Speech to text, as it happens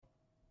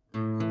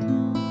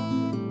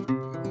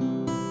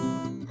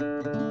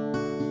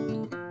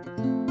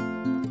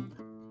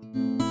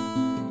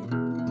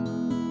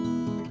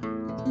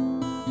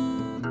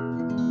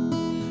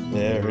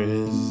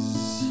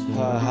is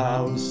a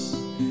house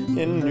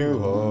in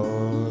New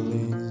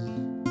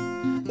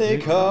Orleans they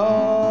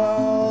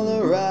call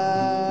the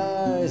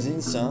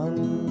Rising Sun,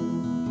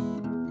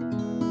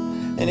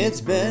 and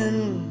it's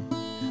been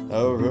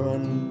a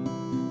ruin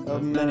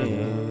of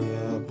many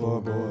a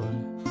poor boy,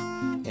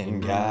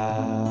 and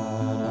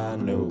God, I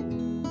know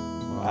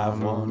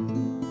I've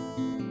won.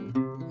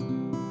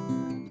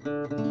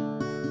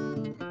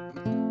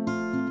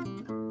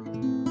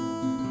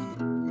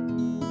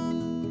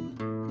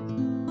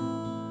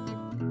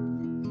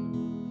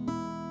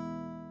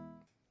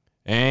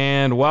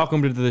 And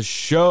welcome to the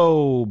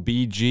show,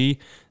 BG.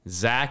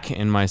 Zach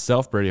and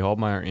myself, Brady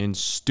Holtmeyer, in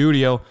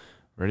studio,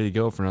 ready to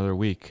go for another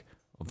week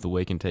of the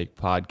Wake and Take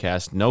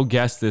podcast. No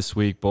guest this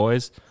week,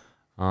 boys,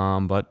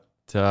 but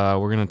we're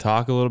going to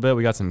talk a little bit.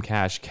 We got some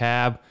cash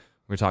cab.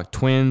 We're going to talk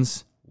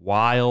Twins,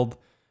 Wild,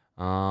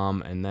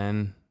 and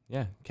then,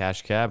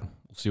 cash cab.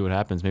 We'll see what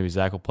happens. Maybe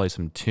Zach will play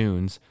some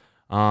tunes.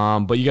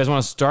 But you guys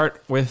want to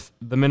start with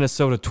the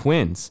Minnesota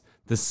Twins.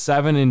 The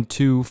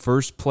 7-2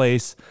 first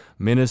place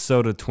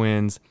Minnesota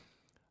Twins.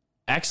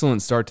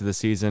 Excellent start to the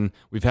season.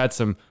 We've had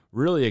some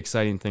really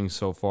exciting things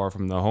so far,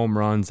 from the home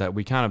runs that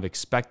we kind of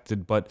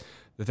expected, but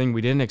the thing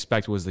we didn't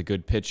expect was the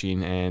good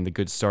pitching and the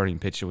good starting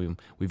pitching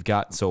we've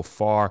got so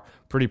far.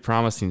 Pretty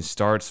promising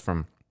starts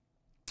from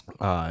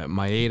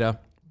Maeda.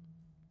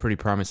 Pretty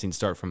promising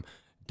start from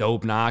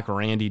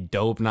Randy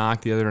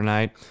Dobnak the other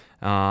night.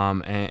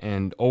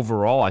 And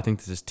overall, I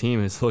think this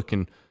team is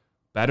looking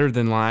better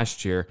than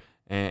last year.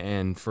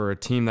 And for a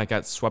team that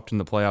got swept in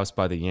the playoffs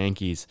by the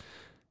Yankees,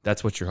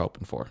 that's what you're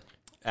hoping for.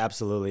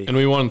 Absolutely. And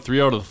we won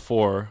 3 out of the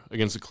 4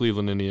 against the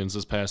Cleveland Indians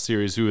this past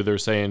series, who they're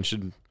saying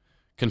should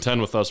contend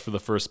with us for the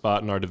first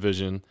spot in our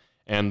division.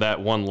 And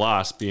that one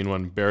loss being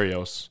when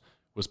Berrios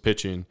was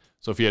pitching.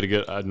 So if you had to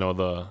get,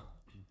 the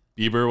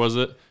Bieber, was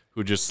it,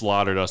 who just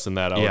slaughtered us in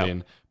that outing.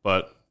 Yep.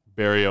 But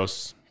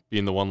Berrios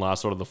being the one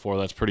loss out of the 4,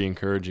 that's pretty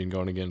encouraging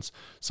going against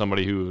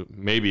somebody who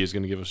maybe is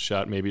going to give us a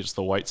shot. Maybe it's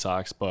the White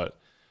Sox, but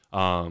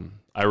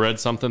I read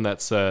something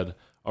that said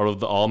out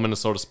of all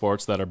Minnesota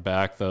sports that are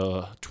back,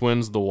 the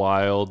Twins, the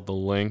Wild, the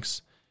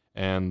Lynx,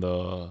 and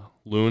the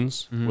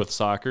Loons with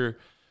soccer,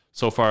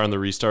 so far in the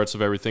restarts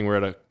of everything, we're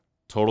at a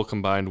total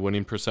combined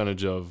winning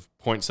percentage of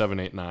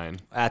 .789.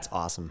 That's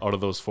awesome. Out of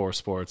those 4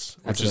 sports,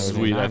 That's which is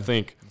sweet. I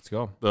think Let's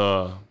go.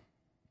 the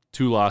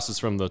 2 losses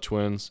from the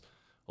Twins,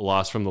 a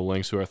loss from the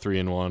Lynx, who are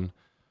 3-1.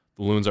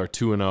 The Loons are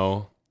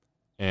 2-0.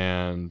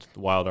 And the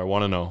Wild are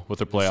 1-0 with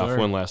their playoff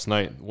win last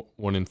night,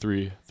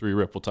 1-3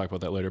 rip. We'll talk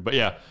about that later. But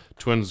yeah,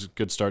 Twins,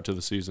 good start to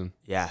the season.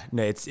 Yeah,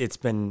 no, it's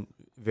been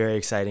very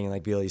exciting.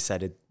 Like Billy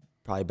said, it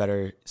probably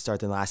better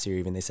start than last year.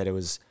 Even they said it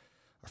was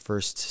our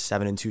first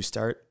 7-2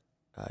 start.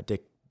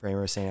 Dick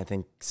Bramer was saying, I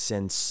think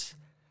since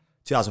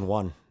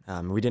 2001.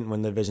 We didn't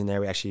win the division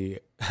there. We actually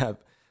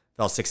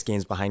fell 6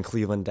 games behind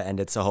Cleveland to end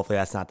it. So hopefully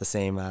that's not the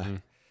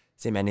same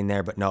same ending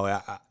there. But no,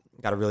 I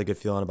got a really good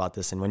feeling about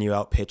this. And when you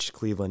outpitch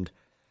Cleveland,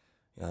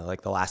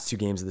 like the last 2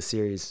 games of the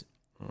series,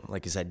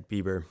 like you said,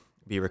 Bieber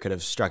could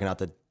have struck out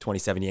the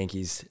 27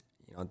 Yankees,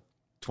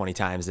 20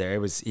 times there.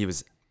 He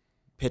was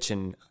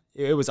pitching.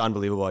 It was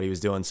unbelievable what he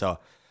was doing. So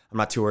I'm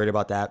not too worried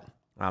about that.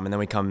 And then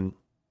we come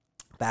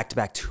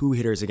back-to-back 2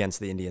 hitters against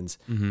the Indians.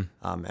 And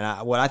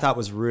what I thought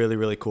was really,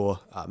 really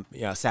cool,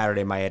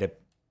 Saturday Maeda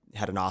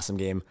had an awesome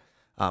game.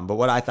 But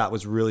what I thought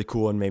was really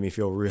cool and made me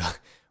feel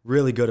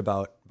really good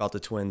about the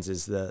Twins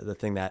is the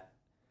thing that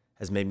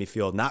has made me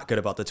feel not good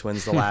about the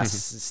Twins the last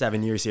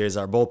 7 years here is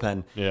our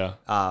bullpen. Yeah.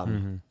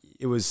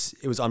 It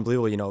was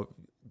unbelievable.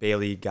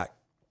 Bailey got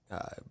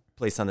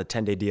placed on the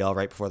 10-day DL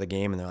right before the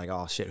game, and they're like,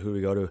 oh, shit, who do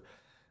we go to?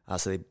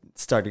 So they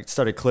started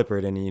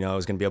Clippard, and, it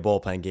was going to be a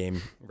bullpen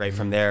game right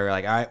from there. We're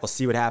like, all right, we'll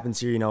see what happens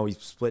here. We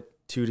split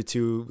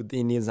 2-2 with the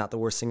Indians, not the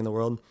worst thing in the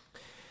world.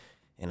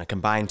 And a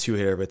combined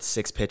 2-hitter with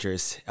 6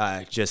 pitchers.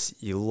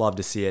 You love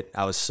to see it.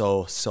 I was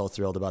so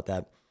thrilled about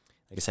that.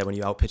 Like I said, when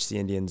you outpitch the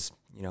Indians,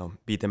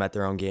 beat them at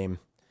their own game.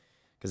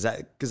 Because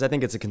I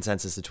think it's a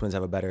consensus the Twins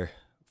have a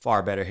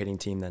far better hitting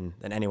team than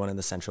anyone in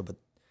the Central. But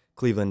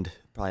Cleveland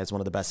probably has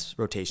one of the best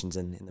rotations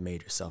in the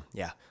majors. So,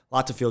 yeah, a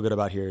lot to feel good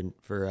about here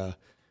for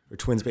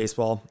Twins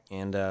baseball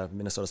and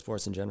Minnesota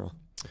sports in general.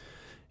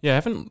 Yeah, I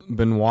haven't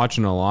been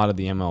watching a lot of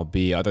the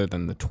MLB other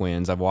than the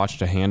Twins. I've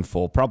watched a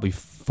handful, probably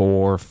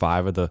 4 or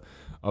 5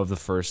 of the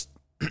first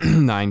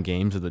 9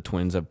 games of the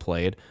Twins have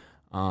played.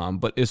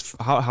 But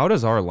how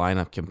does our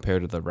lineup compare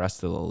to the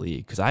rest of the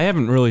league? Because I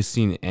haven't really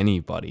seen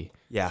anybody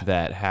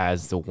that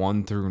has the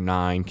 1 through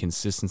 9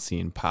 consistency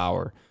and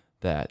power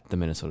that the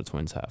Minnesota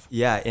Twins have.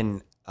 Yeah,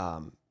 and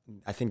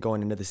I think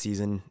going into the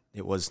season,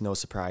 it was no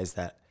surprise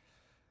that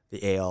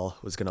the AL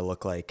was going to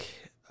look like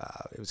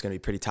it was going to be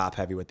pretty top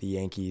heavy with the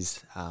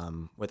Yankees,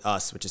 with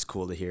us, which is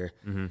cool to hear,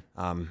 and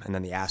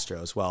then the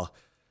Astros. Well,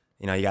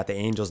 you got the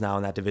Angels now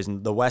in that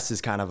division. The West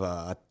is kind of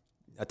a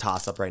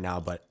toss up right now,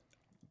 but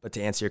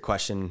to answer your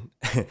question,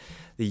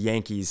 the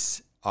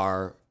Yankees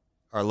are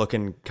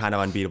looking kind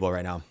of unbeatable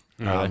right now.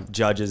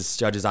 Judge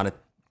is on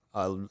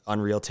a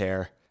unreal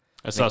tear.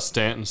 I saw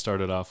Stanton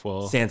started off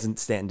well. Stanton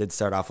did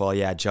start off well.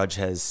 Yeah, Judge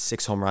has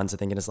 6 home runs, I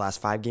think, in his last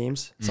 5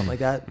 games, something like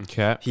that.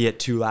 Okay. He hit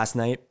 2 last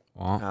night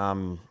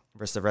Wow.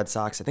 versus the Red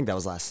Sox. I think that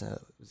was last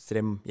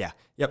today. Yeah.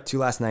 Yep, 2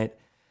 last night.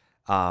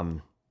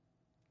 And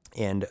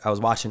I was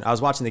watching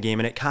the game,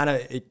 and it kind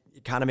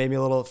of made me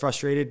a little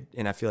frustrated.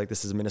 And I feel like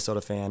this is a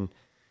Minnesota fan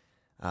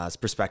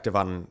perspective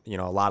on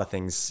a lot of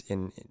things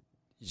in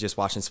just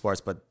watching sports.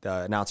 But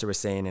the announcer was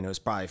saying, and it was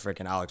probably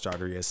freaking Alex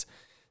Rodriguez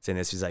saying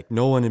this. He's like,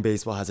 no one in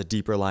baseball has a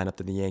deeper lineup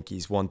than the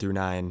Yankees, 1 through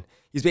 9.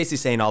 He's basically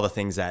saying all the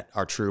things that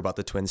are true about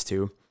the Twins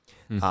too.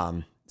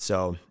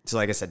 So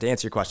like I said, to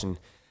answer your question,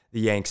 the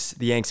Yanks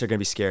are going to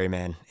be scary,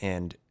 man.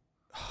 And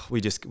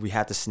we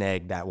have to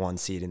snag that 1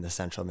 seed in the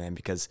Central, man,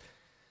 because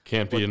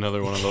Can't be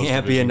another one of those.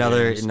 can't be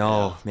another. Games.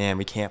 No, man,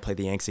 we can't play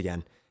the Yanks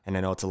again. And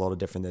I know it's a little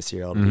different this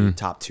year. It'll be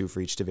top 2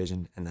 for each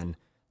division, and then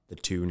the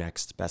 2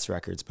 next best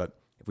records. But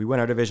if we win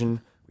our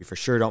division, we for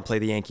sure don't play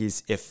the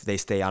Yankees if they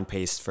stay on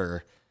pace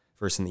for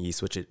first in the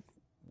East, which it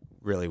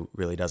really,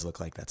 really does look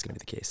like that's going to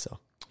be the case. So,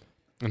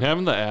 And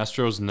haven't the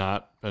Astros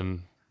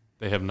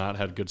they have not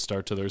had good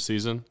start to their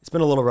season. it's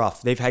been a little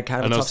rough. They've had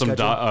kind of I a know tough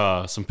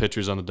schedule. some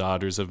pitchers on the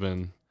Dodgers have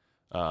been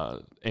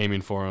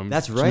aiming for him.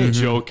 That's right.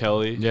 Joe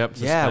Kelly. Yep.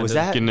 Yeah, was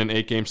that? Getting an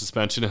 8-game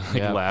suspension and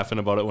Yeah. laughing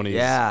about it when he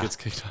Yeah. gets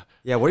kicked out.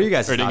 Yeah, what are you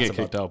guys' Or he didn't thoughts get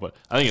kicked about out, but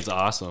I think it's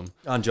awesome.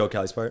 on Joe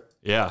Kelly's part?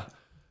 Yeah.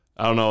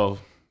 I don't know.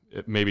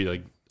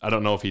 I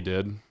don't know if he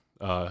did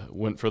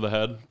went for the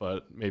head,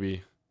 but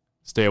maybe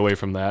stay away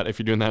from that if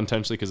you're doing that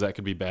intentionally, because that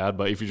could be bad.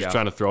 But if you're just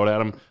trying to throw it at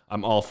him,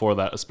 I'm all for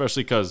that,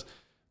 especially because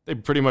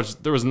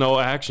there was no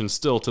action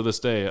still to this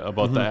day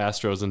about the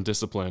Astros and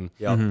discipline.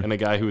 Yep. And a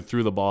guy who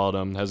threw the ball at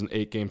him has an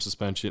 8-game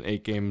suspension,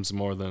 8 games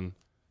more than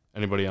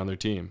anybody on their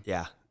team.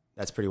 Yeah,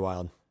 that's pretty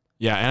wild.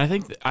 Yeah, and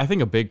I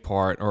think a big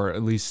part, or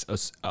at least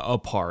a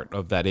part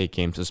of that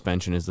 8-game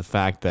suspension, is the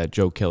fact that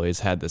Joe Kelly has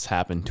had this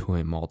happen to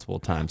him multiple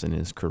times in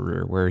his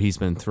career, where he's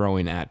been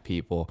throwing at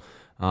people.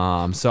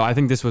 So I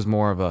think this was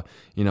more of a,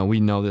 we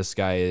know this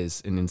guy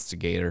is an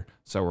instigator,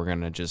 so we're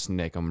gonna just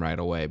nick him right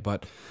away.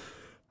 But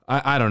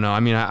I don't know. I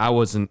mean, I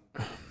wasn't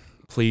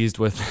pleased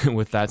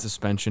with that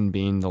suspension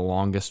being the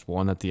longest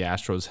one that the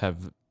Astros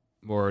have.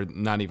 Or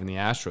not even the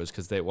Astros,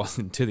 because it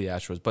wasn't to the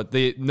Astros, but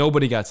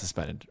nobody got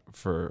suspended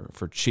for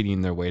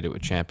cheating their way to a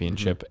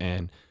championship,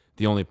 and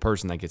the only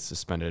person that gets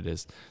suspended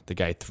is the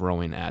guy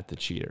throwing at the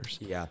cheaters.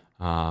 Yeah.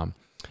 And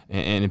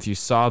if you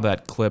saw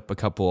that clip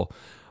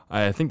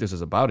I think this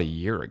was about a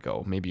year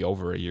ago, maybe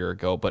over a year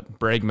ago, but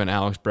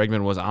Alex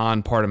Bregman was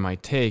on part of my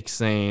take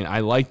saying,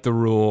 I like the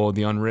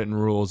unwritten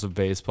rules of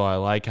baseball. I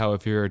like how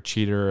if you're a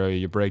cheater or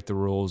you break the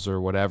rules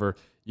or whatever,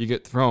 you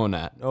get thrown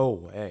at. No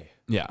way.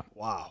 Yeah.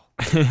 Wow.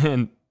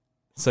 And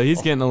so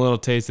he's getting a little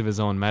taste of his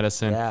own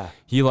medicine. Yeah.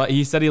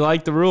 He said he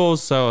liked the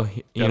rules, so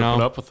Gotta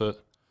put up with it.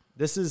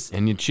 This is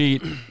and you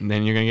cheat,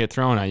 then you're gonna get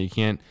thrown at. You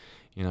can't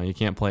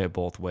play it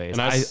both ways.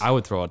 And I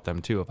would throw at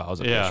them too if I was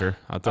a pitcher.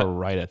 I'd throw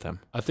right at them.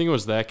 I think it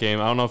was that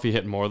game. I don't know if he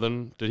hit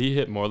did he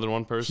hit more than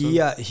one person?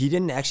 he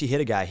didn't actually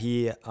hit a guy.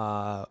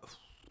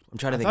 I'm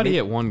trying to think. I thought he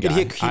hit one guy.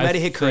 He might have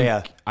hit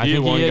Correa. I He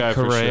think hit one he hit guy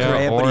for Correa, sure.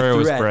 Correa, but he or it threw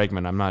was at-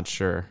 Bregman. I'm not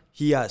sure.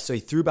 So he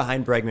threw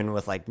behind Bregman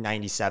with like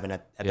 97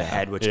 at the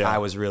head, which Yeah. I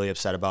was really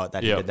upset about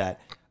that he Yep. did that.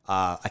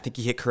 I think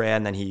he hit Correa,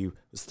 and then he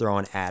was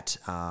throwing at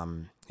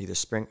either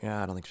Springer.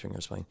 I don't think Springer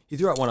was playing. He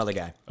threw at one other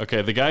guy.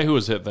 Okay, the guy who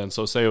was hit then,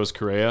 so say it was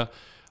Correa,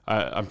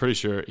 I'm pretty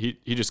sure he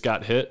just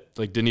got hit,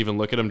 like didn't even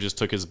look at him, just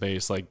took his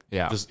base. Like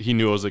he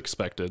knew it was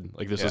expected.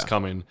 Like this is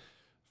coming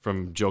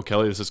from Joe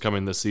Kelly. This is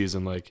coming this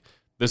season. Like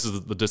this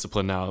is the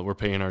discipline now. We're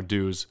paying our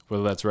dues,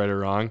 whether that's right or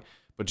wrong.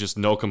 But just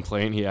no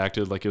complaint. He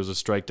acted like it was a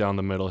strike down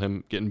the middle,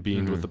 him getting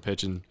beamed with the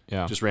pitch, and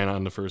just ran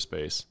on to first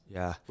base.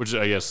 Yeah. Which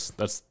I guess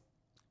that's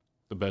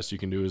the best you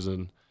can do as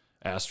an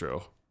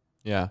Astro.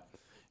 Yeah.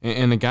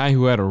 And the guy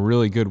who had a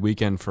really good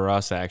weekend for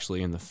us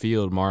actually in the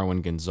field,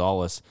 Marwin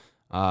Gonzalez,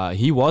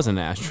 he was an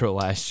Astro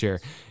last year.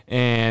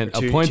 And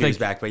Two years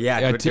back, but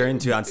during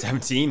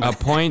 2017. A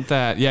point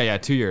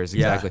that 2 years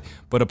exactly.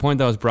 But a point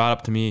that was brought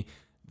up to me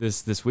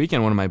this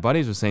weekend, one of my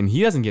buddies was saying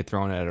he doesn't get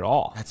thrown at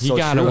all. That's he so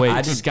got true. away,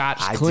 I scotch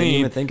didn't clean.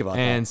 even think about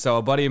and that. so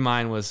a buddy of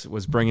mine was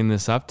bringing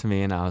this up to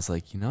me, and I was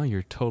like,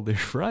 you're totally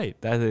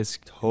right.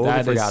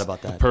 Totally forgot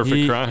about that.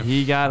 Perfect crime.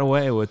 He got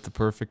away with the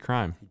perfect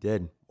crime. He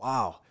did.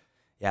 Wow.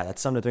 Yeah,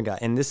 that's something to think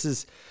about. And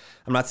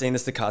I'm not saying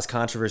this to cause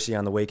controversy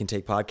on the Wake and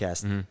Take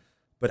podcast,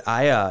 but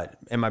I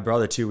and my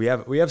brother too,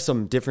 we have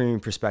some differing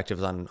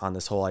perspectives on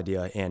this whole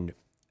idea, and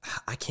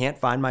I can't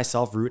find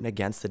myself rooting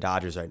against the the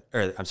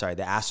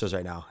Astros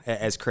right now,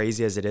 as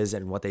crazy as it is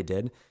and what they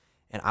did.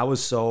 And I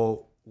was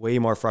so way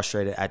more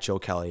frustrated at Joe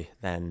Kelly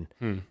than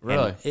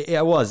Really?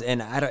 I was.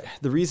 And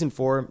the reason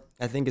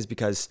I think is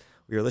because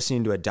we were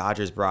listening to a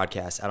Dodgers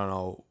broadcast. I don't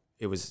know.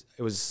 It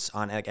was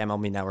on like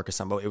MLB Network or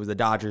something, but it was the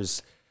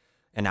Dodgers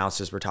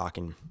announcers were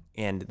talking,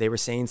 and they were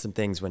saying some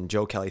things when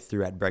Joe Kelly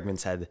threw at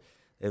Bregman's head.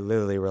 They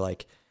literally were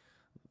like,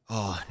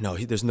 oh, no,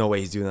 there's no way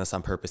he's doing this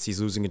on purpose.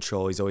 He's losing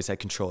control. He's always had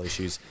control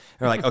issues.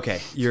 And we're like, okay,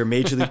 you're a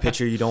major league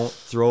pitcher. You don't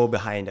throw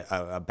behind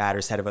a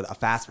batter's head of a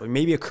fastball,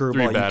 maybe a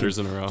curveball. 3 batters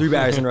in a row. 3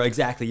 batters in a row,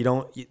 exactly. You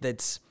don't.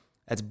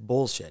 That's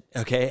bullshit.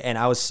 Okay. And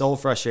I was so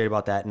frustrated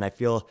about that. And I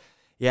feel,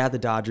 the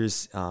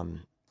Dodgers,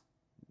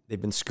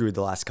 they've been screwed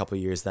the last couple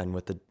of years then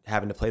with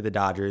having to play the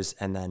Dodgers.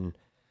 And then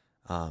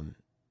I'm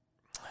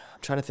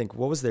trying to think,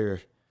 what was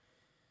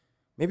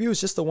maybe it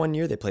was just the 1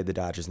 year they played the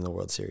Dodgers in the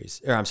World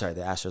Series. Or I'm sorry,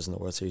 the Astros in the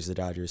World Series, the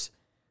Dodgers.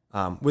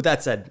 With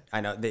that said, I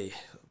know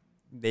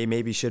they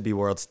maybe should be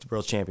world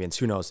champions.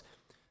 Who knows?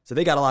 So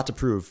they got a lot to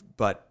prove,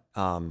 but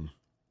or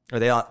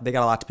they got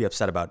a lot to be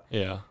upset about.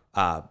 Yeah.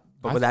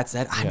 But with that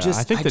said, I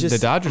think the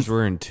Dodgers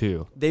were in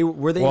 2.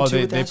 Were they in 2 with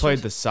the they Astros? played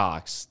the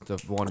Sox, the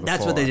one before.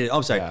 That's what they did. Oh,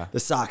 I'm sorry. Yeah. The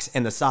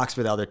Sox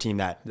were the other team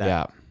that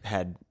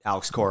had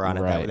Alex Cora on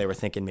it. Right. That they were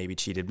thinking maybe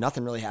cheated.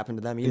 Nothing really happened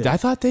to them either. I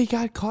thought they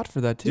got caught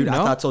for that too. Dude,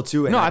 no? I thought so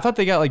too. No, I thought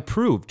they got like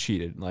proved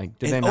cheated. Like,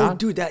 did they not? Oh,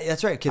 dude,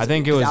 that's right. I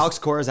think it was Alex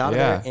Cora's out of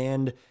there,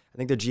 and I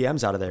think their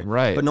GM's out of there.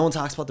 Right. But no one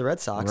talks about the Red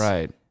Sox.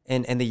 Right.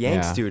 And the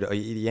Yanks, Yeah. dude. The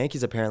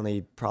Yankees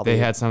apparently probably They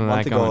had some of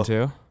that going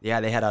too.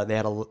 Yeah, they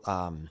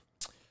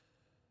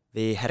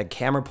had a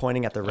camera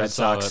pointing at the Red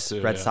Sox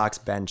Sox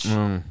bench.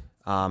 And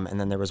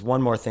then there was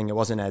one more thing. It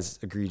wasn't as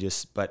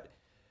egregious, but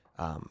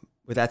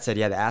with that said,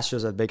 the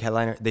Astros are the big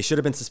headliner. They should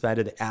have been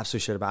suspended. They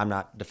absolutely should have. I'm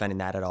not defending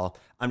that at all.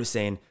 I'm just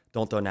saying,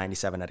 don't throw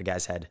 97 at a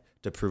guy's head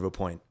to prove a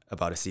point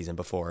about a season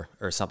before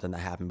or something that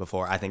happened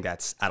before. I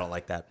don't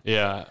like that.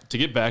 Yeah. To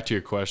get back to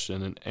your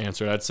question and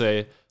answer it, I'd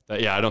say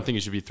that, I don't think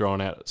it should be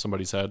thrown at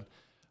somebody's head.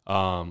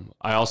 I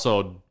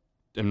also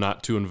am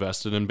not too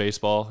invested in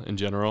baseball in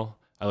general.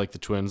 I like the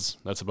Twins.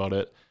 That's about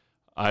it.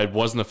 I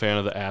wasn't a fan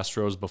of the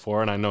Astros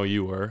before, and I know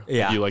you were.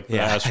 Yeah. You like the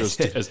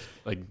Astros as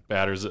like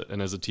batters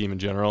and as a team in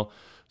general.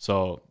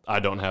 So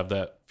I don't have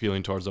that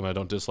feeling towards them. I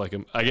don't dislike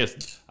them. I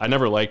guess I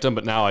never liked them,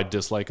 but now I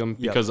dislike them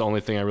because the only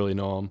thing I really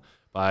know them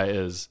by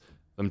is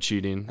them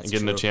cheating and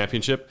getting a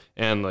championship.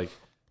 And like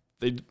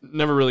they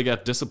never really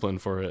got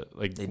disciplined for it,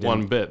 like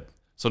one bit.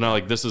 So now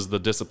like this is the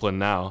discipline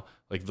now.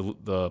 Like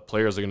the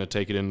players are going to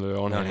take it into their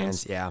own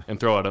hands and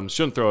throw at them.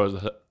 Shouldn't throw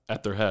it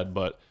at their head,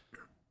 but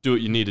do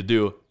what you need to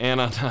do.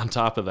 And on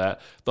top of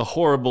that, the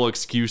horrible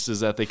excuses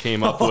that they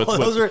came up with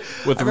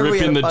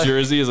ripping the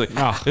jersey is like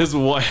his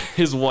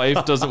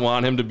wife doesn't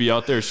want him to be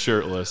out there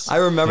shirtless. I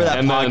remember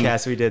that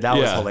podcast we did. That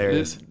was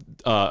hilarious.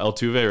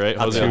 Altuve, right?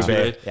 Jose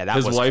Altuve. Yeah, that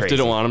his was wife crazy.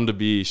 didn't want him to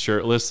be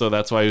shirtless, so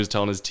that's why he was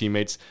telling his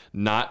teammates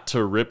not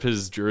to rip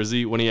his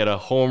jersey when he had a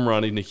home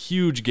run in a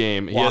huge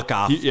game. Walk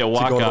off to go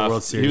to the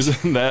World Series. He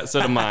was in that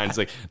set of minds.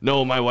 Like,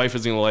 no, my wife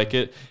isn't gonna like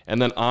it.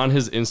 And then on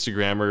his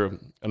Instagram or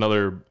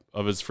another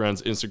of his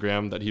friends'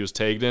 Instagram that he was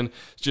tagged in,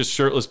 just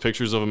shirtless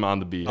pictures of him on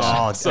the beach.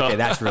 Oh, okay,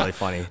 that's really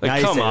funny.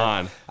 Like, come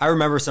on. I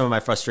remember some of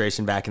my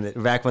frustration back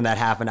when that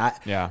happened.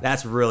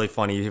 That's really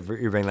funny. You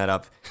bring that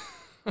up.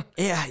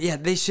 Yeah,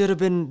 they should have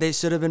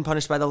been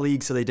punished by the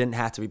league, so they didn't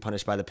have to be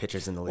punished by the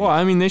pitchers in the league. Well,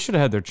 I mean, they should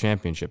have had their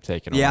championship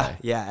taken away.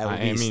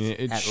 I mean,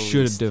 it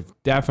should have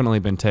definitely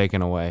been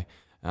taken away.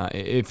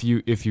 If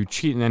you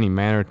cheat in any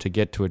manner to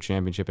get to a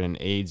championship and it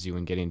aids you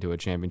in getting to a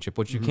championship,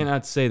 which you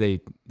cannot say they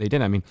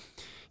didn't. I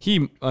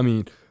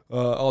mean,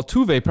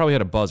 Altuve probably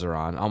had a buzzer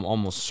on.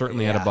 Almost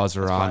certainly had a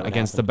buzzer on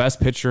against the best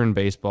pitcher in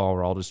baseball,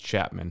 Aroldis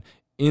Chapman,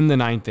 in the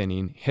 9th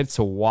inning, hits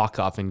a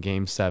walk-off in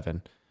Game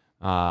 7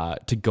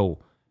 to go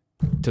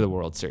to the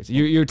World Series.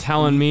 You're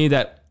telling me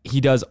that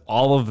he does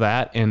all of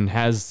that and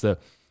has the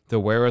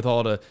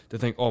wherewithal to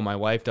think, oh, my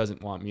wife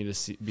doesn't want me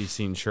to be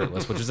seen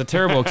shirtless, which is a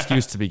terrible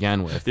excuse to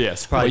begin with.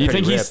 Yes. Probably you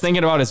think ripped. he's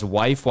thinking about his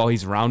wife while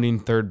he's rounding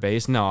third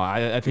base? No,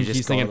 I think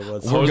he's thinking,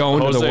 we're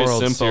going to the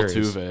World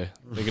Series. Altuve,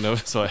 thinking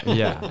of his wife.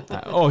 Yeah.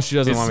 Oh, she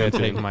doesn't want me to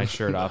take my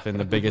shirt off in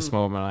the biggest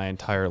moment of my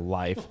entire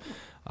life.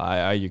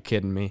 Are you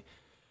kidding me?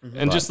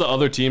 And just the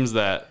other teams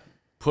that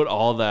put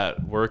all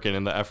that work in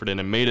and the effort in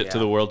and made it to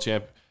the World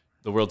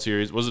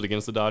Series. Was it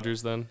against the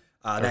Dodgers then?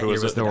 That year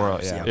was the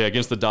World, yeah,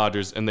 against the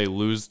Dodgers, and they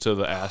lose to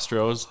the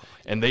Astros,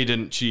 and they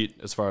didn't cheat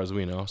as far as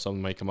we know.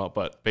 Something might come up,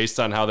 but based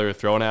on how they were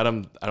throwing at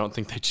them, I don't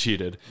think they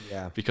cheated.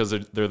 Yeah, because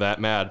they're that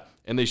mad,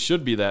 and they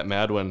should be that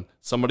mad when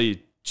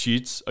somebody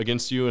cheats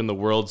against you in the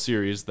World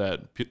Series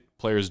that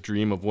players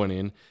dream of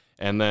winning,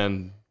 and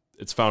then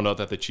it's found out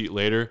that they cheat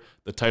later.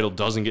 The title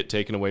doesn't get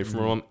taken away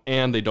from them,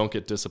 and they don't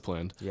get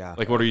disciplined. Yeah,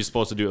 like what are you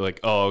supposed to do? Like,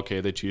 oh, okay,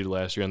 they cheated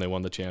last year and they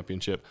won the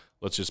championship.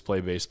 Let's just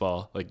play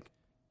baseball. Like,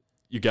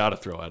 you got to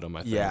throw at them,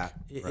 I think. Yeah.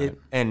 Right.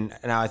 And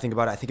now I think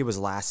about it, I think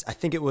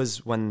it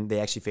was when they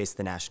actually faced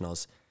the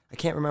Nationals. I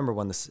can't remember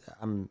when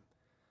I'm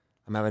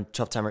having a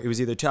tough time. It was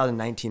either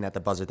 2019 that the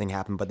buzzer thing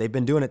happened, but they've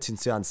been doing it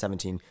since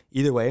 2017.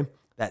 Either way,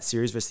 that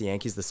series versus the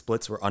Yankees, the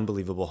splits were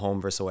unbelievable,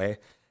 home versus away.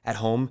 At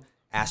home,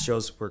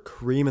 Astros were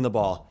creaming the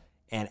ball,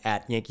 and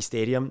at Yankee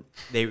Stadium,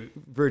 the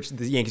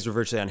Yankees were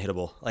virtually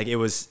unhittable. Like, it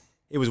was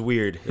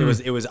weird.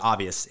 It was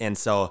obvious, and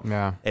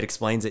so it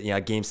explains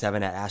it. Game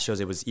 7 at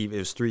Astros, it was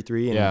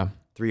 3-3 and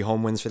 3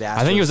 home wins for the Astros.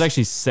 I think it was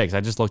actually 6.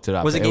 I just looked it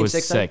up. Was it Game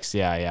 6? 6.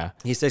 Yeah.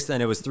 He's 6,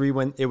 then it was 3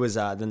 win. It was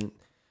then.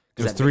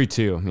 It was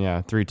 3-2.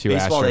 Yeah, 3-2.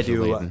 Baseball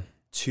Astros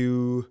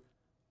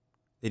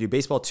they do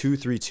baseball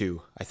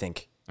 2-3-2. I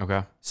think.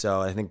 Okay.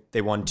 So I think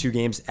they won 2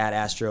 games at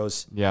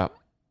Astros. Yeah,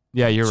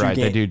 you're right.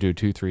 They do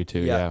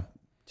 2-3-2. Yeah.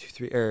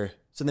 2-3.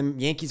 So the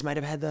Yankees might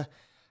have had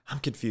I'm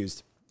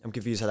confused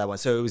how that went.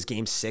 So it was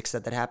game 6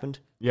 that happened.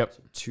 Yep.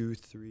 2,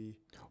 3.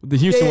 The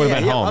Houston would have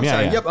been home. I'm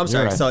sorry. Yeah. Yep, I'm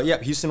sorry. You're right.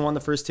 So Houston won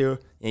the first 2.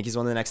 Yankees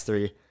won the next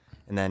 3,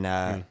 and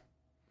then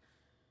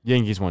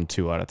Yankees won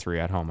 2 out of 3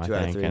 at home, I 2 out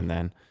of think, 3. and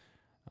then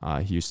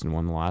Houston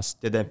won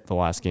Did they? the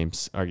last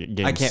games or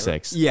game I can't.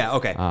 6. Yeah,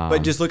 okay.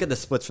 But just look at the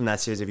splits from that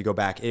series. If you go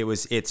back,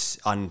 it's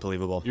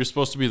unbelievable. You're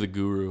supposed to be the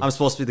guru. I'm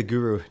supposed to be the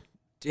guru.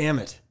 Damn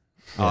it.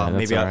 Yeah, that's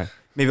maybe all right.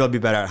 maybe I'll be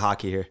better at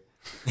hockey here.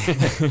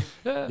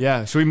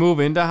 Yeah, should we move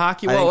into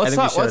hockey? I Well, think we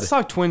let's should.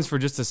 talk Twins for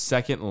just a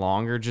second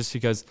longer, just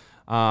because.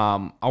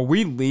 Are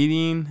we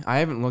leading? I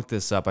haven't looked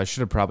this up. I should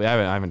have probably.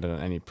 I haven't done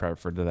any prep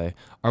for today.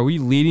 Are we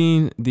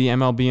leading the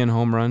MLB in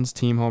home runs,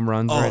 team home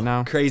runs right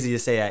now? Crazy to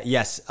say that.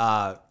 Yes.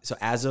 So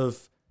as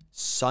of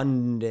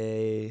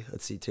Sunday,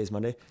 let's see, today's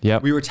Monday.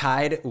 Yep. We were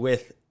tied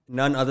with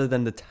none other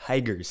than the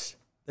Tigers.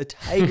 The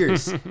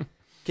Tigers.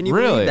 Can you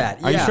Really? believe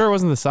that? Are you sure it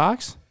wasn't the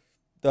Sox?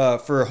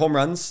 For home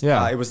runs,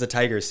 Yeah. it was the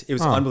Tigers. It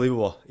was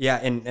unbelievable. Yeah,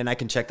 and I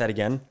can check that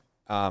again.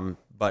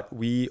 But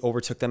we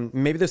overtook them.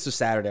 Maybe this was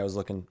Saturday. I was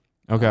looking.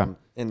 Okay.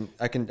 And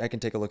I can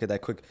take a look at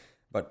that quick.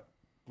 But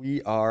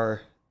we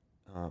are,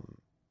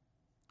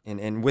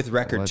 and with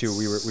record too.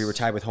 We were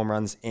tied with home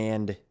runs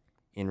and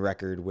in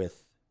record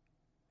with.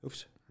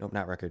 Oops. Nope,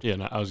 not record. Yeah,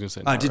 no, I was gonna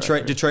say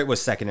Detroit was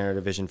second in our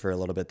division for a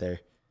little bit there,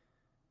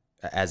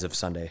 as of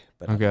Sunday.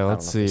 But I Okay, don't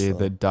let's know if see. they still-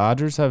 The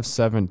Dodgers have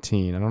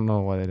 17. I don't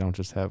know why they don't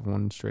just have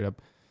one straight up.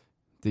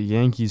 The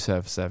Yankees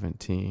have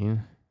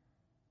 17.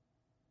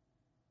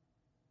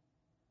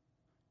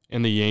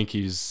 And the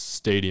Yankees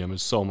stadium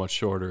is so much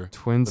shorter.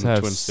 Twins than the have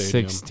Twins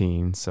stadium.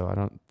 16, so I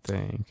don't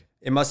think.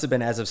 It must have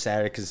been as of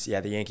Saturday because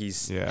the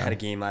Yankees had a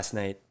game last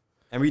night,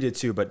 and we did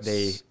too. But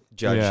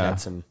Judge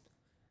had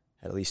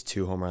at least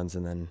 2 home runs,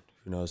 and then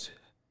who knows?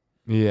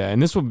 Yeah,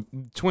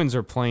 and Twins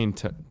are playing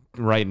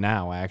right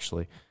now,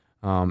 actually.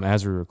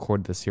 As we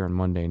record this here on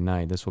Monday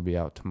night, this will be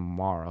out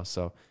tomorrow.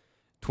 So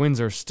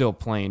Twins are still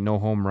playing, no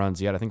home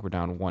runs yet. I think we're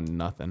down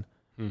 1-0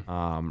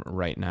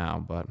 right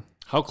now. But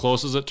How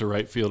close is it to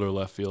right field or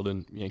left field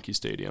in Yankee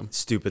Stadium?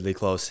 Stupidly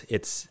close.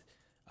 It's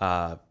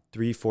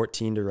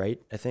 314 to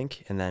right, I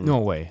think, and then no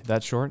way,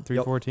 that short,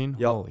 314.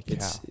 Yep. Holy cow!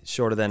 It's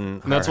shorter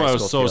than. And that's our why high I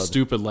was so school field.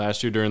 stupid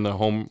last year during the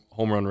home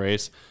run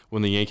race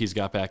when the Yankees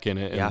got back in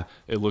it, and Yeah.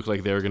 it looked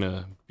like they were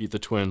gonna beat the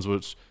Twins,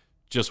 which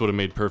just would have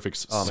made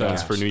perfect Oh my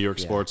sense for gosh. New York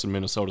Yeah. sports and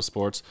Minnesota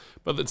sports.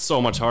 But it's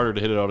so much harder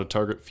to hit it out of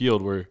Target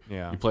Field where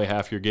Yeah. you play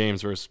half your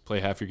games versus play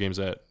half your games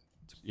at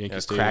Yankee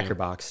Stadium. Cracker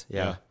box.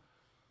 Yeah.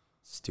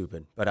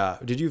 Stupid.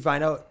 But did you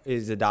find out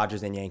is the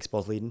Dodgers and Yanks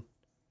both leading?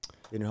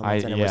 Leading home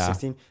runs, and it was yeah.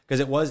 16? Because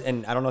it was,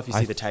 and I don't know if you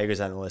see the Tigers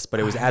on the list, but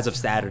it was as of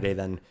Saturday.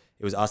 Then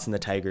it was us and the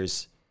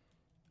Tigers,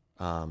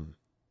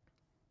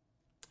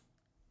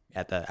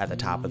 at the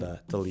top of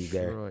the league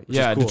there. Detroit. which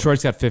Yeah, is cool.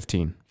 Detroit's got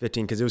 15.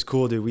 15 because it was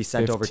cool, dude. We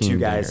sent over 15 2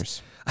 guys.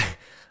 bangers.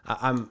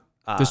 I'm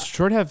Does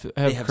Detroit have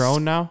have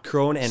Crone now?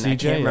 Crone and I CJ?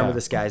 can't remember Yeah.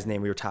 this guy's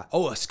name. We were talking.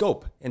 Oh,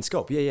 Scope.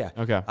 Yeah.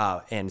 Okay.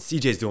 And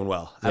CJ's doing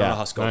well. I don't Yeah, know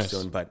how Scope's nice.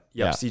 doing, but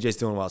Yeah. CJ's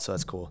doing well, so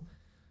that's cool.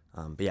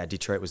 But yeah,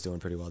 Detroit was doing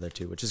pretty well there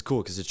too, which is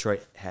cool because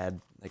Detroit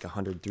had like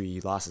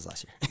 103 losses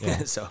last year.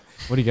 Yeah. So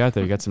What do you got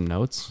there? You got some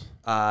notes?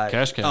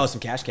 Cash cab. Oh, some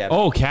cash cab.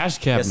 Oh, cash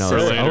cab Yes, notes. sir.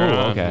 Later Oh,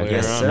 on, okay. later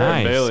Yes, on. sir.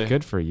 Nice. Bailey.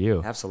 Good for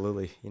you.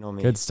 Absolutely. You know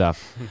me. Good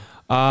stuff.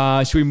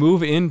 Should we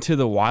move into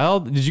the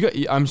Wild? Did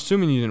you? I'm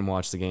assuming you didn't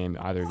watch the game,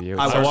 either of you.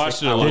 I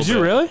watched it a little Did you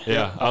bit. really?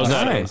 Yeah, I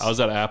Nice. was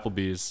at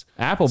Applebee's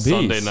Applebee's.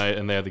 Sunday night,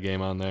 and they had the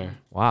game on there.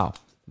 Wow.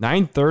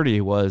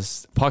 9:30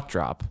 was puck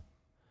drop.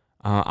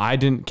 I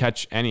didn't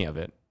catch any of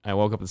it. I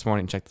woke up this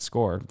morning and checked the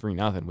score.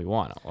 3-0. We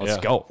won. Let's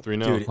Yeah, go.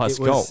 3-0. Dude, Let's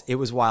it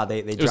was wild. They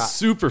It was dropped.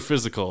 super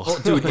physical.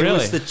 Dude, it Really?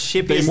 was the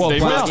chippiest. they playoff missed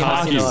game I've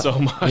hockey seen in a- so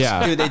much.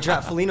 Yeah. Dude,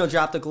 Foligno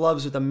dropped the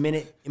gloves with a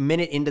minute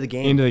into the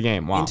game. Into the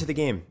game. Wow. Into the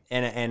game,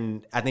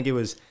 and I think it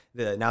was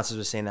the announcers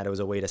were saying that it was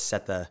a way to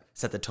set the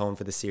tone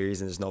for the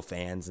series, and there's no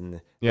fans, and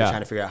they're Yeah.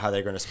 trying to figure out how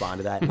they're going to respond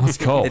to that. Let's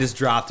go. They just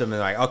dropped them and they're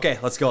like, okay,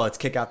 let's go, let's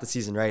kick off the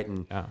season right,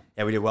 and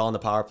Yeah. we did well on the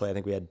power play. I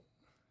think we had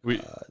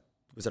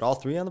was it all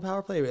 3 on the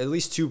power play? At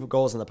least 2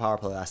 goals on the power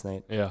play last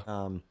night. Yeah.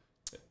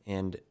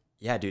 And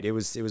yeah, dude, it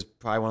was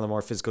probably one of the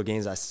more physical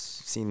games I've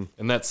seen.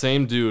 And that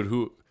same dude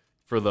who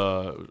for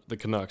the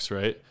Canucks,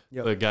 right?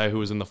 Yep. The guy who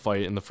was in the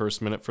fight in the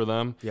first minute for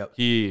them. Yep.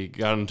 He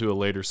got into a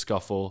later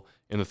scuffle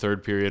in the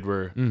third period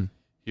where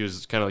he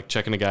was kind of like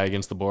checking a guy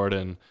against the board,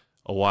 and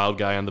a Wild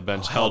guy on the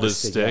bench held his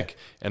stick,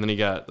 and then he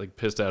got like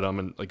pissed at him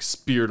and like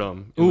speared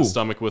him in the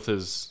stomach with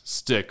his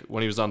stick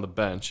when he was on the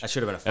bench. That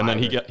should have been a And then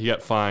fiver. he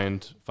got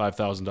fined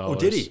 $5,000. Oh,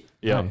 did he?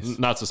 Yeah, Nice.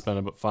 not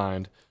suspended but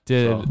fined.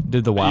 Did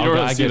the You Wild don't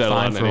really guy see get that a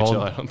lot fined in for NHL,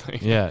 holding? I don't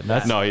think. Yeah,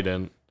 that's No, he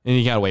didn't. and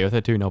he got away with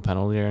it too. No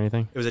penalty or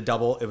anything. It was a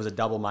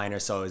double minor,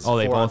 so it was Oh,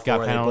 they 4 on both got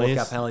 4. penalties? They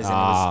both got penalties, and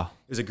Ah.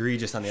 it was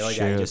egregious on the other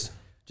guy. He Shoot.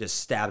 just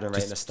stabbed him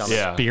right in the stomach.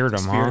 Yeah. Speared him,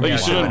 huh? Speared him. Like, Yeah,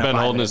 you shouldn't have wow. been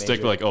holding his Major.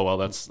 stick like, oh, well,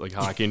 that's like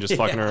hockey and just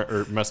fucking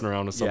or messing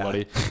around with Yeah.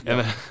 somebody. And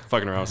then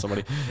fucking around with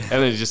somebody. And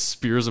then he just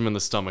spears him in the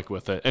stomach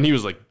with it. And he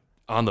was like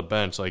on the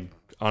bench, like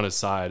on his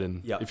side.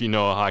 And Yep. if you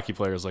know a hockey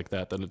player is like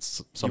that, then it's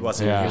He something.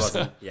 wasn't. Yeah. He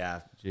wasn't.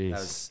 Yeah,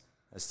 Jeez.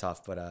 that's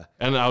tough. But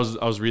And I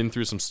was reading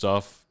through some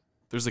stuff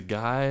there's a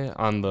guy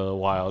on the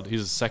Wild.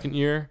 He's a second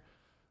year.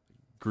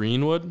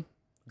 Greenway.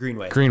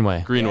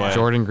 Greenway. Yeah.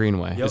 Jordan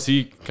Greenway. Yep. Is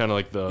he kind of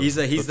like the He's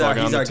thug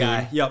on our the team?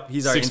 guy. Yep,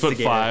 he's our 6'5".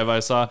 instigator. I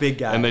saw Big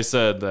guy. and they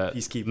said that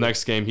Peacekeeper.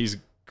 next game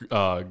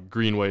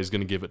Greenway is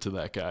going to give it to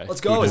that guy.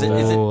 Let's go. Is it?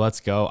 Let's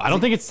go. I don't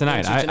think it's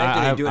tonight. Is it tonight?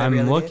 Do they do it every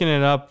I'm other looking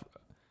it up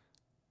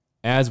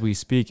as we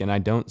speak, and I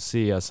don't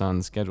see us on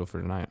the schedule for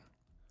tonight.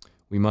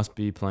 We must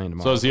be playing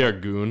tomorrow. So is he our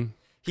goon?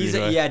 He's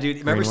Greenway? dude.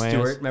 Remember Greenway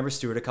Stewart? is? Remember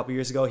Stewart a couple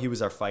years ago? He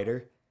was our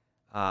fighter.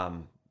 I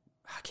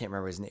can't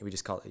remember his name. He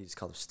just called him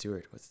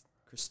Stewart. What's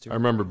Chris Stewart? I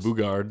remember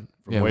Bougard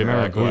from Yeah, way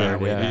remember back when.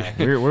 Bougard,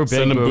 yeah. We're big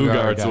Send him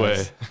Bougard Bougard's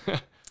guys.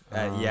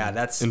 way. Yeah,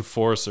 that's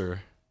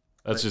Enforcer.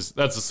 That's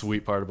the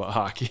sweet part about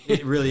hockey.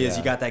 it. Really is. Yeah.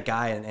 You got that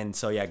guy, and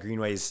so yeah,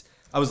 Greenway's.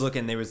 I was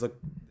looking. They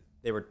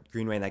were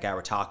Greenway and that guy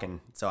were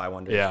talking. So I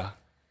wondered. Yeah.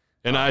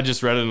 And I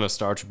just read it in a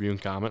Star Tribune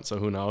comment, so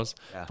who knows?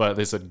 Yeah. But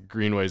they said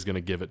Greenway's going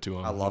to give it to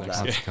him. I love next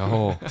that. game.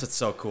 Oh, That's what's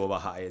so cool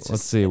about hockey. It's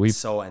Let's just, see, It's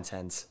so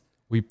intense.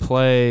 we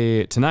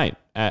play tonight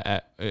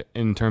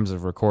in terms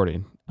of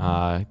recording,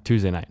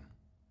 Tuesday night.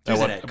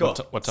 Tuesday What- night. Cool.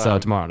 What time? So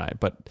tomorrow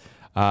night, but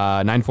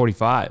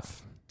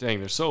 9:45. Dang,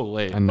 they're so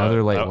late.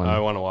 Another but late I, one. I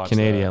want to watch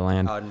Canadian that.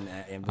 land. Out in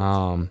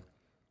Ambridge.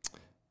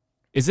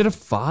 Is it a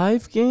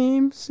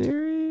 5-game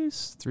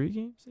series?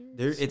 3-game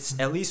series? It's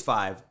at least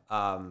 5.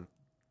 I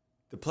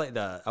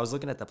was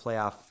looking at the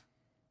playoff.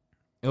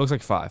 It looks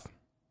like 5.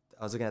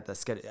 I was looking at the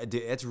schedule.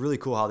 It's really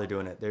cool how they're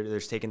doing it. They're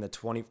just taking the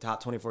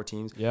top 24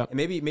 teams. Yep. And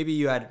maybe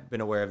you had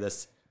been aware of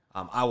this.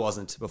 I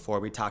wasn't before.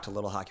 We talked a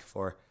little hockey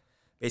before.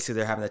 Basically,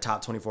 they're having the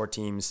top 24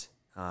 teams.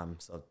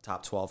 So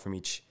top 12 from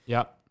each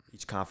Yep.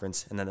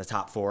 conference, and then the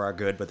top 4 are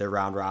good, but they're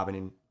round robin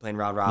and playing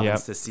round robins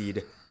Yep. to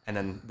seed, and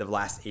then the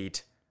last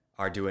 8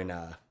 are doing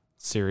a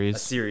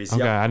Series. series.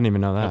 Okay, Yep. I didn't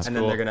even know that. And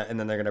cool.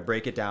 then they're gonna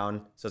break it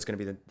down. So it's gonna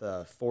be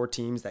the 4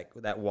 teams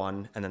that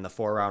won, and then the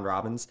 4 round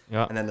robins,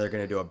 Yep. and then they're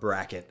gonna do a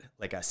bracket,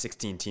 like a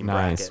 16-team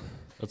Nice. bracket.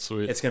 That's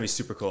sweet. It's gonna be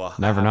super cool.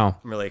 Never know.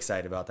 I'm really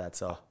excited about that.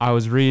 So I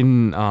was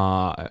reading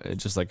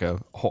just like a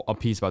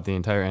piece about the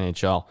entire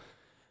NHL,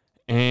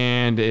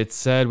 and it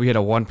said we had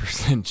a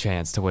 1%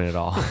 chance to win it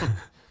all,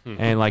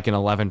 and like an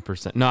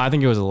 11%. No, I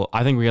think it was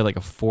I think we had like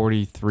a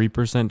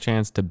 43%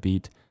 chance to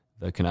beat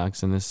the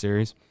Canucks in this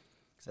series.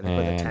 I think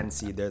we're the And, 10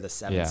 seed, they're the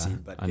 7 Yeah,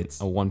 seed, but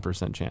it's a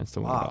 1% chance to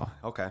win it all.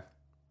 wow. Okay,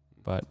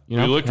 But you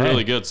know, we looked hey,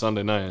 really good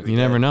Sunday night. You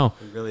never know.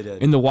 we really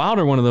did. And the Wild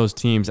are one of those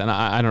teams, and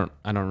I don't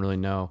really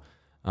know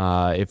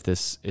if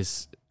this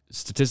is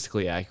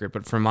statistically accurate,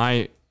 but from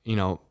my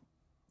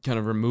kind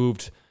of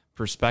removed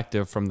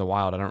perspective from the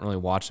Wild, I don't really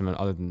watch them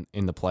other than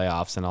in the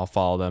playoffs, and I'll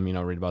follow them,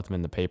 read about them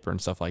in the paper and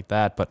stuff like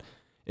that. But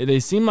they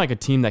seem like a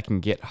team that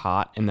can get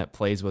hot and that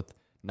plays with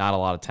not a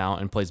lot of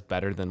talent and plays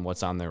better than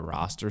what's on their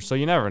roster. So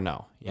you never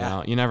know.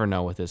 You never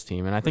know with this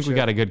team. And I think we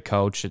got a good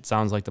coach. It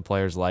sounds like the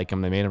players like him.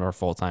 They made him our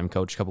full-time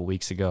coach a couple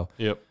weeks ago.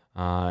 Yep.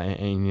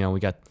 And we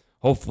got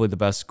hopefully the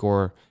best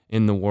scorer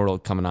in the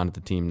world coming onto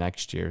the team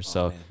next year.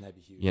 So, man, that'd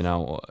be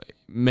huge.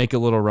 make a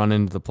little run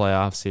into the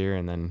playoffs here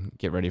and then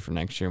get ready for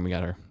next year. And we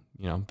got our,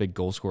 big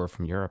goal scorer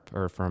from Europe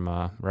or from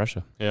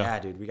Russia. Yeah,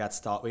 dude, we got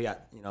Stahl,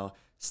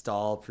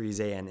 Stahl,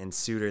 Parise, and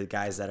Suter, the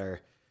guys that are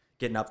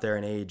getting up there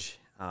in age,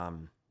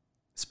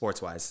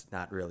 sports wise,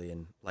 not really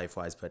in life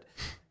wise, but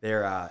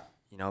they're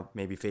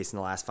maybe facing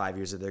the last 5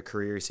 years of their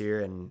careers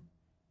here, and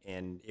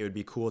it would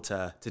be cool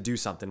to do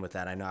something with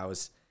that. I know I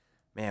was,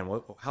 man,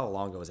 how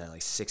long ago was that?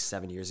 Like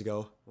 6-7 years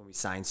ago when we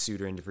signed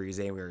Suter and Parise,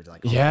 and we were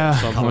like,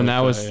 something when like that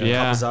was that,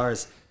 yeah.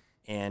 Cupazars,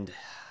 and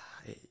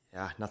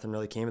nothing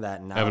really came of that.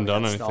 And now Haven't we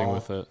done got anything Stahl.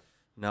 with it.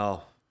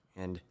 No,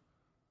 and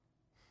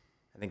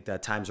I think the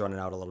time's running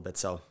out a little bit.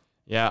 So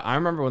Yeah, I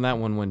remember when that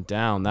one went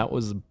down. That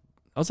was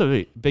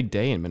a big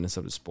day in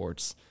Minnesota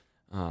sports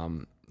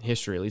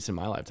history, at least in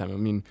my lifetime. I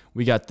mean,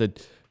 we got the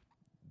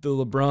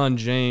LeBron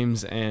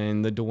James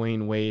and the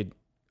Dwayne Wade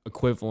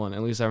equivalent.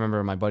 At least I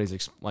remember my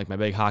buddies, my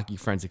big hockey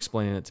friends,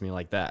 explaining it to me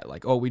like that.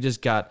 Like, oh, we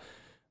just got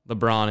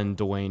LeBron and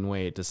Dwayne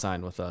Wade to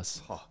sign with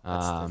us.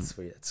 that's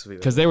sweet. That's sweet.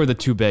 Because they were the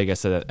two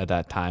biggest at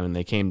that time, and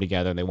they came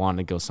together. They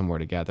wanted to go somewhere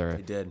together.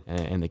 They did.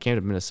 And they came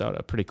to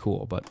Minnesota. Pretty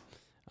cool, but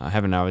I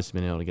haven't always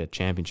been able to get a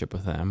championship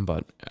with them.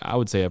 But I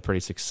would say a pretty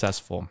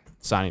successful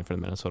signing for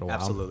the Minnesota Wild.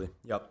 Absolutely.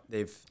 Yep.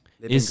 They've Is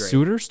been great.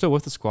 Suter still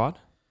with the squad?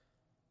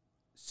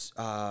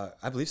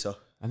 I believe so.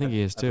 I think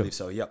he is I too. believe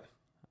so. Yep.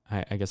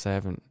 I guess I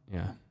haven't,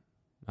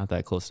 not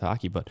that close to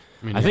hockey, but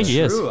mean, I think he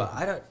is. True.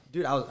 I don't,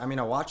 dude. I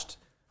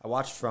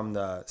watched from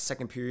the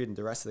second period and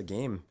the rest of the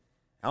game.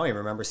 I don't even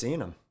remember seeing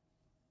him.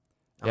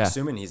 I'm Yeah.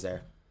 assuming he's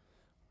there.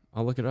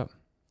 I'll look it up.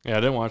 Yeah, I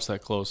didn't watch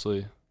that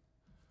closely,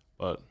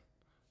 but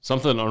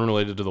something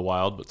unrelated to the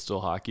Wild, but still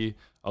hockey.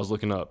 I was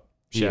looking up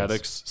Yes.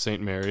 Shattuck's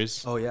St.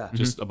 Mary's, Oh yeah.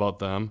 just about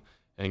them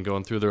and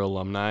going through their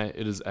alumni.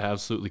 It is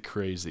absolutely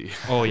crazy.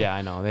 Oh yeah,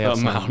 I know. They The have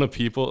amount of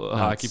people,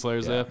 hockey Nuts.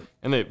 players they Yeah. have,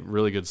 and they have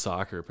really good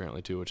soccer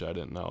apparently too, which I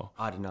didn't know.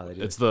 I didn't know they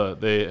did. It's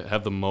they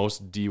have the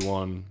most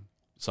D1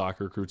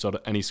 soccer recruits out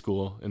of any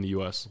school in the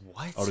U.S.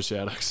 What? Out of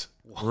Shattuck's.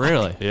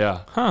 Really?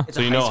 Yeah. Huh. It's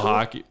So a you high know school?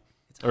 hockey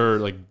or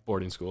like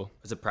boarding school.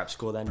 It's a prep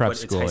school then. Prep but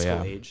school, it's high yeah.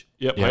 school age.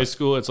 Yep. Yeah. High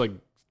school. It's like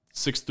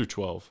 6 through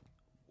 12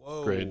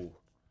 grade.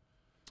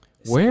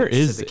 Where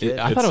is Pacific it? Kid.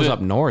 I thought it was It's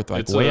up north,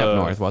 like It's way up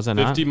north, wasn't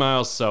it? 50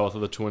 miles south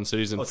of the Twin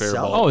Cities in it's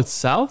Faribault. south? Oh, it's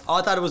south? Oh,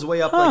 I thought it was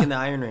way up like in the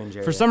Iron Range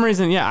area. For some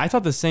reason, yeah, I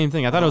thought the same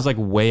thing. I thought it was like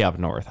way up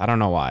north. I don't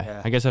know why.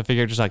 Yeah. I guess I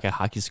figured just like a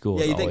hockey school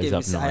Yeah, is you think always it up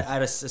was, north.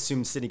 I'd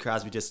assume Sidney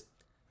Crosby just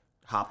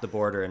hopped the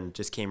border and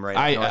just came right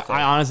I up north.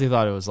 I honestly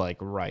thought it was like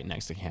right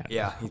next to Canada.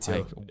 Yeah, me too.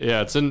 Like,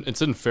 Yeah, it's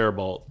in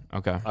Faribault.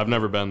 okay. I've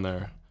never been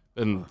there.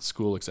 And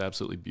school looks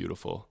absolutely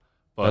beautiful.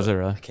 But Does it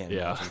really? I can't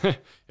yeah, imagine.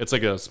 it's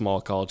like a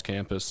small college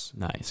campus.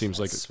 Nice. It seems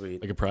like That's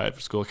sweet. like a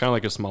private school, kind of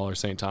like a smaller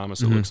St.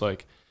 Thomas. It looks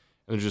like.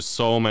 And there's just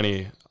so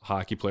many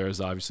hockey players,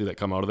 obviously, that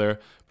come out of there.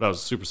 But I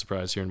was super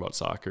surprised hearing about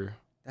soccer.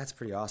 That's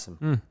pretty awesome.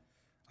 Hmm.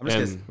 I'm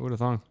just And Who would have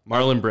thought?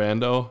 Marlon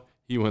Brando,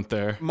 he went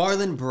there.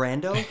 Marlon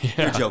Brando?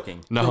 Yeah. You're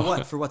joking. No. For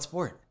what? For what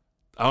sport?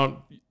 I don't.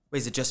 Wait,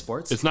 is it just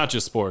sports? It's not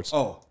just sports.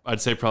 Oh, I'd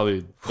say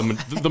probably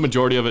the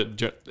majority of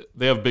it.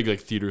 They have big like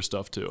theater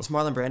stuff too. is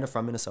Marlon Brando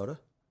from Minnesota?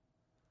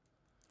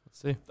 Let's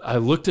see. I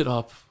looked it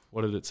up.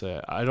 What did it say?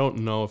 I don't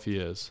know if he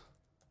is.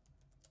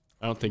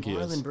 I don't think he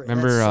is.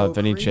 Remember That's so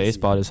Vinny crazy. Chase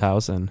bought his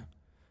house in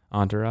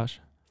Entourage?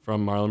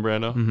 From Marlon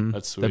Brando. Mhm.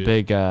 That's sweet. The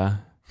big I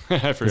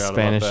the forgot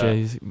Spanish.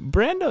 about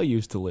Brando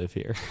used to live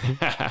here.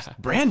 that.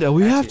 Brando,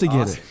 we have to Actually,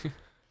 get awesome.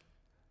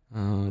 it.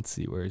 Let's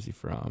see. Where is he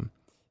from?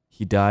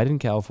 He died in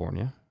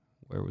California.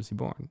 Where was he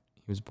born?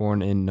 He was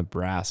born in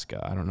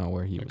Nebraska. I don't know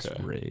where he was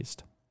Okay.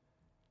 raised.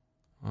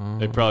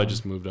 They probably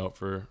just moved out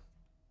for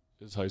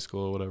his high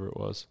school or whatever it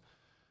was.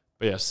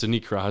 But yeah, Sidney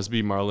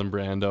Crosby, Marlon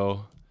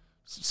Brando,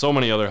 so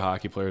many other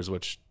hockey players.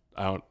 Which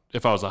I don't.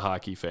 If I was a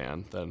hockey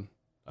fan, then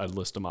I'd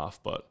list them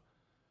off. But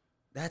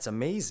That's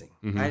amazing.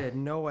 Mhm. I had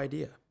no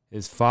idea.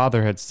 His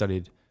father had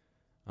studied.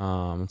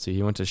 Let's see.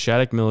 He went to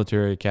Shattuck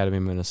Military Academy,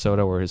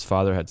 Minnesota, where his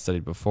father had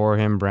studied before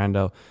him.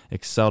 Brando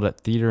excelled at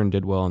theater and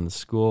did well in the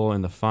school.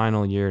 In the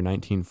final year,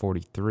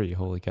 1943.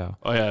 Holy cow!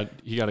 oh yeah,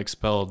 he got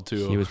expelled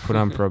too. He was put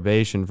on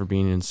probation for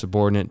being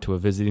insubordinate to a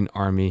visiting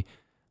army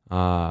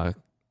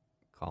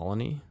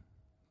colony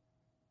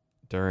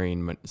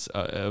during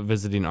a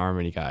visiting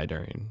army guy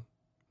during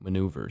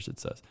maneuvers. It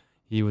says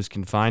he was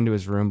confined to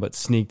his room, but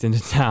sneaked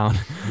into town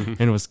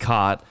and was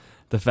caught.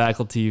 The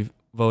faculty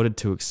voted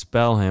to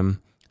expel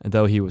him. And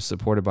though he was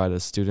supported by the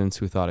students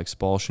who thought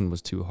expulsion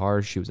was too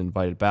harsh, he was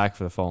invited back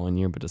for the following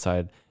year, but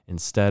decided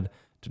instead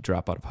to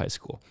drop out of high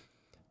school.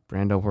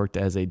 Brando worked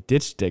as a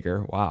ditch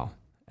digger,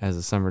 as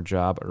a summer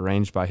job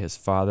arranged by his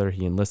father.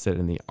 He enlisted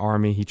in the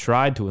army. He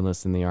tried to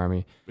enlist in the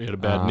army, He had a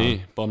bad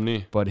knee, bum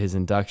knee. but his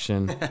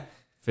induction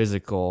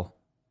physical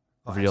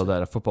revealed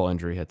that a football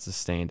injury had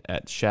sustained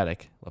at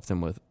Shattuck left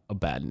him with a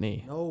bad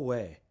knee. No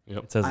way.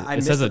 Yep. It says I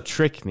it says missed a it.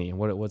 trick knee.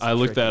 What's I a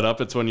looked trick that knee?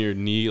 up. It's when your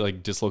knee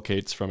like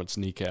dislocates from its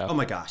kneecap. Oh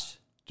my gosh.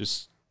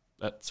 Just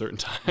at certain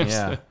times.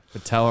 Yeah,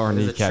 patella or It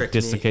is a kneecap trick knee.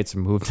 dislocates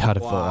and moved out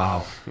of it.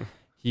 Wow.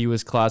 He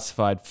was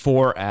classified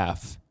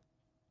 4F,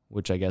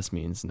 which I guess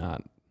means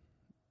not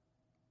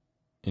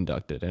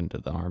inducted into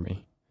the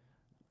army.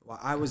 Well,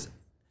 I was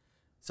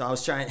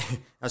trying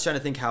to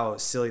think how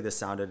silly this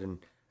sounded and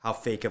how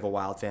fake of a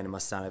Wild fan it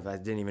must sound if I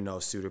didn't even know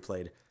Suter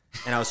played.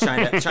 And I was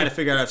trying to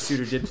figure out if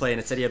Suter did play, and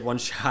it said he had one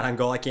shot on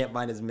goal. I can't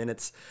find his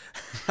minutes.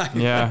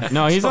 Yeah,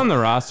 no, he's on the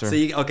roster.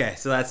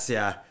 So that's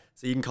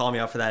So you can call me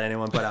up for that,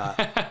 anyone. But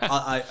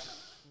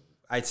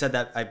I said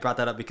that I brought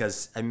that up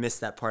because I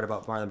missed that part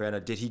about Marlon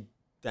Brando. Did he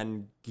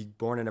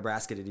born in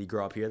Nebraska? Did he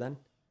grow up here then?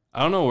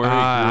 I don't know where he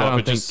I grew don't up.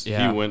 It think- just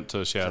yeah. he went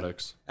to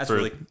Shattuck's That's for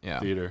really- Yeah.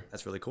 theater.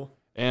 That's really cool.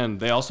 And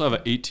they also have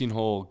an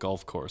 18-hole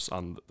golf course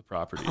on the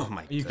property. Oh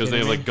my you Because they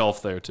kidding have me? like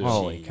golf there too.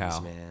 Holy Jeez, cow.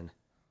 man.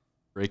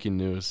 Breaking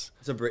news.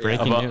 It's a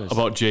Breaking yeah. news.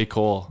 About J.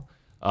 Cole.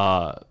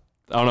 I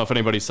don't know if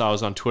anybody saw it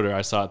was on Twitter.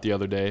 I saw it the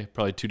other day,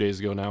 probably 2 days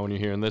ago now when you're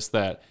hearing this,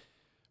 that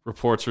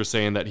reports were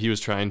saying that he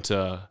was trying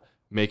to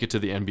make it to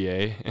the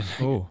NBA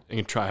Oh.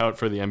 and try out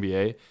for the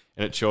NBA.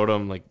 And it showed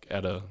him like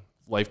at a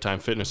Lifetime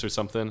Fitness or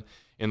something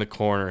in the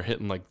corner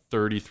hitting like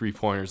 33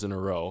 pointers in a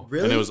row. And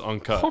Really? it was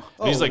uncut.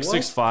 And he's like what?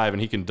 6'5"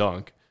 and he can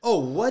dunk. Oh,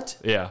 what?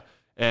 Yeah.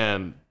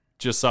 And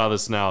just saw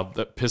this now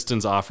that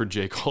Pistons offered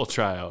J. Cole a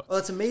tryout. Oh,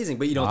 that's amazing.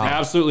 But you don't think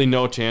Absolutely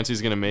no chance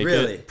he's going to make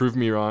Really? it. Prove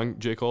me wrong,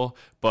 J. Cole.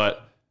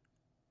 But,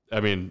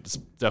 I mean, it's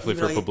definitely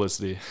Even for like-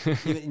 publicity.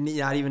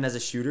 not even as a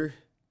shooter,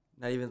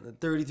 not even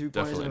 33 pointers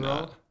Definitely in a row.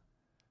 not.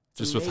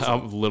 Just with how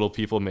little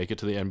people make it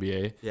to the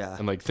NBA. Yeah.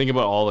 And, like, think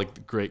about all, like,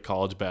 the great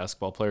college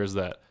basketball players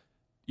that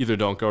either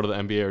don't go to the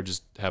NBA or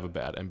just have a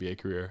bad NBA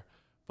career.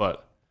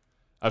 But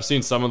I've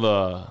seen some of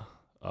the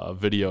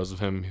videos of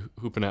him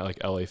hooping at,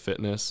 like, LA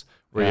Fitness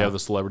where you Yeah. have the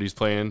celebrities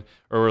playing.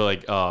 Or where,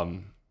 like,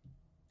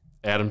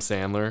 Adam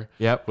Sandler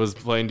Yep. was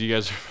playing. Do you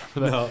guys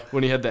remember that? No.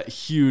 When he had that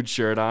huge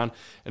shirt on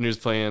and he was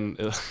playing.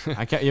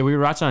 I can't. Yeah, we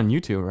were watching on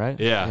YouTube, right?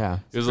 Yeah. Yeah.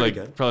 It was pretty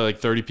like good. probably like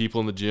 30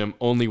 people in the gym,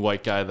 only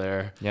white guy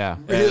there. Yeah.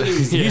 Really?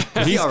 Yeah.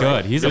 He's all good.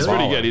 right? He's It's a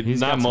pretty baller. good. He's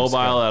not got some mobile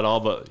skill. at all,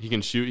 but he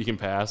can shoot, he can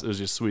pass. It was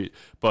just sweet.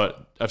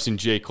 But I've seen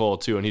J. Cole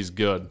too, and he's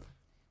good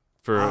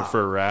for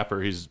a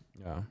rapper. He's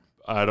Yeah.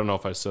 I don't know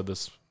if I said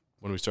this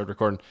when we started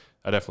recording.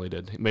 I definitely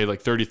did. He made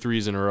like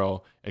 33s in a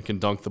row and can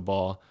dunk the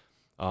ball.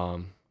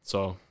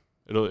 So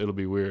It'll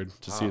be weird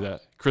to see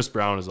that. Chris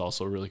Brown is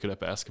also really good at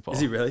basketball. Is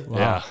he really?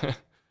 Yeah.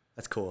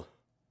 That's cool.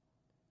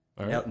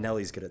 All right.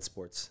 Nellie's good at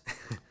sports.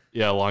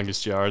 Yeah,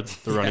 longest yards,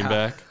 the running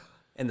back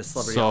And the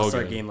Celebrity So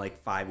All-Star good. game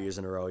like 5 years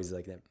in a row. He's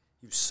like that.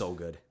 He was so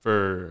good.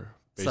 for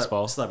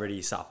baseball.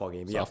 Celebrity softball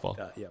game. Softball.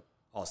 Yep.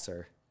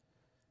 All-Star.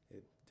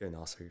 During the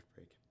All-Star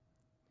break.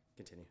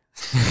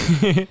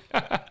 Continue.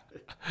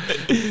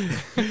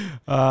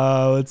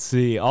 Let's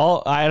see.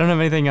 I don't have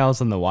anything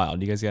else in the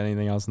wild. You guys got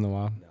anything else in the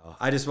wild? No,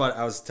 I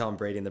was telling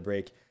Brady in the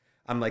break,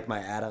 I'm like my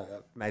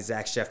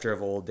Zach Schefter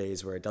of old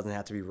days where it doesn't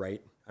have to be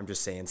right. I'm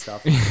just saying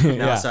stuff.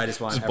 Yeah. So I just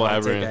want Just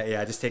everyone to take blabbering. that.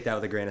 Yeah, just take that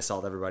with a grain of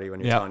salt, everybody, when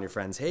you're Yep. telling your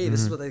friends, hey,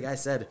 this is what the guy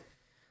said.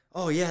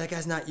 Oh, yeah, that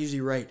guy's not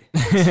usually right.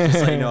 Just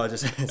so you know,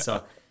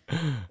 so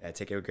yeah,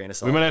 take it with a grain of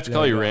salt. We might have to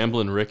call you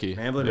Ramblin' Ricky.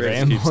 Ramblin' if Ricky.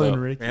 this keeps Ramblin' up.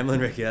 Ricky. Ramblin'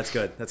 Ricky, that's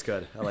good. That's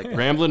good. I like that.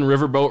 Ramblin'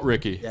 Riverboat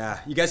Ricky. Yeah,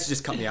 you guys should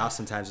just cut me off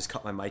sometimes. Just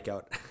cut my mic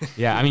out.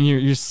 Yeah, I mean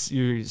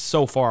you're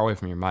so far away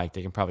from your mic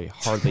they can probably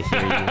hardly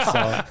hear you.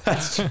 So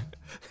That's true.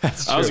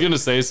 I was gonna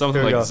say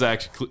something Here we like go.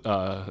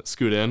 Zach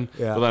scoot in,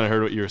 Yeah. but then I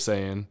heard what you were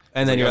saying.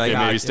 And then It's you're okay,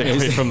 like, maybe ah, stay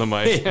away from the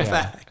mic.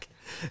 Back.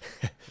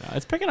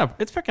 it's picking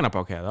up. It's picking up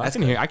okay though. I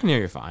can hear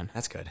you fine.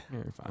 That's good.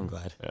 You're fine. I'm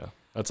glad. Yeah,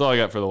 that's all I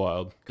got for the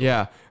Wild.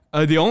 Yeah.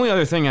 The only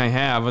other thing I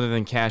have, other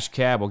than Cash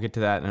Cab, we'll get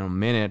to that in a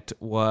minute,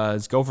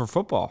 was Gopher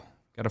Football.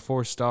 Got a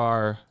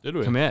 4-star Did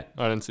we? commit.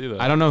 I didn't see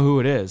that. I don't know who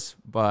it is,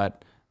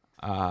 but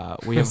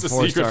we have It's a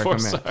a secret 4-star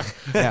commit.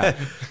 4-star. Yeah.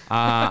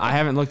 I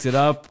haven't looked it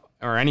up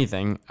or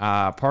anything.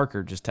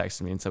 Parker just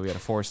texted me and said we got a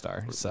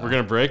 4-star. So We're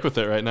gonna break with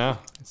it right now.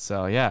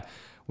 So yeah,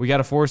 we got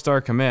a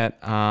 4-star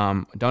commit.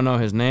 Don't know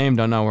his name,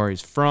 don't know where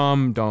he's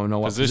from, don't know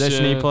what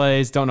position he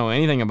plays, don't know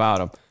anything about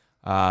him.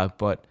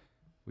 But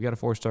we got a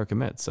 4-star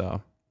commit.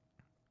 So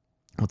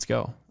let's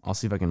go. I'll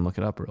see if I can look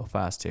it up real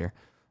fast here.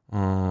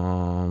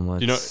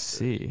 Let's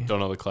see. Don't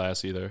know the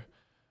class either.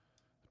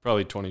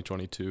 Probably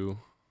 2022.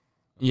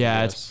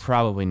 Yeah, Yes. it's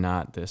probably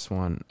not this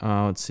one.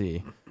 Let's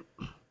see.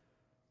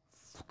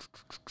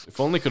 If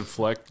only could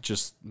Fleck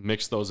just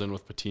mix those in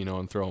with Patino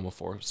and throw him a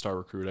 4-star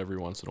recruit every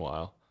once in a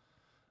while.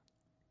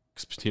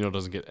 Because Patino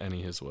doesn't get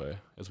any his way,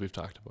 as we've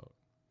talked about.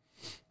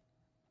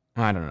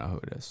 I don't know who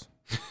it is.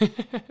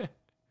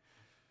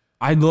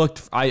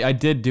 I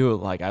did do it.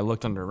 Like, I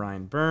looked under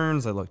Ryan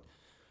Burns. I looked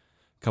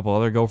a couple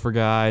other Gopher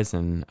guys,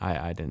 and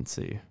I didn't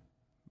see.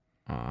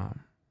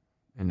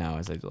 And now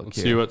as I look Let's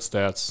here, see what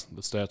stats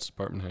the stats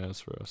department has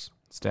for us.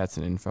 stats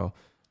and info,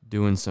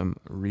 doing some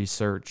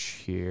research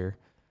here.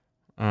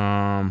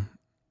 BG,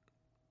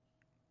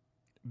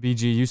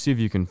 you see if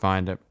you can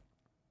find it.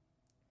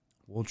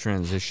 We'll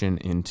transition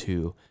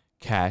into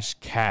Cash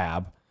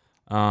Cab.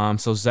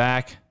 So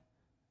Zach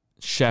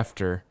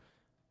Schefter.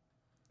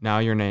 Now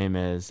your name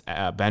is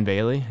Ben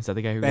Bailey. Is that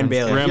the guy who Ben runs-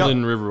 Bailey.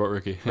 Ramblin' Riverboat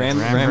Ricky.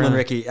 Ramblin'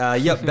 Ricky.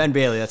 Yep, Ben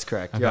Bailey. That's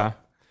correct. Okay. Yep.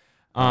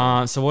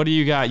 So what do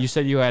you got? You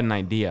said you had an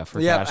idea for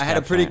Yeah, Cash I had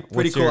a Cab pretty tonight.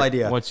 What's cool your-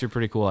 idea. What's your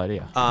pretty cool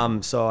idea?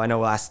 So I know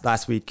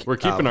last week We're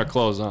keeping our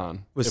clothes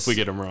on if we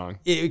get them wrong.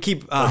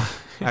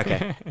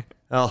 Okay.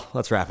 Well,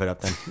 let's wrap it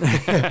up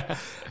then.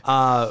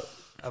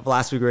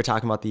 Last week we were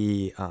talking about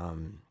the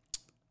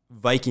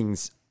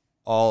Vikings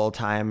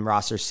all-time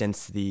roster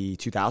since the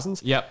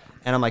 2000s. Yep.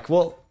 And I'm like,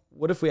 well,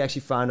 what if we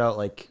actually found out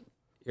like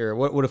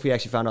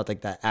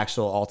that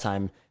actual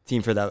all-time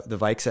team for the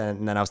Vikes?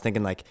 And then I was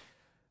thinking like,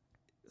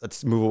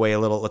 let's move away a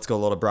little. Let's go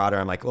a little broader.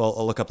 I'm like, well,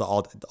 I'll look up the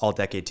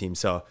all-decade team.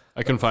 So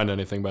I couldn't find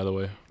anything, by the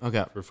way,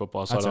 Okay. for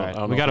football. So That's I all don't, right. I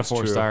don't We know got a if it's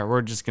true. 4-star.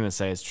 We're just gonna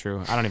say it's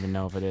true. I don't even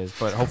know if it is,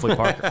 but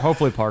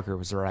hopefully Parker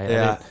was right.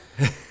 yeah,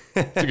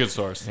 It's a good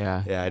source.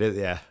 Yeah. yeah, it is.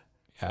 Yeah.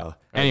 Yeah.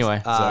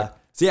 Anyway,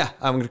 So yeah,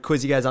 I'm gonna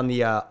quiz you guys on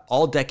the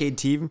all-decade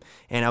team,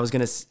 and I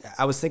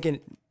was thinking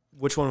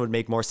which one would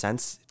make more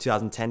sense,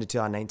 2010 to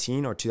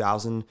 2019 or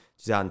 2000 to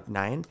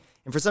 2009.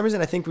 And for some reason,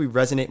 I think we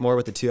resonate more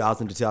with the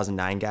 2000 to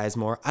 2009 guys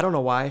more. I don't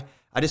know why.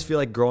 I just feel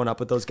like growing up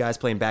with those guys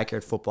playing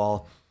backyard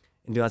football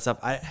and doing that stuff.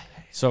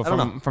 so I don't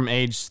know. from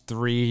age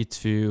 3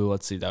 to,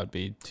 let's see, that would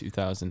be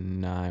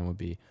 2009 would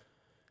be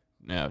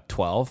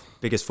 12.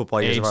 Biggest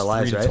football years Age of our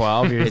lives, 3 to right?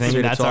 12. You're Age 3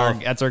 thinking to that's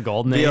 12. our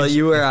golden Veal, age.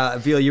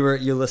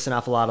 you listing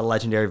off a lot of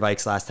legendary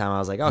Vikes last time. I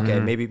was like, okay,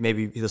 maybe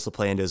this will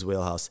play into his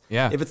wheelhouse.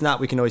 Yeah. If it's not,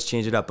 we can always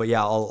change it up. But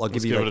yeah, I'll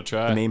give you give it like a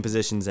try. the main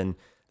positions, and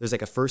there's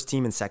like a first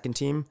team and second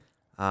team.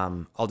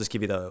 I'll just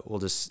give you we'll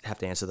just have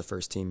to answer the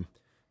first team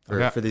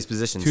Okay. for these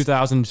positions.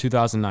 2000 to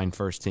 2009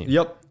 first team.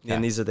 Yep.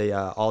 And these are the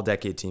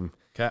all-decade team.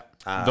 Okay.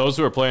 Those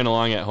who are playing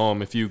along at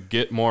home, if you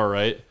get more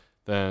right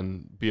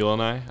than Beal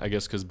and I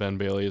guess because Ben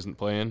Bailey isn't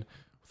playing,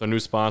 with our new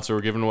sponsor,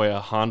 we're giving away a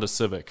Honda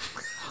Civic.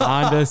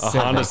 Honda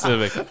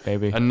Civic.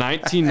 baby. A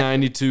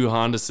 1992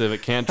 Honda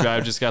Civic. Can't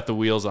drive, just got the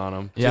wheels on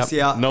them. Yep. Just,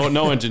 yeah.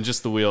 No engine,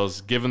 just the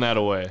wheels. Giving that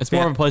away. It's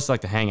more of a place to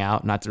like to hang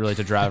out, not to really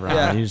to drive around.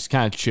 Yeah. You just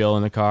kind of chill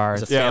in the car.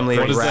 There's a Yeah, family,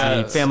 what of is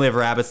that? family of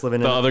rabbits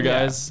living The in other it.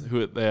 guys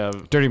who they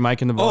have Dirty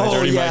Mike and the boys. Oh,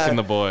 Dirty yeah. Mike and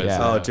the boys.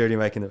 Yeah. Oh, Dirty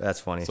Mike. That's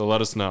funny. So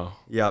let us know.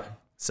 Yep.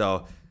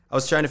 So I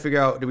was trying to figure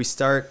out, do we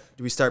start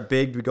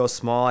big? Do we go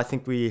small? I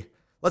think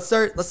let's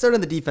start on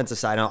the defensive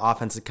side. On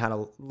offense is kind of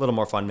a little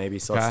more fun maybe.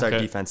 So let's Okay. start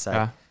Okay. defense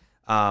side.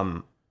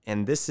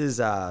 And this is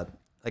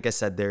like I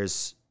said,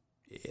 there's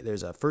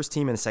a first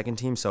team and a second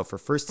team. So for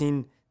first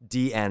team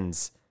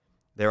DNs,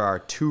 there are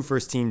 2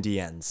 first team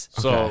DNs.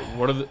 So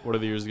what are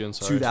the years again?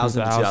 Sorry.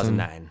 2000 to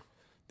 2009.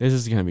 This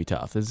is gonna be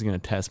tough. This is gonna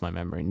test my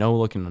memory. No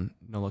looking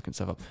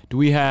stuff up. Do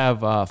we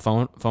have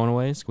phone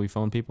aways? Can we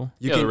phone people?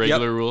 You Yeah, the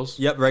regular yep, rules.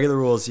 Yep, regular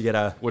rules. You get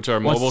a Which are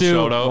Let's mobile do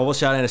shout out. mobile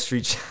shout and a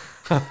street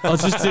shout.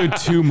 Let's just do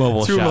 2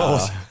 mobile Two shout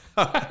mobiles.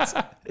 outs.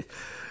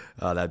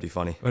 Oh, that'd be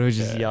funny. What if we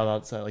just yelled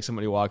outside like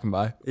somebody walking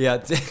by? Yeah.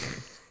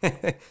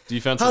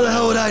 Defensive. How the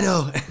hell would I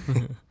know?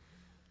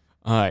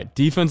 All right,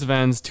 defensive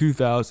ends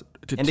 2000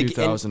 to And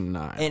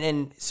 2009.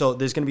 And so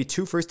there's going to be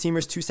 2 first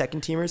teamers, 2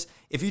 second teamers.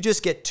 If you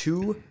just get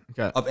 2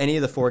 Okay. of any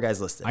of the 4 guys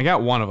listed. I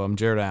got one of them,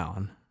 Jared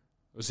Allen.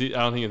 Was he?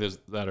 I don't think it was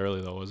that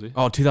early though. Was he?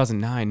 Oh,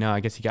 2009. No,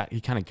 I guess he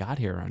kind of got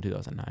here around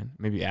 2009,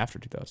 maybe after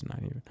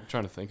 2009 even. I'm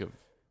trying to think of.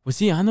 Was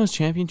he on those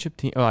championship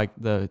team? Or like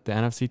the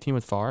NFC team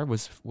with Favre?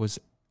 Was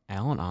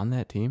Allen on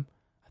that team?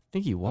 I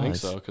think he was. I think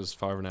so because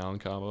Favre and Allen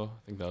combo.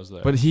 I think that was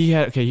there. But he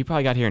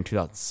probably got here in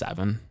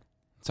 2007.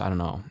 So I don't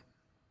know.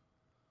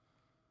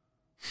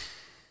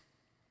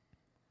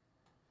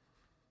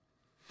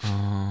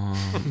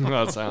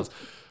 That sounds.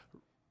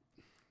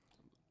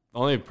 The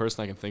only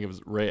person I can think of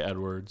is Ray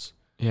Edwards.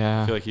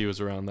 Yeah. I feel like he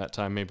was around that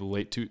time, maybe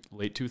late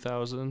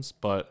 2000s,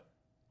 but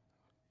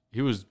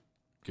he was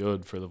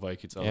good for the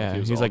Vikings. I don't know if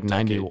Yeah, he was like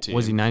 90. all-decade team.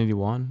 Was he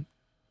 91?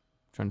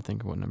 Trying to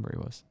think of what number he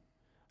was.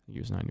 I think he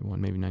was 91,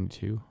 maybe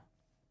 92.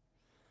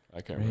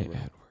 I can't Ray remember.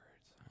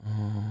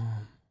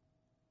 Edwards.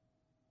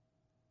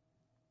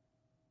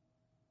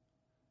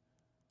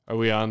 Are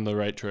we on the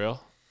right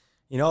trail?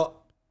 You know,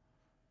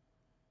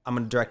 I'm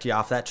going to direct you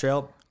off that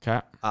trail.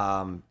 Okay.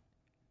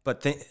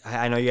 But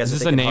I know you guys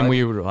Is are this a thinking name hard.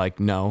 we would like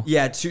know?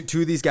 Yeah,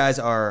 two of these guys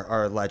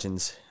are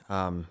legends.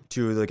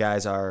 2 of the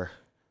guys are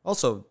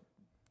also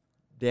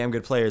damn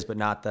good players, but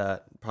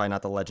probably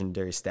not the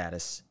legendary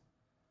status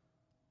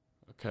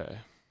Okay.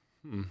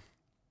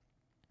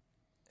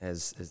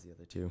 as the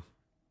other 2.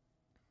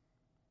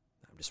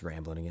 I'm just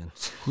rambling again.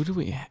 Who do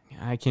we?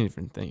 I can't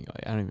even think.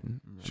 Like, I don't even.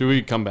 Remember. Should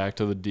we come back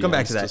to the DNs Come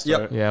back to that. Yep.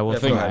 start? Yeah, we'll I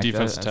Yep, think go ahead.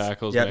 defensive That's-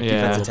 tackles. Yep, make it a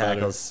defensive little better.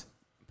 tackles.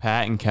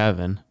 Pat and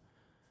Kevin,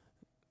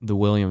 the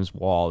Williams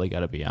wall, they got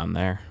to be on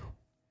there.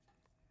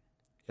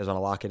 You guys want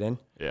to lock it in?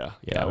 Yeah.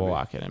 Yeah, gotta we'll be.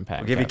 lock it in. Pat. We'll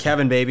and give you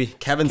Kevin, baby.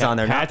 Kevin's on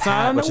there, Pat's not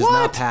Pat, on? which is What?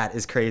 not Pat.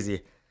 Is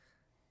crazy.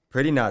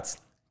 Pretty nuts.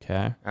 Okay.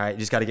 All right, you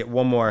just got to get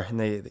one more, and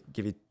they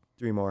give you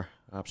 3 more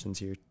options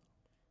here.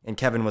 And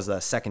Kevin was the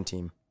second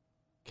team.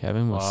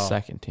 Kevin was Wow.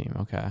 second team.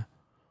 Okay.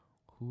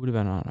 Who would have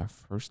been on our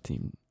first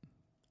team?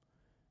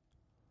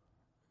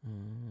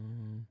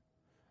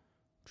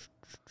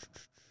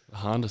 The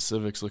Honda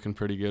Civic's looking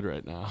pretty good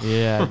right now.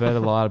 Yeah, I bet a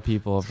lot of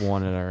people have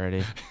won it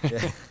already.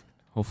 Yeah.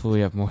 Hopefully,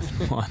 we have more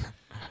than one.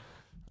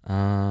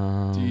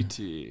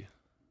 DT.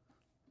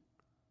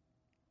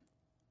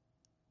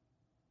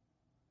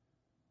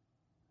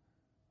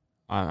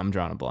 I'm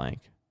drawing a blank.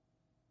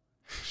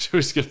 Should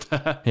we skip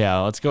that? Yeah,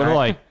 let's go All to right.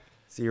 like.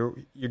 So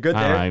you're good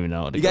I there. don't even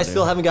know. What to You go guys to.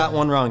 still haven't got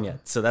one wrong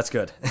yet, so that's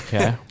good.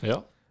 Okay. Yep.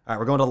 All right,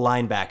 we're going to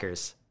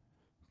linebackers.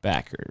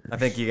 Backers. I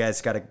think you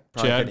guys got to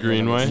Chad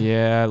Greenway.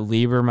 Yeah,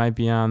 Lieber might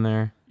be on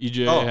there.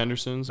 EJ Oh.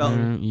 Henderson's. Fel-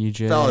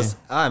 EJ. Fellas,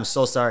 I'm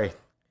so sorry.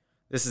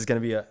 This is gonna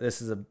be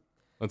this is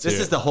Let's hear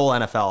it. the whole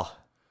NFL.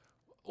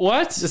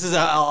 What? This is an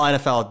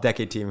NFL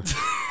decade team.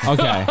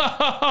 Okay.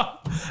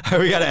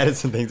 We gotta edit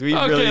some things. We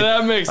Okay, really,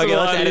 that makes it a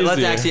lot let's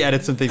easier. actually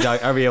edit some things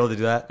out. Are we able to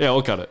do that? Yeah,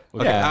 we'll cut it.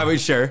 Okay, Yeah. are we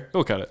sure?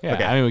 We'll cut it. Yeah,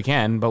 Okay. I mean we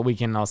can, but we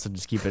can also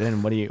just keep it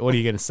in. What are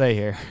you gonna say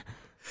here?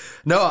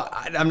 No,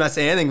 I'm not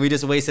saying anything. We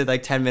just wasted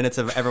like 10 minutes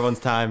of everyone's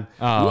time.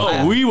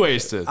 Oh, we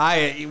wasted.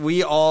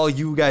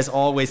 You guys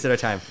all wasted our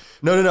time.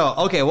 No.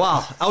 Okay,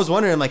 wow. I was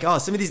wondering, like, oh,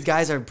 some of these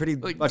guys are pretty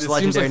much It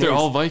legendary seems like they're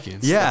names. all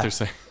Vikings. Yeah. What they're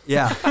saying.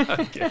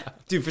 Yeah.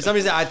 Dude, for some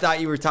reason, I thought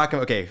you were talking,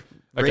 Ray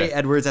Okay.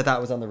 Edwards, I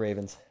thought was on the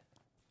Ravens.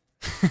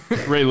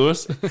 Ray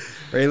Lewis.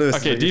 Ray Lewis.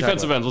 is Okay, what you're defensive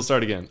talking about. ends. We'll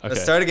start again. Okay.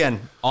 Let's start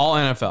again. All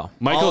NFL.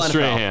 Michael All NFL.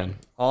 Strahan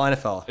All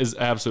NFL. is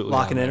absolutely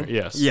Locking on in? there.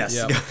 Yes. Yes.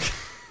 Yep.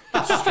 I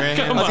was going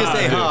to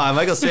say,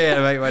 Michael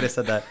Strahan, I might have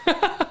said that.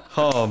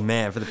 Oh,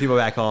 man, for the people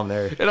back home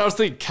there. And I was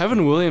thinking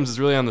Kevin Williams is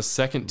really on the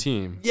second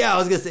team. Yeah, I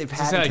was going to say Pat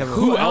Just and like, Kevin.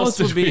 who Who else else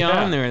did would be we on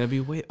have? there? That'd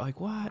be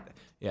like what?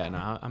 Yeah,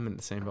 no, I'm in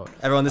the same boat.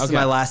 Everyone, this is Okay.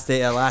 my last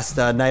day, last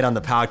night on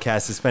the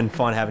podcast. It's been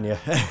fun having you.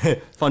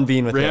 Fun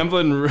being with you.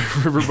 Ramblin'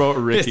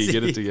 Riverboat Ricky,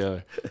 get it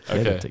together.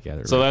 Okay. it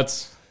together, So Rick.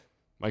 that's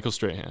Michael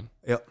Strahan.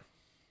 Yep.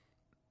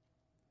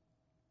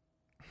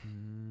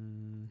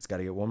 It's got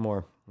to get one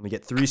more. Let me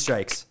get 3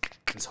 strikes.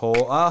 This whole,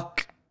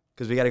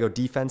 because we got to go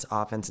defense,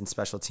 offense, and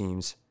special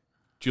teams.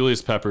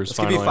 Julius Peppers. Let's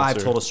give Final you 5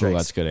 answer. total Ooh, strikes.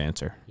 that's a good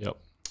answer. Yep.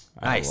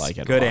 Nice. I like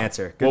it. a Good lot.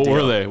 answer. Good What deal.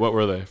 were they? What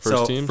were they? First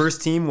So team?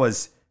 first team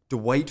was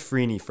Dwight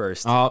Freeney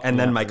first, Oh, and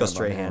then yeah, Michael forgot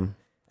about Strahan, him.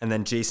 and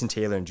then Jason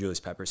Taylor and Julius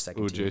Peppers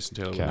second Ooh, team. Jason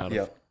Taylor. Okay. would not have.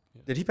 Yep.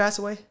 Did he pass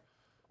away?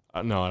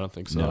 No, I don't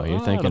think so. No,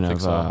 you're I thinking don't think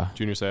of, so.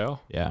 Junior Seau?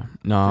 Yeah.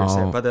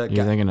 No, But the you're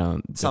guy- thinking of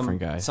a different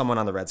guy. Someone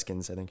on the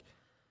Redskins, I think.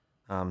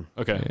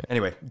 Okay.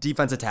 Anyway,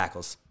 defensive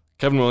tackles.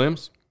 Kevin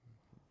Williams?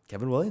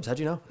 Kevin Williams, how'd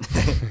you know?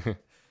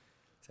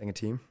 Second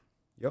team.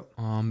 Yep.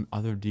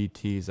 Other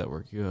DTs that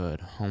were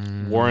good.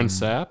 Warren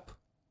Sapp.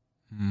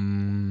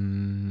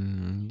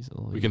 He's a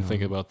little We can young.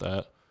 think about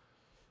that.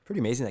 Pretty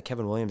amazing that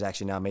Kevin Williams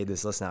actually now made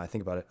this list now I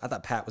think about it. I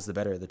thought Pat was the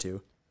better of the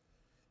two.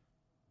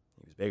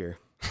 He was bigger.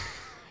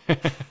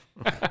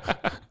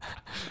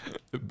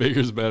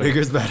 Bigger's better.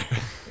 Bigger's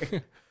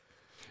better.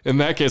 In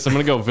that case, I'm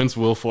going to go Vince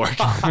Wilfork.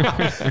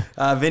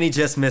 Vinny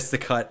just missed the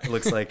cut, it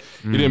looks like.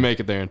 He didn't make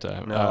it there in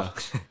time. No.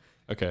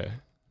 Okay.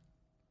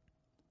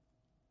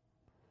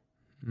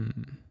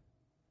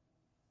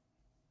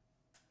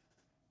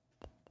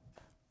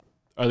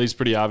 Are these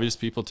pretty obvious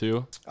people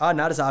too?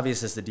 Not as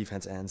obvious as the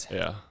defense ends.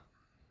 Yeah.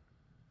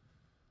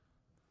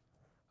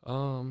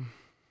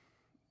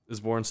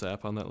 Is Warren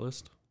Sapp on that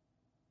list?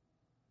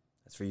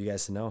 That's for you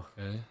guys to know,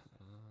 Okay.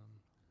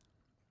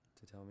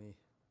 to tell me.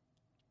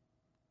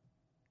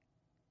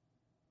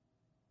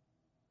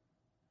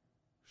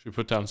 Should we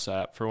put down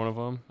Sapp for one of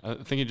them? I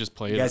think he just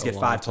played. You guys a get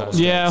long 5 time. total.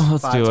 Yeah,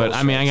 let's 5 do it. total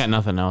I mean, I strikes. got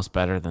nothing else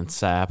better than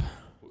Sap.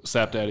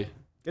 Sapp Daddy.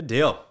 Good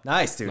deal.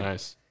 Nice, dude.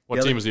 Nice. What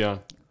The other- team is he on?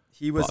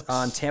 He was Bucks.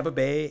 on Tampa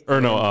Bay. Or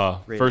and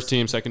no, Raiders. first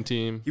team, second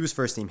team. He was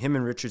first team. Him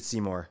and Richard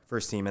Seymour,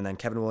 first team, and then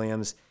Kevin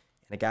Williams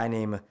and a guy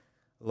named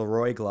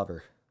Leroy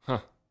Glover.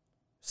 Huh.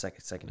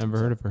 Second. Never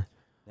heard of her.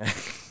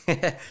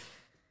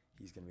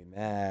 He's gonna be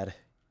mad.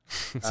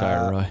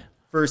 Sorry, Roy.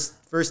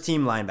 First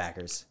team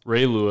linebackers.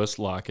 Ray Lewis,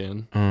 lock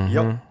in.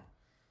 Yep.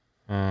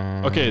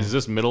 Okay, is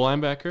this middle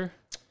linebacker?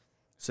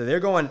 So they're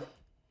going.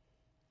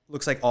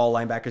 Looks like all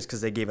linebackers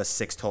because they gave us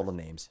 6 total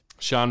names.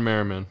 Sean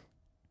Merriman.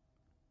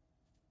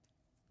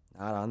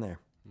 Not on there.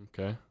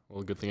 Okay.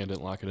 Well, good thing I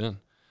didn't lock it in.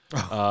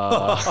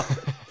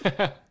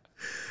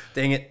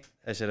 Dang it!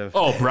 I should have.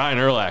 Oh, Brian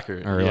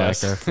Urlacher. Or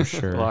Yes. like for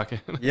sure. Lock in.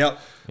 Yep. Good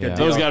Yeah. deal.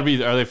 Those got to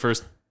be, are they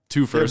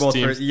two They're first both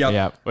teams? first. Yep.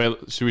 Yeah.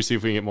 Wait, should we see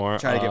if we can get more?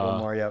 Try to get one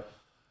more. Yep.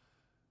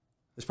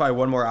 There's probably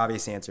one more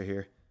obvious answer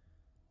here.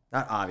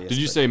 Not obvious. Did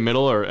you but say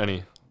middle or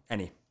any?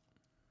 any?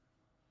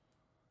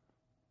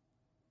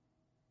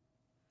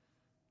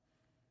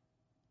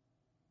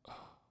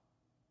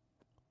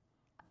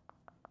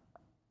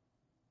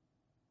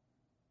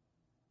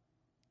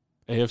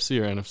 AFC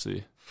or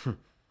NFC?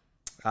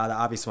 The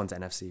obvious one's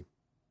NFC.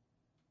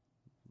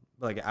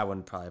 Like I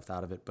wouldn't probably have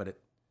thought of it, but it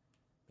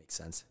makes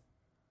sense.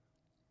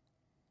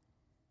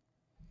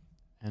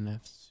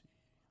 NFC.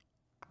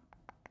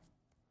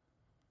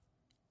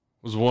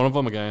 Was one of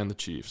them a guy on the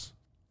Chiefs?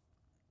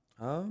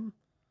 Um,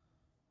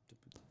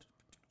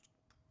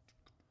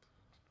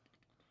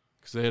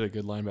 Because they had a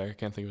good linebacker. I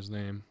can't think of his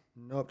name.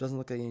 nope, doesn't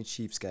look like any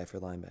Chiefs guy for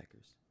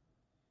linebackers.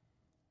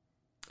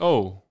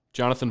 Oh,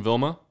 Jonathan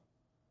Vilma?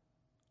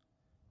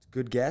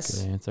 Good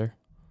guess. Good answer.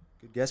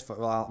 Good guess. Want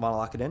to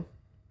lock it in?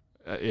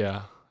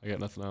 Yeah, I got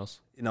nothing else.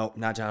 No,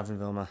 not Jonathan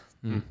Vilma.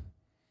 Hmm.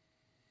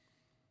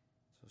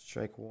 So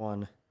strike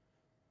one.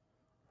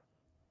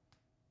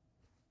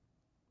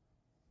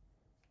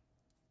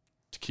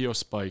 Takeo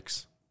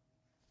Spikes.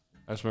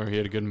 I just remember he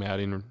had a good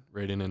Madden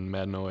rating in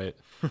Madden 08.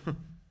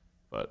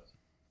 But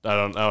I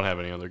don't have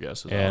any other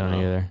guesses. Yeah, I don't know.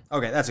 either.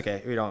 Okay, that's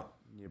okay. We don't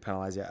need to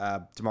penalize you.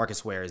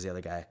 DeMarcus Ware is the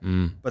other guy.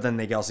 Mm. But then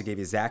they also gave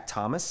you Zach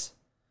Thomas.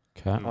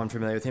 Okay.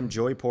 Unfamiliar with him.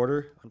 Joey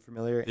Porter.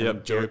 Unfamiliar. And Yep,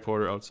 then Joey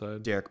Porter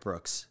outside. Derek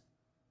Brooks.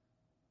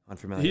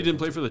 Unfamiliar. He with didn't him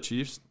play too. for the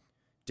Chiefs?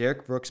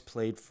 Derek Brooks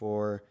played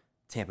for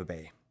Tampa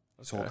Bay.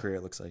 His whole Okay. career,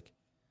 it looks like.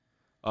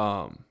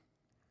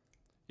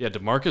 Yeah,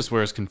 DeMarcus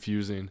Ware is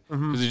confusing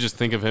because you just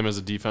think of him as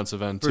a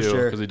defensive end For too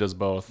sure. because he does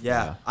both.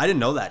 Yeah, I didn't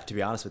know that, to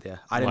be honest with you.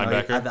 I didn't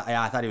know. Linebacker?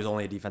 I thought he was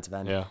only a defensive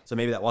end. Yeah. So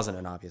maybe that wasn't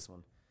an obvious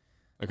one.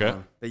 Okay.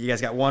 But you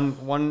guys got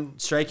one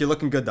strike. You're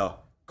looking good, though.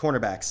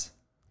 Cornerbacks.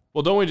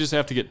 Well, don't we just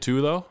have to get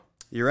 2 though?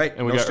 You're right.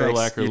 And we no got strikes.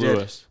 Urlacher You did.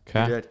 Lewis. You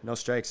Okay. did. No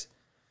strikes.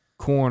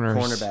 Corners.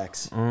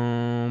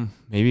 Cornerbacks.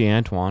 Maybe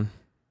Antoine.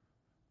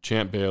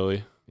 Champ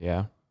Bailey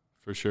Yeah.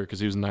 for sure because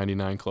he was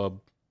 99 club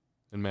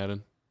in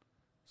Madden.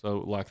 So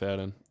lock that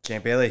in.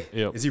 Champ Bailey.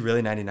 Yep. Is he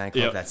really 99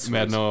 club? Yep. That's sweet.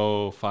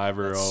 Madden 05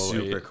 or That's 08.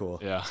 super cool.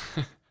 Yeah.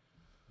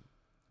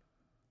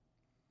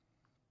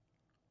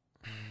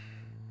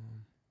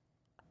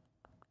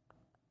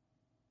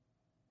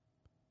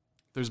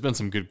 There's been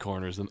some good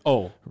corners.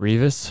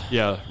 Revis.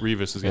 Yeah,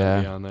 Revis is going to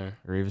Yeah. be on there.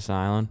 Revis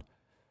Island.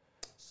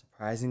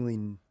 Surprisingly,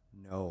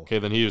 no. Okay,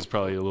 then he was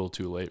probably a little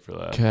too late for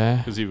that. Okay.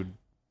 Because he would.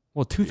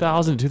 Well,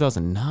 2000 to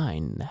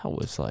 2009. That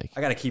was like.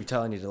 I got to keep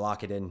telling you to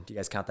lock it in. Do you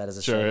guys count that as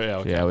a Sure, strike? yeah.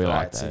 Okay. Yeah, we All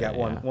locked right, so you that got in,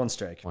 one yeah. one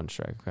strike. One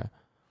strike. Okay.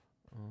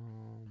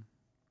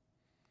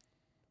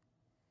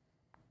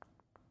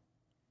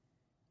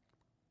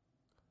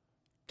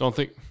 Don't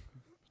think.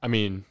 I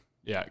mean,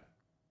 yeah.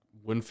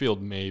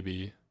 Winfield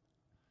maybe.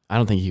 I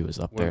don't think he was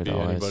up there Wouldn't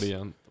be though. anybody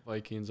on the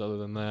Vikings other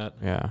than that.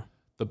 Yeah.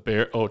 The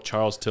Bear. Oh,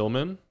 Charles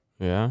Tillman.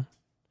 Yeah.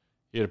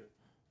 He had a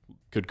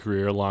good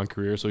career, long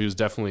career. So he was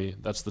definitely.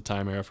 That's the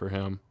time era for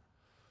him.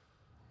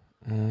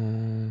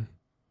 I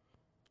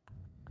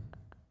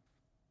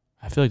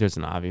feel like there's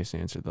an obvious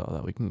answer though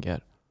that we can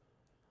get.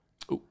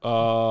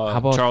 How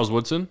about- Charles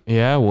Woodson?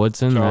 Yeah,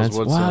 Woodson. Charles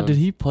Wow, Woodson. did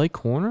he play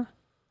corner?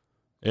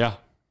 Yeah.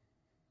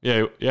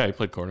 Yeah, he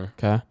played corner.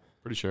 Okay.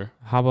 Pretty sure.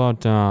 How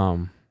about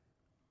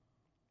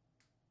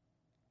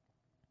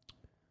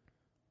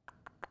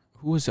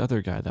Who was the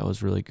other guy that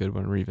was really good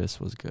when Revis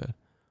was good?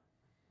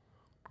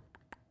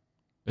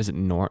 Is it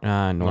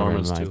Norman?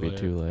 Norman's might too be late.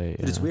 too late.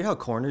 It's Yeah. weird how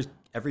corners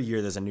every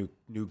year there's a new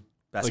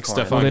best Like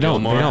corner. Stephon Well, they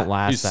don't Gilmore.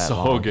 last He's that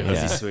so long. good.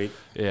 Yeah. He's sweet.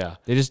 Yeah.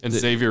 They just And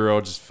Xavier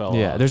Rowe just fell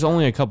yeah. off. There's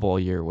only a couple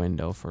of year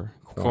window for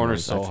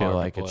Corner's so I feel hard to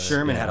like play. it's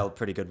Sherman yeah. had a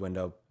pretty good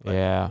window. But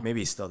Yeah. maybe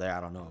he's still there. I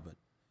don't know, but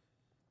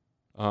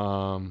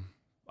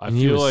I And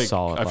he feel was like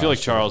solid I feel like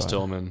last year, Charles but-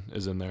 Tillman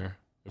is in there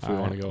if we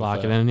All want to right, go lock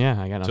with it that. in.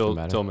 Yeah, I got nothing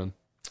better. Tillman.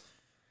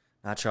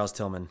 not Charles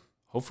Tillman.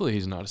 Hopefully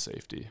he's not a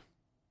safety.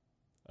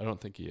 I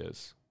don't think he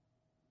is.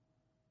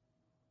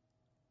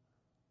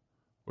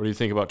 What do you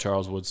think about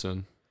Charles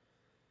Woodson?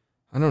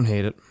 I don't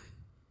hate it.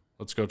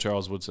 Let's go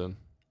Charles Woodson.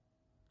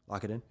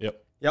 Lock it in.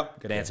 Yep. Yep.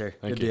 Good answer.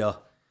 Thank Good you.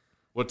 deal.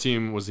 What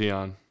team was he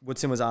on?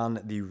 Woodson was on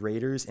the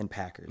Raiders and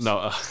Packers.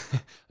 No,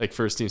 like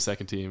first team,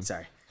 second team.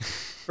 Sorry.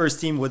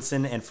 First team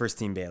Woodson and first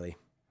team Bailey.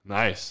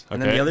 Nice. Okay.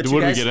 And then the other two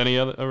Would guys- we get any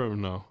other? Or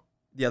no.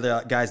 The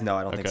other guys, no,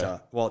 I don't think Okay.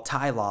 so. Well,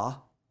 Ty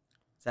Law.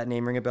 Does that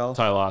name ring a bell?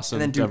 Ty Lawson,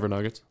 And then Denver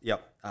Nuggets.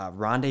 Yep.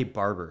 Rondé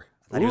Barber.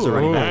 I thought he was a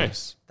running Ooh, back.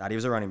 nice. Thought he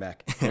was a running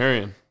back.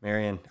 Marion.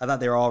 Marion. I thought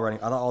they were all running.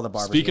 I thought all the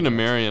Barbers. Speaking were of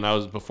running backs. Marion, I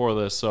was before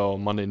this, so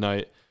Monday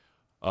night,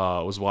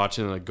 was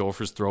watching a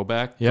Gophers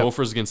throwback. Yep.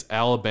 Gophers against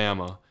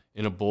Alabama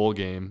in a bowl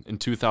game in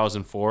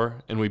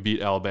 2004, and we beat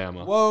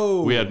Alabama.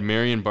 Whoa. We had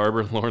Marion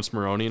Barber and Lawrence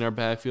Maroney in our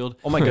backfield.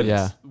 Oh my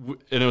goodness. Yeah.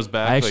 And it was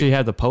back. I actually like,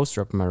 had the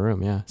poster up in my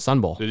room. Yeah,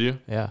 Sun Bowl. did you?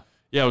 Yeah,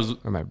 Yeah, it was.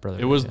 or my brother.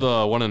 It was yeah.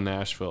 the one in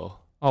Nashville.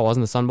 Oh, it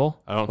wasn't the Sun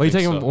Bowl? I don't What are you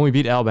think taking so. when we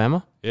beat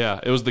Alabama? Yeah,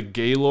 it was the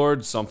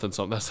Gaylord something.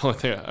 That's the only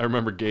thing I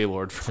remember.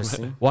 Gaylord from it.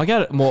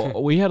 Interesting.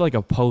 Well, we had like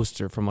a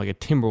poster from like a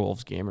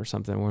Timberwolves game or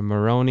something where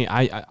Maroney.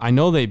 I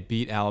know they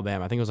beat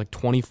Alabama. I think it was like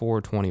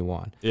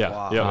 24-21. Yeah,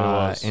 Wow. yeah, it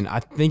was. And I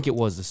think it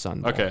was the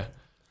Sun Bowl. Okay.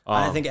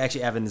 I think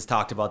actually Evans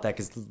talked about that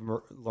because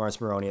Lawrence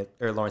Maroney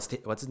or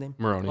what's his name?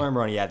 Maroney. Lawrence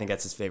Maroney. Yeah, I think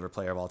that's his favorite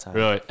player of all time.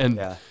 Really, and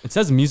Yeah. It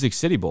says Music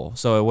City Bowl,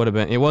 so it would have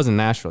been. It was in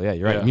Nashville. Yeah,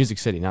 you're right. Yeah. Music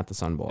City, not the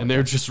Sun Bowl. And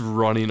they're just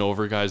running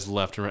over guys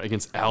left and right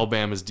against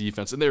Alabama's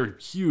defense. And they're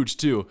huge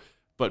too.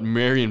 But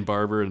Marion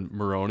Barber and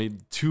Maroney,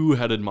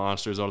 two-headed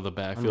monsters out of the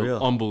backfield.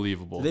 Unreal.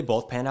 Unbelievable. Did they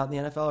both pan out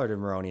in the NFL, or did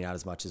Maroney not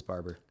as much as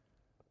Barber?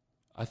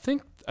 I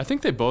think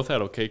they both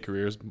had okay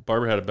careers.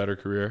 Barber had a better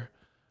career.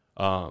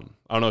 I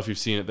don't know if you've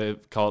seen it. They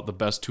call it the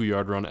best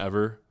 2-yard run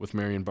ever with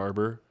Marion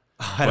Barber.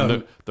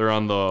 They're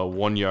on the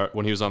 1 yard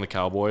when he was on the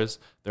Cowboys.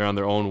 They're on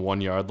their own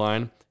 1 yard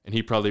line, and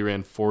he probably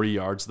ran 40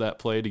 yards that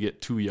play to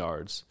get 2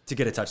 yards. To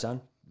get a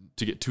touchdown?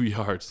 To get 2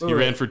 yards, he Right.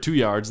 ran for 2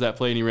 yards that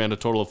play, and he ran a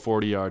total of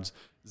 40 yards,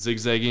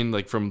 zigzagging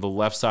like from the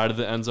left side of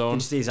the end zone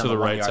Did you say he's to on the the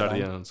right 1 side yard of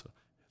the line? end zone.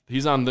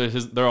 He's on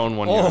their own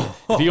 1 yard.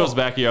 If he goes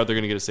back a yard, they're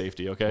gonna get a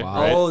safety. Okay,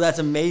 Wow. right? Oh, that's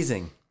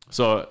amazing.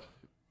 So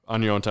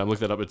on your own time, look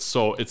that up.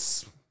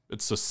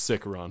 It's a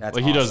sick run. That's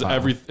like he does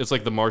awesome. it's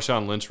like the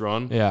Marshawn Lynch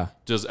run. yeah,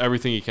 Does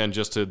everything he can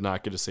just to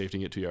not get a safety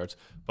and get 2 yards.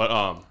 But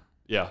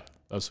yeah,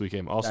 that was a sweet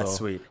game. Also, That's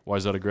sweet. Why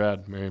is that a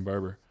grad? Marion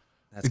Barber.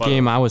 That's the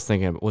game I was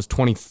thinking of was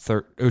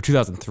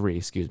 2003.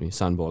 Excuse me,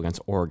 Sun Bowl against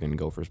Oregon.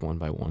 Gophers won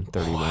by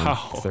 31-30.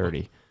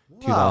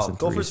 Wow, 2003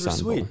 Gophers were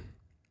Sun Bowl. sweet.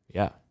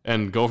 Yeah,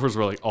 And Gophers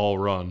were like all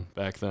run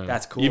back then.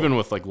 That's cool. Even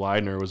with like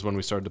Leidner was when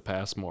we started to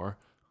pass more,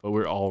 but we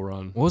were all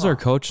run. what was our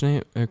coach's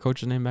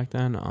name back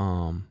then?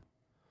 I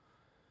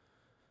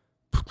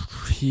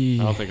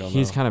don't think I'll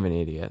he's know. kind of an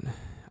idiot.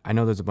 I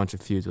know there's a bunch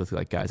of feuds with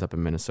like guys up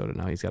in Minnesota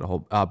now. He's got a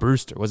whole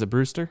Brewster. Was it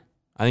Brewster?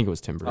 I think it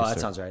was Tim Brewster. Oh, that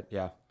sounds right.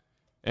 Yeah.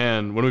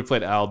 And when we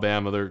played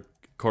Alabama, their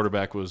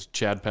quarterback was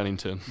Chad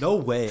Pennington. No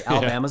way.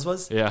 Alabama's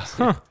was? Yeah.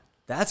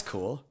 That's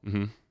cool.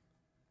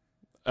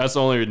 That's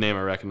the only name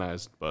I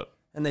recognized, but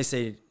And they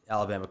say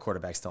Alabama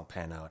quarterbacks don't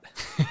pan out.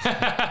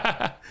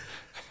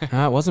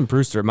 It wasn't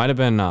Brewster. It might have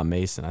been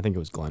Mason. I think it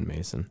was Glenn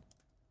Mason.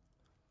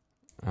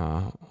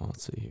 Well,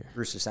 let's see here.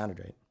 Brewster sounded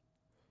right.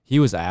 He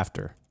was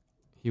after.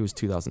 He was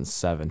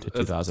 2007 to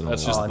 2011.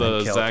 that's just and then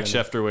the Kelvin. Zach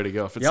Schefter way to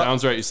go. If it Yep.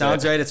 sounds right, you say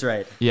Sounds it. right, it's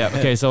right. Yeah.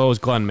 Okay. So it was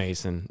Glenn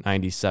Mason,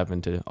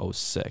 97 to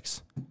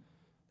 06.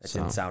 That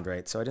didn't sound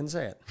right, so I didn't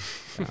say it.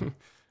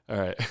 All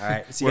right. All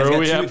right. So Where you guys were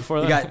we got at two, before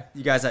you that? got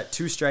you guys at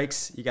 2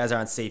 strikes. You guys are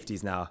on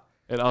safeties now.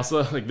 And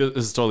also, like this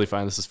is totally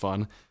fine. This is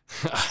fun.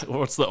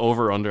 What's the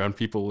over under on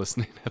people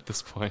listening at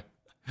this point?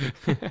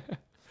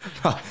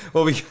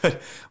 Well, we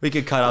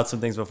could cut out some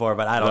things before,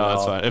 but I don't No, know.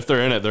 that's fine. If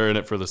they're in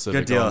it for the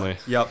Civic Good deal. only.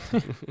 Yep.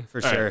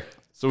 For All sure. right.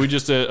 So we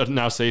just did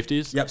now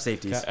safeties. Yep,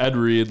 safeties. Ed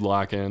Reed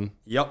lock in.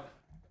 Yep.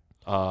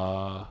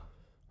 I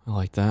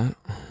like that.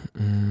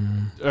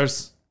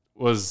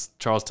 Was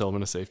Charles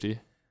Tillman a safety?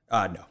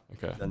 No.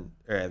 Okay. Then,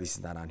 or at least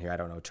he's not on here. I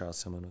don't know who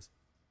Charles Tillman was.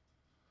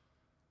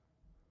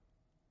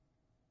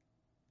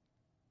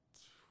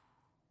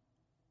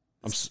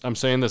 I'm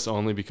saying this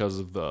only because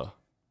of the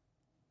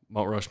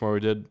Mount Rushmore we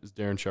did. Is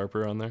Darren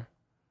Sharper on there?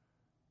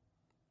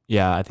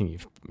 Yeah, I think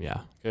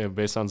yeah. Okay,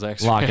 based on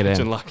Zach's Lock it in.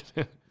 reaction, lock it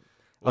in.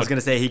 I was gonna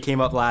say he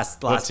came up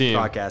last team?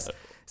 broadcast.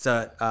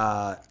 So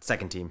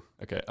second team.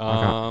 Okay.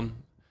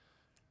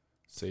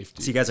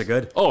 Safety. So you guys are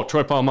good. Oh,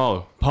 Troy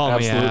Polamalu.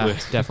 Absolutely.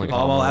 definitely.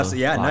 Palmo,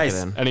 absolutely. Yeah, Lock it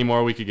nice. in. Any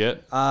more we could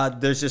get?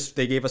 There's just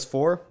they gave us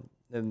 4,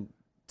 and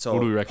So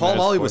Who do we recognize Paul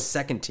Molly for? was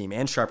second team,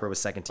 and Sharper was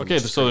second team. Okay,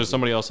 which is so there's crazy.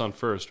 somebody else on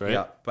first, right?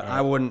 Yeah, but All I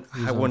right. wouldn't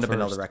Who's have on been able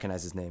to first?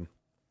 recognize his name.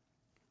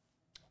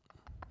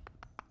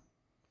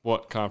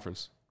 What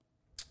conference?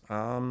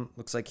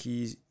 Looks like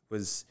he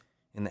was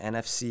in the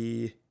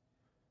NFC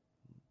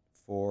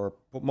for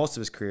most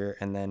of his career,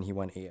 and then he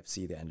went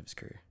AFC the end of his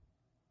career.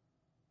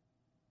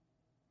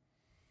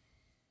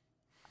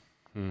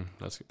 I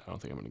don't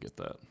think I'm going to get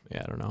that.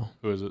 Yeah, I don't know.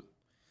 Who is it?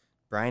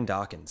 Brian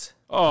Dawkins.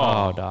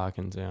 Oh,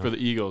 Dawkins, yeah. For the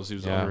Eagles, he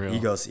was Yeah. unreal.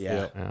 Eagles,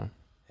 yeah.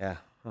 Yeah.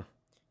 Huh.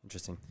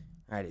 Interesting.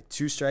 All righty,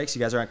 2 strikes. You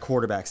guys are at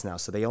quarterbacks now.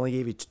 So they only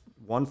gave you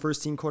one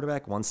first-team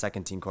quarterback, one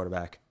second-team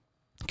quarterback.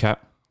 Okay.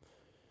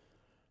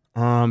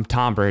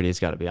 Tom Brady's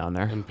got to be on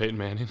there. And Peyton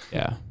Manning.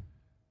 Yeah.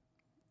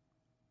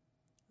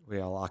 We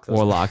all lock those.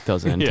 We'll lock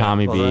those in. Yeah.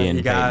 Tommy Well, B then and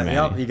you got, Peyton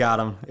yep, Manning. you got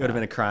him. It would have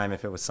been a crime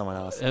if it was someone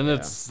else. And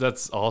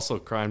that's also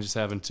crime just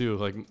having two.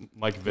 Like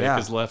Mike Vick Yeah.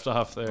 is left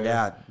off there.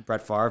 Yeah,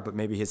 Brett Favre, but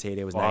maybe his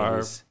heyday was Favre.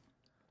 90s.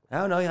 I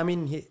don't know. I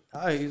mean, No,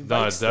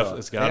 it's definitely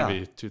it's got to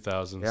be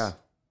 2000s. Yeah.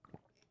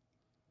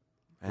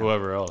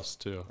 Whoever else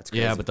too. That's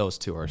crazy. Yeah, but those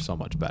two are so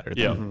much better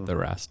Yeah. than the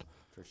rest.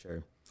 for sure.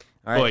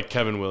 All Well, right. like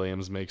Kevin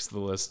Williams makes the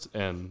list,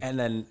 and and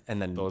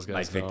then those guys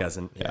Mike Vick don't.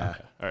 doesn't. Yeah.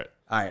 all right.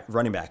 All right,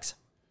 running backs.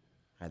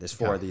 All right, there's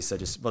 4 of these, so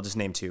we'll just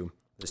name 2.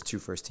 There's 2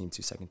 first team,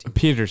 2 second team.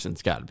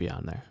 Peterson's got to be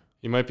on there.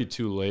 He might be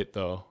too late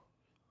though.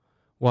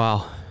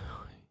 Well,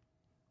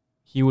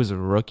 he was a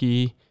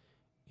rookie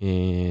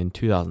in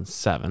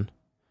 2007.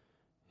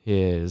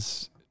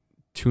 His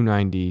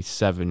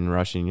 297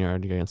 rushing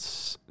yard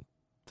against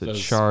the That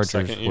his Chargers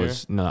second year?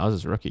 was no, that was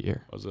his rookie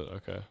year. Was it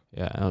okay?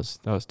 Yeah, that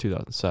was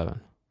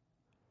 2007.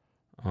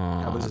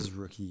 That was his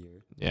rookie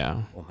year.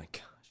 Yeah. Oh my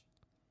gosh.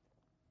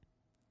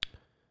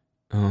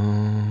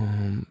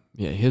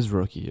 Yeah, his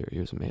rookie year, he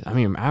was amazing. I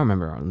mean, I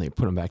remember when they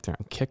put him back there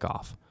on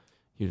kickoff.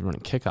 He was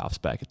running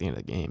kickoffs back at the end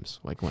of the games,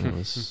 like when it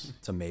was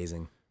It's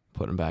amazing.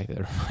 put him back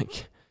there.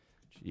 Like,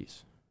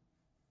 jeez.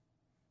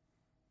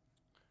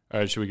 All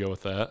right, should we go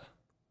with that?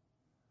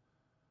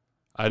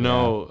 I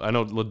know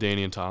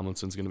LaDainian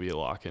Tomlinson's going to be a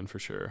lock-in for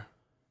sure.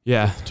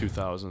 Yeah,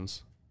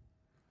 2000s.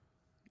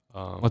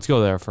 let's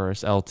go there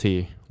first.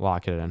 LT,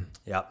 lock it in.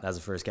 Yeah, that's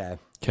the first guy.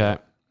 Okay.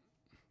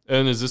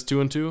 And is this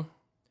 2 and 2?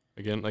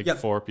 Again, like Yep.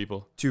 4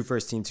 people. 2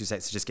 first team, 2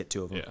 sets. So just get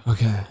 2 of them. Yeah.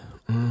 Okay.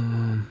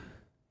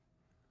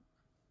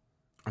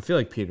 I feel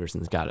like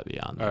Peterson's got to be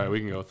on there. All right, we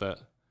can go with that.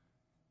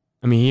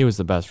 I mean, he was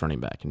the best running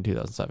back in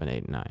 2007,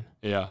 8, and 9.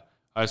 Yeah.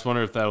 I just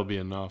wonder if that'll be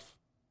enough.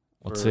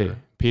 Let's for- see.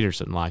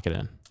 Peterson, lock it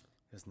in.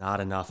 It's not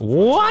enough.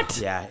 What?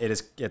 unfortunately. Yeah, it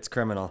is. It's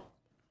criminal.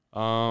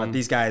 But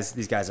these guys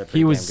are pretty He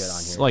damn was good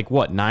on here. like,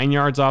 what, 9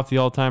 yards off the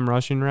all-time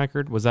rushing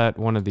record? Was that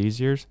one of these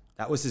years?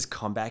 That was his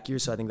comeback year,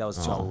 so I think that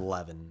was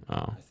 11. Oh.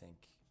 I think.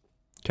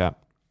 Okay.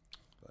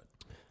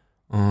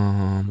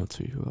 Let's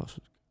see who else.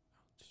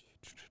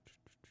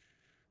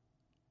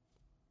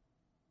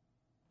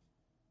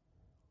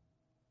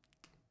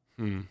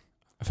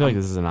 I feel like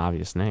this is an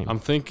obvious name. I'm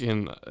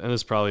thinking, and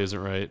this probably isn't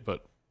right,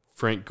 but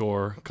Frank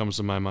Gore comes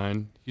to my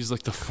mind. He's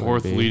like the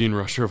 4th be. leading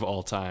rusher of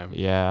all time,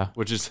 yeah,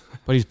 which is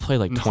but he's played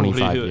like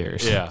 25 nobody-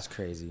 years. Yeah, It's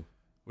crazy.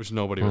 which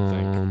nobody would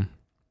think.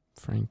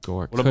 Frank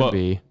Gore What could about-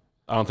 be.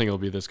 I don't think it'll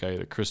be this guy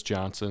either. Chris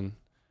Johnson.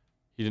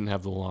 He didn't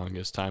have the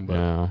longest time, but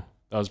No.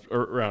 that was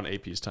around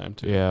AP's time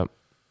too. Yeah.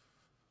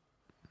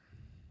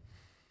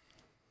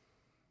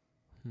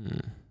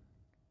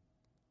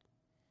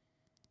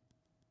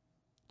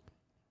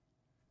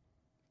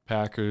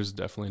 Packers,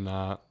 definitely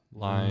not.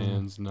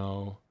 Lions,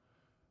 no.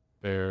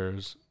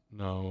 Bears,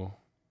 no.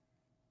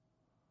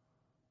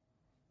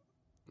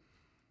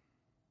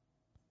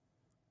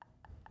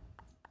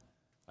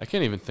 I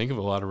can't even think of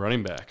a lot of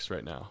running backs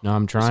right now. No,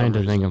 I'm trying to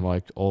some think of reason.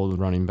 like old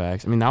running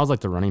backs. I mean, that was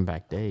like the running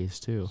back days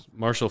too.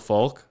 Marshall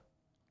Falk.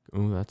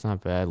 Ooh, that's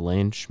not bad.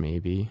 Lynch,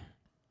 maybe.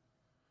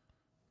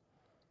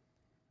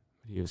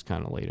 He was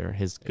kind of later.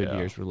 His good Yeah.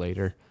 years were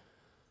later.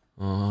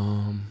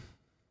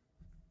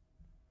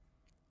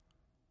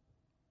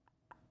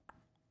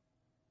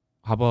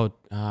 How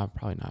about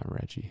probably not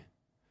Reggie.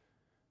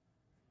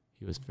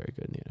 He was very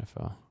good in the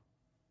NFL.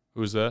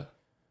 Who's that?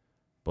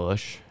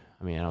 Bush.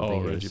 I mean, I don't Oh,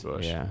 think Reggie it was,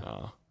 Bush. Yeah,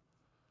 No.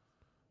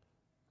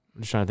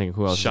 I'm just trying to think of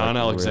who else. is, Sean like,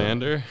 real-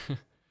 Alexander.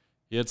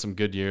 He had some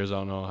good years. I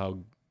don't know how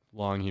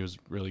long he was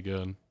really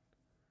good.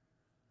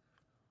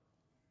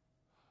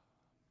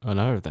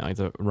 Another thing, like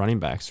the running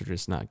backs are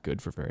just not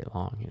good for very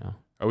long. You know.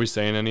 Are we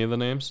saying any of the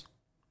names?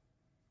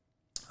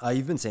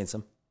 You've been saying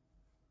some.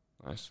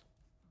 Nice.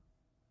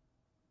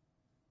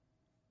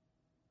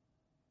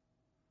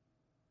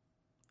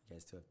 You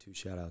guys still have 2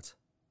 shout outs.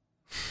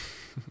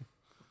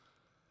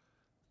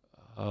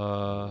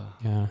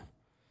 Yeah.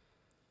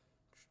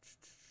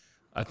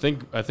 I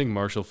think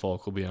Marshall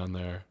Falk will be on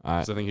there. All right.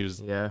 'Cause I think he was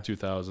Yeah.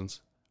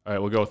 2000s. All right,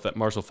 we'll go with that.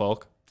 Marshall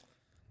Falk.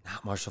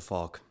 Not Marshall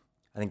Falk.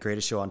 I think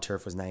greatest show on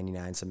turf was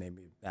 99, so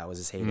maybe that was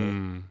his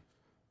heyday.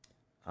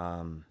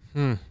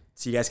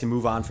 So you guys can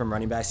move on from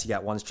running backs. You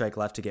got 1 strike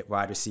left to get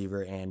wide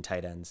receiver and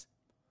tight ends.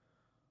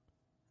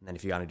 And then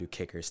if you want to do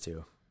kickers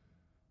too.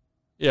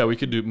 Yeah, we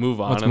could move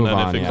on, Let's and move then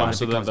on, if it yeah. comes If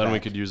to it that, comes then we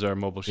back. could use our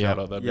mobile Yep. shout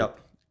out. That'd Yep.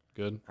 be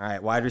good. All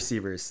right, wide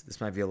receivers.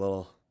 This might be a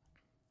little.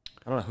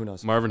 I don't know. Who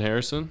knows? Marvin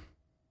Harrison?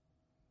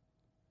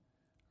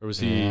 Or was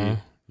he?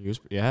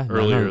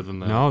 Earlier than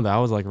that. No, that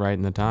was like right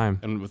in the time.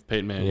 And with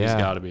Peyton Manning, Yeah.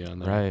 he's got to be on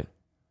there. Right.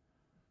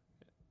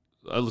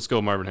 Let's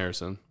go Marvin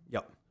Harrison.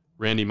 Yep.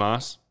 Randy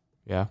Moss?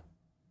 Yeah.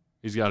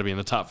 He's got to be in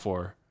the top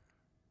 4.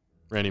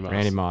 Randy Moss.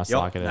 Randy Moss, Yep.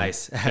 lock it in.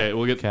 Nice. Okay,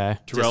 we'll get Okay.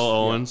 Terrell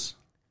Owens.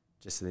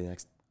 Just to the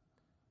next.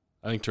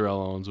 I think Terrell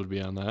Owens would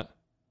be on that.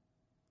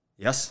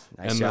 Yes.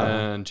 Nice and job.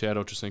 then Chad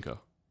Ochocinco.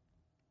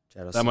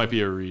 Chad That might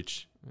be a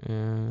reach.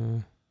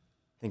 Think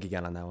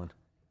again on that one.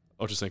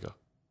 Ochocinco.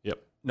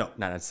 Yep. No,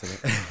 not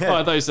necessarily. Oh,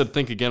 I thought you said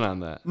think again on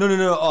that. No.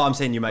 Oh, I'm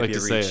saying you might Like be a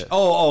to say reach. it.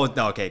 Oh,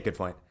 no. Okay, good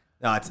point.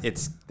 No,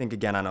 it's think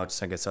again on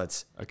Ochocinco. So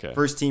it's Okay.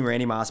 first team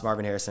Randy Moss,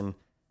 Marvin Harrison,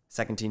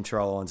 second team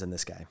Terrell Owens, and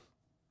this guy.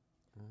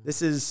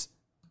 This is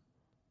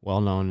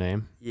Well-known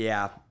name.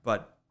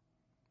 but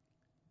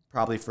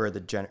probably for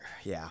the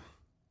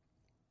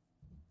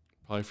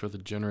Probably for the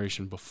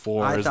generation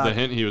before I is the thought-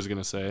 hint he was going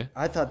to say.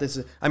 I thought this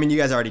is. I mean, you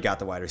guys already got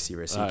the wide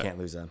receiver, so you Alright. can't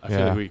lose them. I feel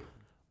Yeah. like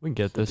We can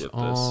get this. get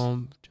this.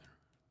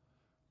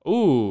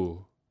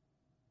 Ooh.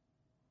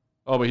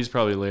 Oh, but he's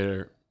probably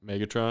later.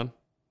 Megatron?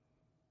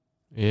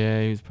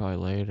 Yeah, he was probably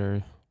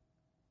later.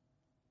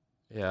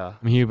 Yeah.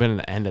 I mean, he'd been at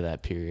the end of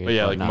that period. But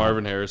yeah, like not-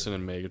 Marvin Harrison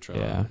and Megatron.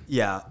 Yeah.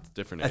 Yeah,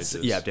 Different that's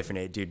ages. different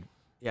age, dude.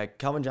 Yeah,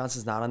 Calvin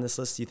Johnson's not on this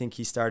list. Do you think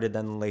he started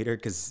then later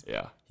because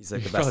Yeah. he's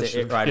like the He probably best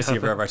should. wide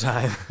receiver of our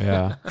time?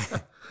 Yeah.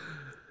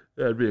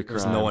 That'd be a crime.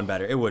 There's no one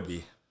better. It would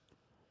be.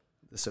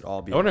 This would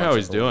all be. I wonder a how bunch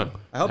he's of doing. old-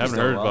 I hope he's haven't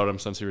doing heard well. about him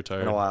since he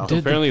retired. In a while. Did-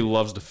 Apparently he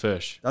loves to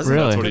fish. Does he?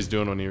 Really? That's what he's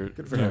doing when he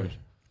Good for Yeah. him.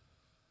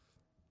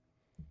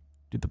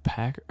 Dude,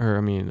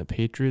 the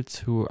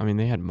Patriots,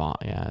 they had Moss.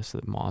 Yeah, so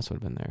Moss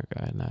would have been their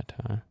guy in that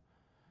time.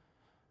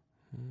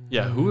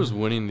 Yeah, who was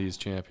winning these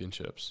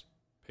championships?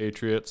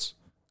 Patriots,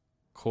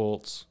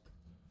 Colts.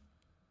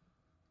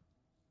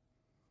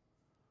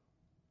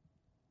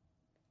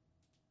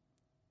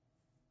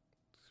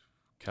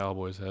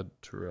 Cowboys had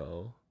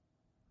Terrell.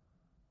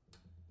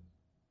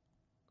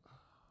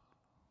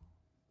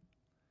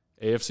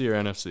 AFC or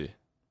NFC?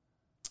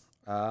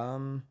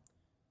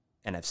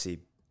 NFC.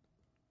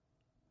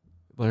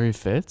 Larry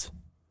Fitz?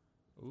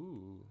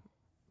 Ooh.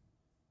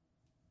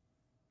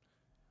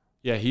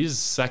 Yeah, he's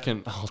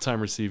second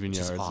all-time receiving Which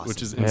is yards, awesome.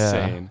 which is Yeah.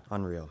 insane.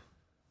 Unreal.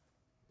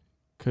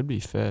 Could be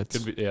Fitz.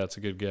 Could be, yeah, it's a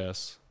good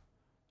guess.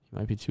 He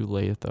might be too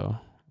late, though.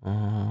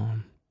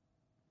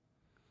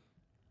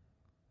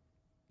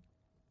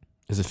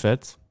 Is it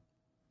Fitz?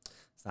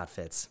 It's not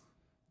Fitz.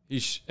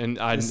 He's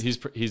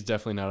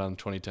definitely not on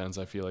 2010s.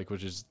 I feel like,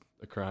 which is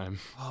a crime.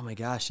 Oh my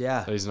gosh,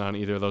 yeah. That he's not on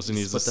either of those, and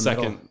he's the Split the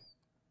middle. second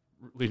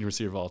leading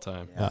receiver of all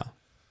time. Yeah.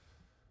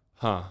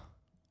 Huh?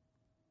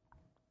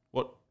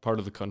 What part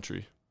of the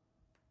country?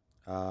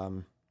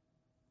 Right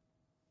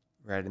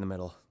in the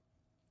middle.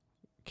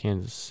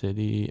 Kansas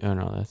City. Oh,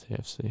 no, that's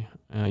AFC.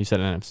 You said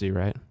NFC,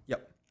 right?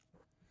 Yep.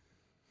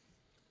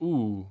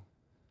 Ooh.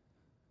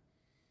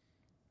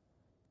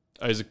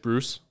 Isaac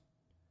Bruce.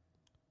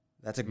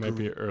 That's a Might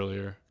be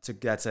earlier.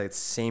 that's a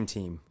same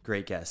team.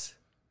 Great guess.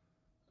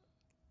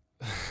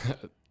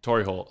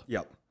 Torrey Holt.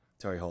 Yep.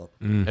 Torrey Holt.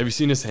 Have you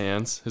seen his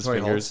hands? His Torrey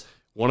fingers. Holt's.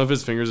 One of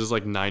his fingers is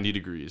like 90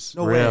 degrees.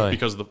 No Really? way.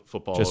 Because of the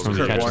football. Just from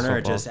over the there. Kurt catch of Warner or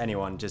football. just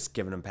anyone just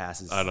giving him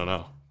passes? I don't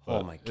know. Oh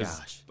but my his,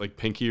 gosh. like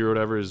pinky or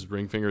whatever, his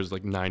ring finger is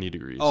like 90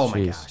 degrees. Oh my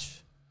Jeez.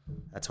 gosh.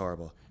 That's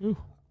horrible. Ooh.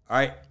 All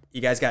right. You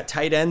guys got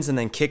tight ends and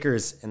then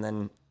kickers, and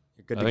then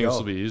you're good I to think go. this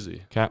will be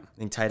easy. Okay.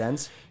 Think tight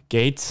ends?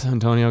 Gates,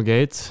 Antonio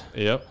Gates.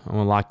 Yep. I'm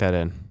going to lock that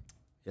in.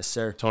 Yes,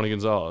 sir. Tony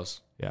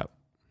Gonzalez. Yep.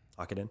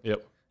 Lock it in.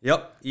 Yep.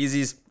 Yep.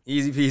 Easy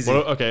peasy.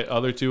 What, okay,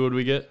 other two would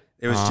we get?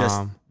 It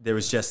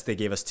was just they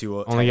gave us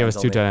two. Only gave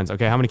us two tight ends.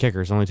 Okay, how many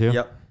kickers? Only two?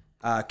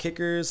 Yep.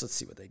 Kickers. Let's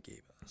see what they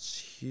gave us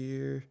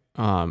here.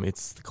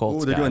 It's the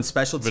Colts. Oh, they're guy. doing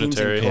special teams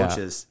and Vinatieri. Yeah.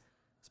 coaches.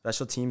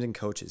 Special teams and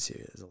coaches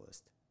here is a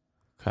list.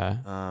 Okay.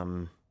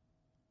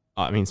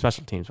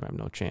 Special teams, we have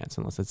no chance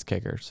unless it's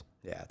kickers.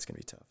 Yeah, it's gonna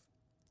be tough.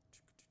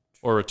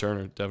 Or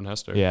returner, Devin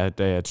Hester. Yeah,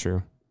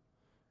 true.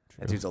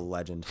 That dude's a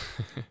legend.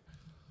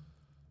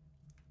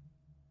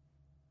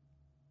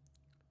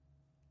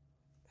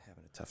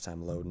 Having a tough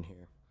time loading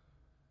here.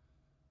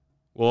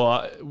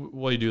 Well,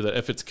 while you do that,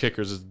 if it's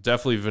kickers, it's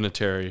definitely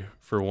Vinatieri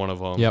for one of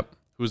them. Yep.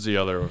 Who's the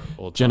other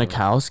old timer?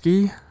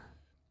 Janikowski?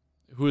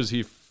 Who is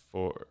he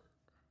for?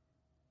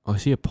 Oh,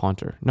 is he a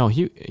punter? No,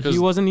 he 'Cause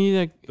wasn't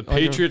The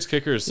Patriots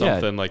kicker is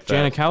something like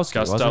that.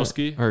 Janikowski.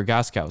 Gostowski? Or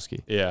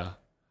Goskowski. Yeah.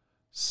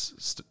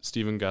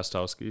 Steven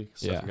Gostowski.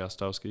 Yeah. Stephen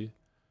Gostowski.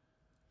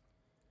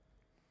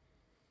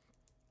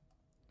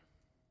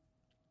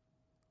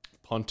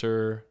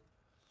 Punter.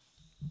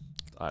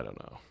 I don't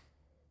know.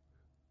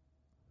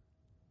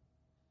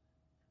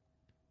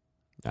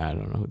 I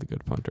don't know who the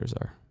good punters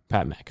are.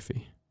 Pat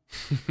McAfee.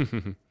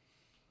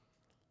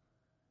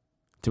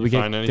 Did we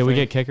find anything?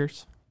 get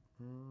kickers?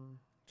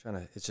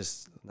 It's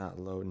just not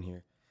loading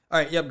here. All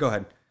right, yep, go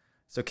ahead.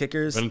 So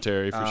kickers.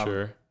 Vinatieri for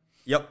sure.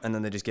 Yep, and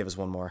then they just gave us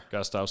one more.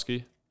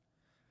 Gostowski.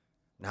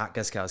 Not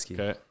Gostkowski.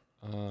 Okay.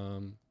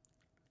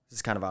 This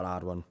is kind of an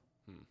odd one.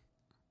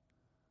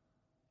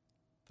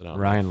 Then I don't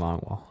Ryan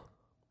know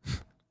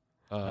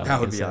Longwell. That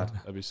would be so. odd.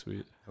 That'd be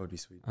sweet. That would be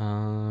sweet.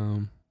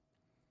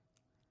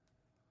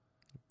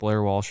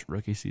 Blair Walsh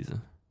rookie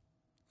season,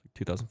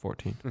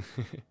 2014.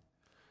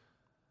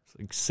 It's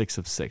like 6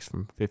 of 6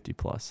 from 50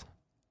 plus.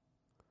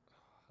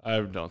 I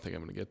don't think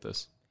I'm gonna get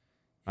this.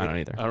 I don't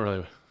either. I don't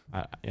really.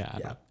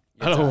 Yeah.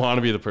 I don't want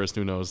to be the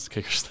person who knows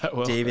kickers that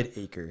well. David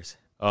Akers,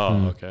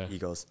 Oh, okay.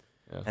 Eagles.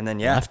 Yeah. And then,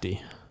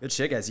 Lefty. good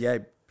shit, guys. Yeah,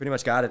 pretty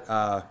much got it.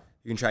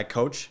 You can try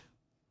coach.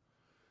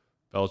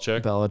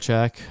 Belichick.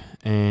 Belichick.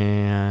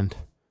 And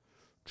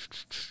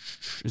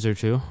is there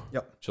 2?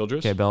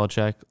 Childress. Okay,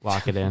 Belichick.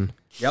 Lock it in.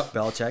 Yep,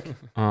 Belichick.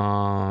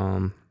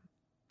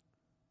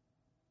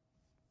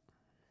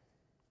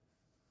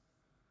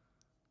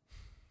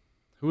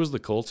 Who was the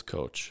Colts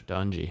coach?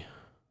 Dungy.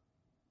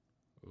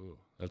 Ooh,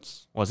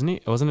 that's Wasn't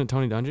he? Wasn't it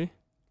Tony Dungy?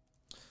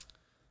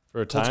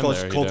 for a Colts time coach,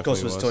 there. he Colts coach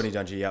definitely was Tony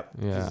Dungy. Yep.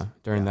 Yeah,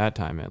 during that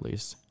time at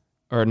least.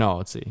 Or no,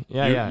 let's see.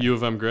 Yeah, U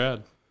of M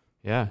grad.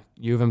 yeah.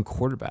 U of M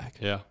quarterback.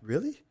 Yeah.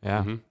 Really?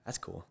 Yeah, Mhm. That's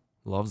cool.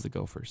 loves the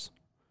Gophers.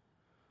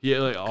 He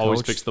always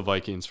Coach. picks the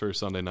Vikings for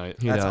Sunday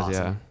night. He That's does,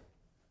 awesome. yeah.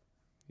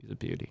 He's a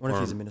beauty. I wonder if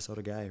Or- he's a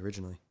Minnesota guy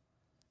originally.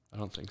 I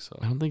don't think so.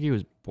 I don't think he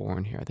was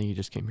born here. I think he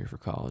just came here for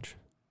college.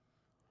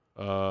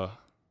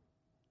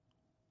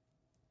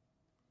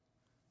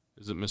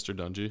 Is it Mr.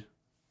 Dungy?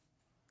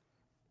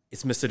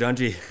 It's Mr.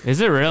 Dungy.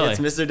 Is it really? It's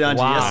Mr. Dungy.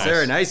 Wow. Yes,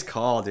 sir. Nice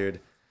call, dude.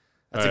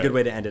 That's a All good right.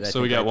 way to end it. I So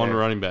think, we got right one there.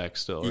 running back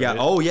still. You got,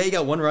 right? oh, yeah, you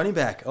got one running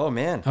back. Oh,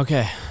 man.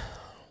 Okay.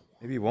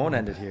 Maybe you won't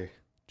end it here.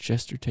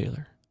 Chester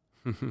Taylor.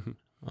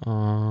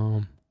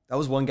 That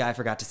was one guy I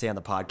forgot to say on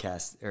the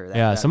podcast. Or that,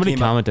 Yeah, that somebody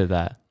came up- commented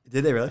that.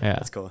 Did they really? Yeah.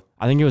 That's cool.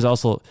 I think it was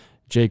also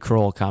Jay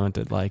Kroll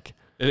commented like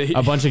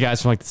a bunch of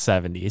guys from like the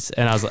 70s,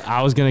 and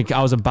I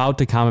was about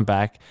to comment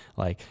back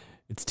like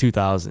it's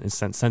 2000, it's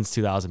since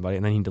 2000, buddy,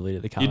 and then he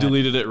deleted the He comment.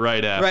 deleted it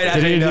right after. Right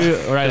Did he after. do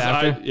it right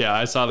 'Cause after?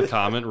 I saw the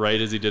comment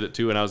right as he did it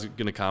too, and I was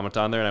gonna comment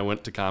on there, and I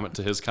went to comment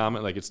to his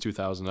comment like it's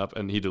 2000 up,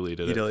 and he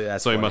deleted it.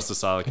 That's so he funny. must have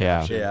saw the Yeah.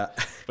 caption. Yeah.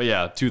 But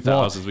yeah, Well,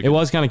 2000s. it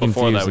was kind of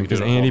before that, confusing we could because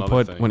do a whole Andy nother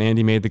put thing. when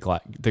Andy made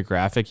the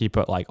graphic, he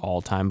put like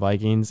all-time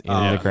Vikings in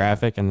the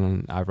graphic, and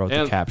then I wrote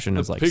the And caption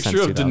as like picture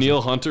since of 2000.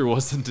 Daniil Hunter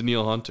wasn't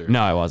Daniil Hunter.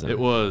 No, it wasn't. It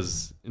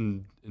was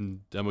in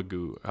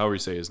Demagoo, however you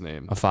say his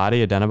name.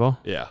 Afadi Adenabo.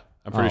 Yeah,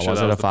 I'm pretty Oh, sure was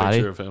that it was the Afadi?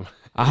 picture of him.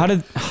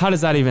 How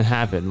does that even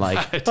happen?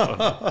 Like I don't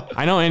know.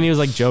 I know Andy was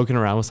like joking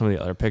around with some of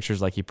the other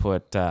pictures. Like he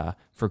put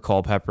for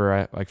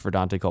Culpepper, like for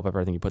Dante Culpepper,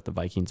 I think he put the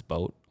Vikings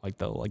boat, like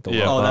the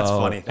Yeah. Oh, that's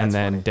logo. funny. And That's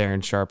then funny.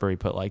 Darren Sharper, he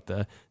put like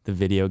the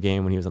video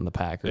game when he was on the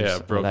Packers. Yeah,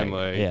 Or broken that,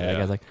 leg. Yeah, that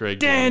guy's like Greg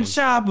Dan Gilman.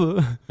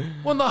 Sharper.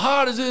 One of the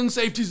hardest in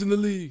safeties in the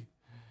league.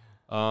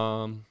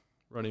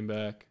 Running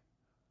back.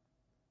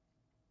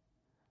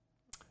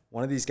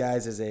 One of these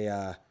guys is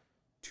a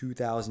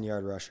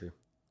 2,000-yard rusher.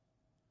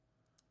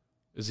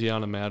 Is he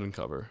on a Madden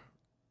cover?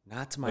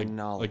 Not to my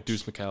knowledge. Like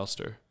Deuce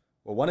McAllister.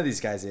 Well, one of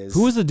these guys is.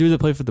 Who was the dude that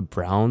played for the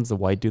Browns? The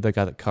white dude that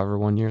got the cover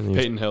one year. And he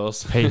was- Peyton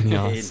Hillis. Peyton Hayden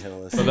Hillis.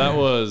 Hillis. So that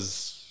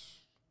was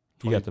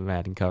He got the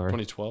Madden cover.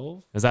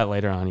 2012? Was that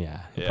later on?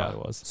 Yeah, it Yeah.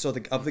 probably was. So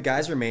of the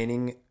guys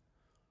remaining,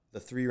 the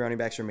 3 running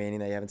backs remaining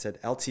that you haven't said,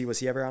 LT, was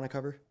he ever on a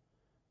cover?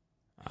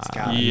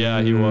 Scott.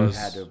 Yeah, he was.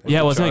 Had to have been. Yeah,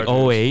 it the wasn't like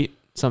Chargers. 08,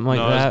 something like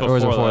No, it was that, or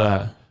was it before before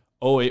that.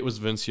 that? 08 was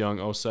Vince Young.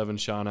 07,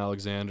 Sean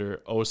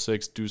Alexander.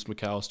 06, Deuce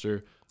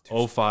McAllister.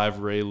 05,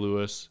 Ray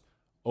Lewis.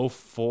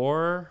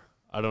 04,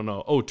 I don't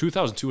know.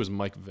 2002 was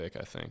Mike Vick,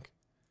 I think.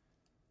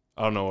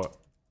 I don't know what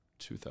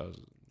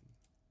 2000.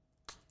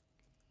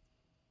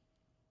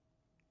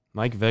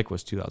 Mike Vick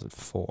was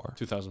 2004.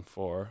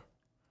 2004.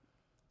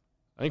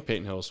 I think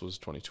Peyton Hillis was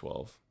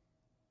 2012.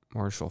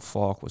 Marshall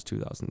Falk was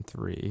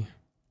 2003.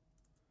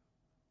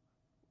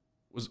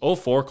 Was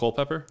 04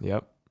 Culpepper?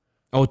 Yep.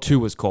 02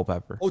 was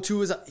Culpepper. 02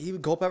 was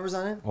Culpepper's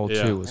on it? 02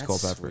 Yeah. was That's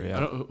Culpepper, sweet. I yeah.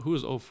 don't, who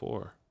was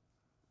 04?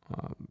 I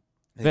think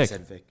Vic. I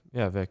said Vic.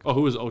 Yeah, Vic. Oh,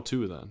 who was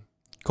 02 then?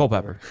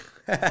 Culpepper.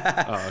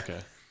 Oh,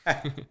 okay.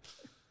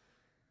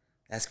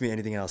 Ask me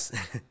anything else.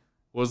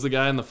 Was the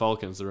guy in the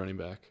Falcons the running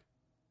back?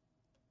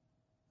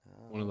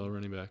 One of the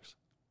running backs.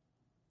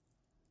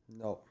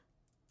 No. I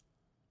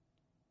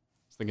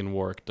was thinking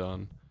Warwick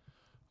Dunn.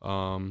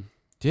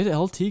 Did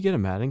LT get a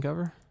Madden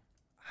cover?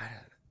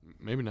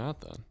 Maybe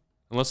not then.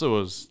 Unless it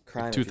was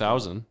Crime like if you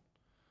 2000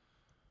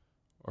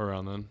 or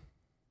around then.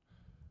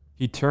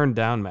 He turned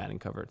down Madden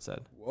cover, it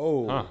said.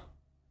 Whoa. Huh.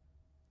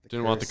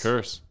 Didn't want the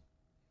curse.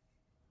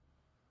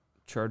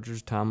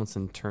 Chargers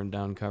Tomlinson turned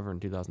down cover in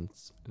 2000.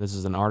 This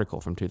is an article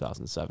from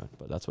 2007,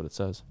 but that's what it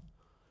says.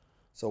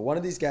 So one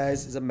of these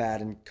guys is a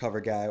Madden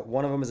cover guy.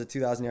 One of them is a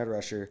 2,000-yard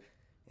rusher.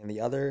 And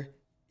the other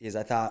is,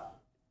 I thought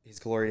his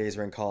glory days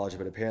were in college,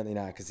 but apparently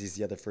not because he's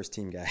the other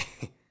first-team guy.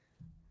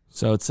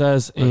 So it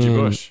says Reggie in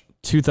Bush.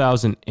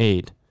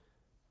 2008,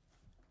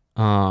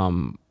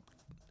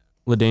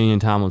 LaDainian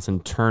Tomlinson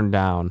turned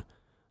down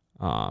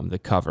the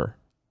cover,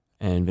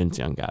 and Vince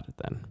Young got it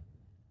then.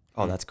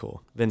 Oh, that's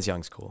cool. Vince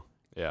Young's cool.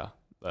 Yeah,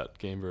 that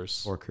game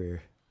versus Or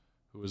career.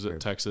 Who was it?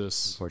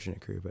 Texas,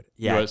 Unfortunate crew, but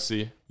yeah,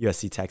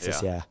 USC.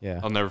 Texas, yeah.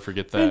 Yeah. I'll never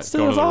forget that. Vince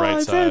Going to the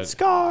right side. Vince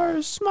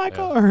Scars,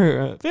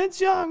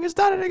 Vince Young has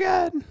done it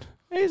again.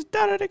 He's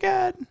done it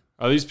again.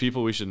 Are these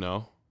people we should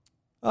know?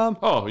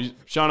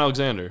 Sean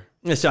Alexander.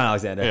 It's John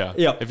Alexander. Yeah.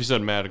 Yep. If you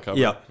said Madden cover.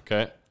 Yep.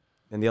 Okay.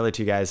 And the other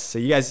two guys. So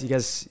you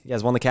guys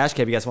won the cash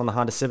cab. You guys won the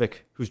Honda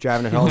Civic. Who's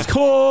driving it home?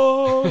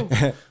 Cool.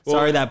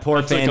 Sorry, that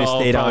poor fan who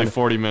stayed probably on.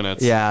 40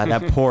 minutes. Yeah,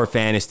 that poor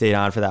fan who stayed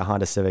on for that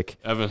Honda Civic.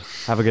 Evan.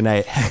 Have a good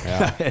night.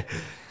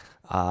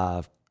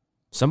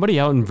 Somebody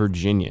out in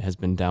Virginia has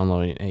been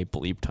downloading a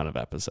bleep ton of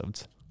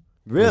episodes.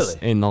 Really?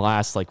 In the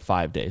last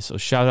 5 days. So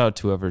shout out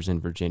to whoever's in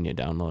Virginia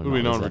downloading. Who do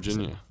we know in all these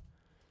Virginia? episodes.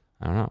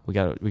 I don't know.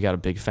 We got a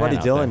big fan. Buddy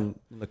out Dylan,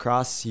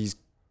 lacrosse.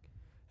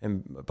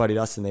 And Buddy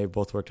Dustin. They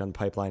both worked on the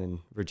pipeline in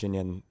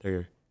Virginia, and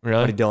there.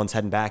 Really? Buddy Dylan's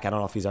heading back. I don't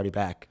know if he's already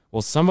back.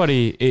 Well,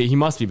 he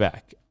must be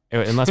back.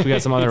 Unless we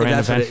got some other random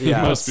That's what event.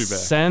 yeah. He must be back.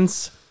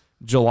 Since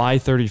July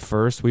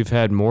 31st, we've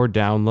had more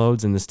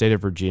downloads in the state of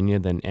Virginia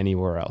than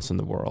anywhere else in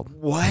the world.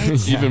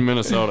 What? Even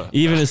Minnesota.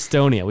 Even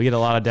Estonia. We get a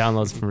lot of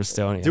downloads from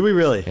Estonia. Do we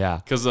really? Yeah.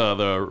 Because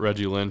the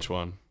Reggie Lynch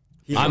one.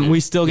 We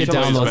still get He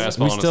plays downloads.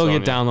 basketball We in still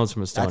get Estonia. downloads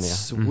from Estonia.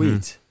 That's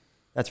sweet.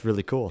 That's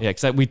really cool. Yeah,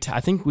 because I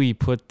think we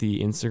put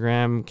the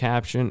Instagram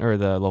caption or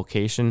the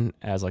location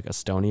as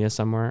Estonia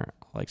somewhere,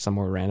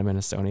 somewhere random in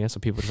Estonia, so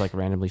people just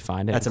randomly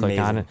find it That's and click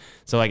on amazing.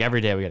 it. So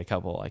every day we get a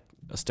couple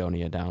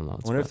Estonia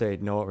downloads. I wonder if they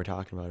know what we're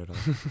talking about at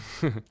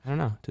all. I don't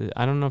know.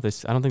 I don't know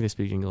if I don't think they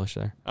speak English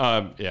there.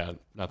 Yeah,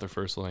 not their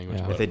first language.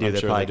 Yeah. but If they do, I'm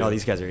they're sure probably they like, do. oh,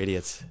 these guys are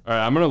idiots. All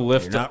right, I'm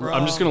just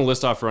wrong. gonna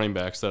list off running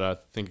backs that I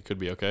think it could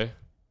be okay,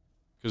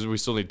 because we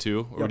still need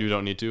two, or Yep. we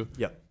don't need two.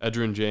 Yep.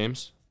 Edgerrin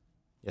James,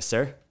 Yes,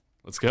 sir.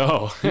 let's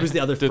go. He was the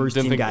other Didn't first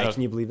team think guy. that-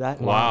 Can you believe that?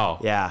 Wow.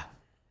 Yeah.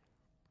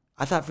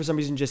 I thought for some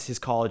reason just his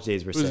college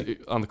days were Was sick. he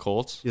on the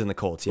Colts. He was in the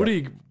Colts. Where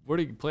Yeah. did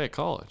he play at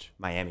college?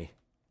 Miami.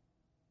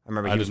 I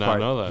remember I he did was not part.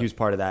 know that. He was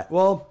part of that.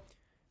 Well,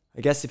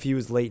 I guess if he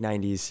was late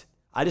 '90s,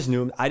 I just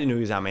knew him. I didn't know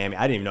he was on Miami.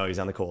 I didn't even know he was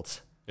on the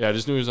Colts. Yeah, I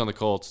just knew he was on the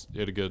Colts. He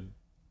had a good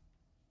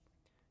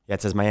Yeah,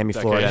 it says Miami,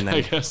 Decade, Florida, and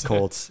I then guess.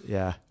 Colts.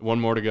 Yeah,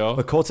 one more to go.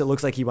 but Colts. It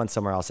looks like he went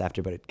somewhere else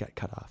after, but it got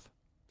cut off.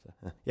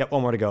 So, yep,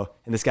 one more to go.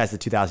 And this guy's the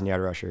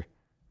 2,000-yard rusher.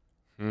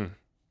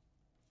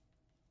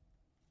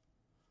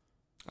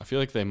 I feel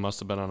like they must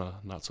have been on a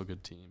not so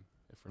good team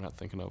if we're not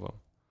thinking of them.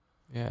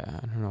 Yeah,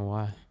 I don't know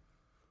why.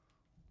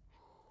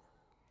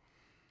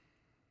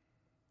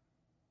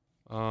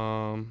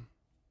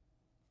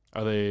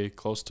 Are they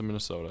close to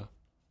Minnesota?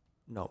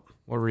 No,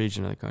 What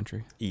region of the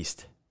country?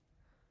 East.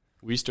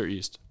 West or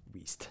East?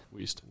 West.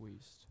 West.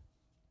 Weiss.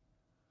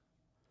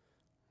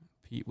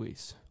 Pete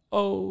Weiss.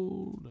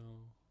 Oh no.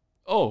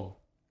 Oh,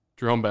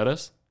 Jerome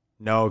Bettis.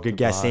 No, good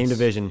guess. boss. Same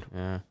division.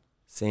 Yeah.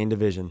 Same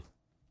division.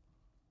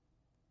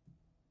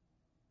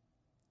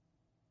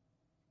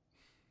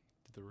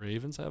 Did the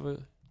Ravens have a?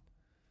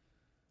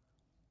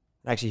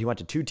 Actually, he went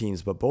to two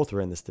teams, but both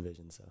were in this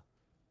division. So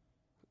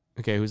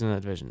Okay, who's in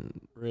that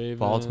division? Ravens,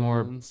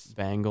 Baltimore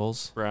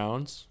Bengals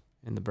Browns.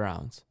 and the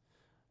Browns.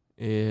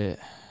 Is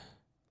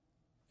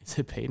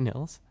it Peyton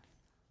Hillis?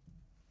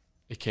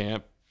 It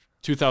can't.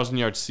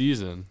 2,000-yard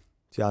season.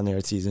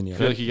 2,000-yard season. I Yeah.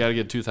 feel like you got to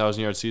get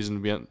 2,000-yard season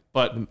to be on.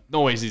 But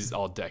no ways he's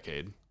all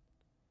decade.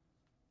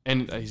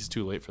 And he's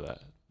too late for that.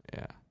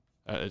 Yeah.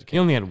 It He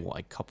can't, only had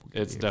a couple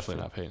good it's years, definitely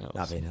so. not Peyton Hillis.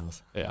 Not Peyton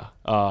Hillis.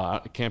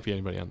 Yeah. It can't be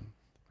anybody on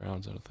the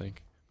Browns, I don't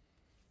think.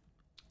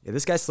 Yeah,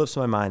 this guy slips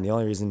my mind. The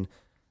only reason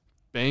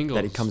Bengals.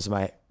 that he comes to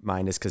my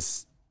mind is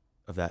because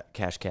of that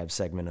cash cab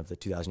segment of the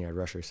 2,000-yard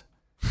rushers.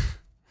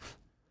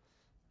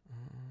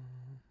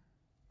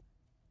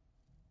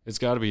 It's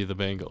got to be the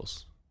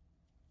Bengals.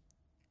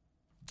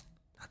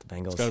 Not the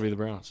Bengals. It's got to be the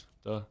Browns.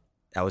 Duh.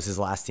 That was his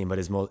last team, but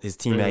his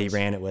team that he Ravens.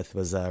 ran it with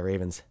was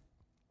Ravens.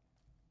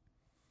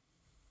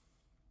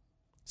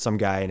 Some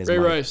guy in his Ray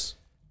mind. Rice.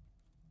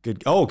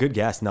 Good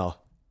guess. No.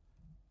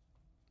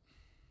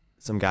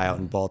 Some guy out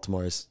in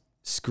Baltimore is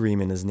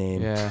screaming his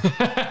name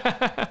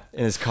Yeah.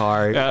 in his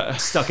car, Yeah.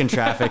 stuck in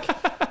traffic.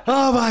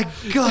 Oh my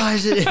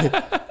gosh. You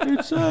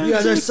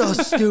guys are so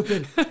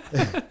stupid.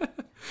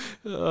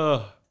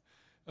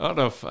 I don't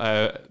know if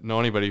I know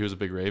anybody who's a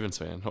big Ravens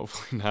fan.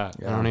 Hopefully not.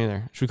 I don't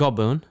either. Should we call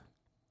Boone?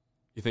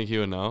 You think he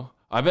would know?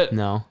 I bet.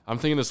 No. I'm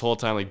thinking this whole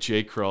time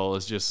Jay Kroll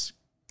is just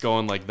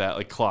going like that,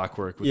 like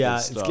clockwork with Yeah,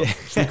 this it's stuff. good.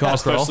 Should we call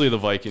Kroll? Especially the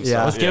Vikings. Yeah.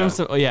 stuff. Let's give him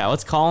some. Yeah,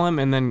 let's call him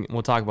and then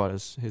we'll talk about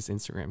his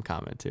Instagram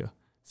comment too.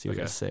 See what he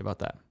Okay. has to say about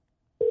that.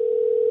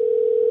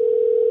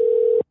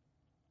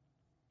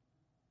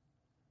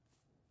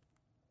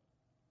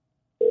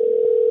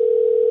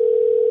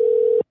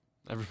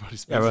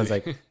 Everybody's busy. Everyone's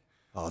like,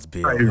 oh, it's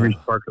Beal. Hi, you've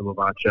reached Parker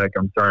Lovacek.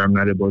 I'm sorry I'm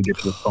not able to get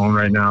to the phone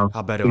right now.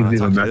 How better Please when I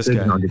leave a talk to this message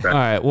and I'll guy? get All back.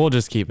 right, we'll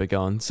just keep it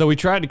going. So we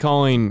tried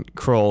calling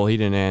Kroll, he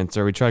didn't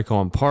answer. We tried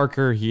calling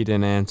Parker, he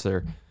didn't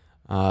answer.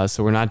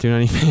 So we're not doing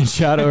any fan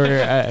shout out or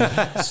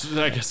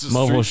I guess it's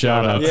mobile street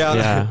shout out. Yeah.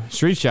 Yeah,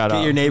 street shout out.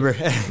 Get your neighbor.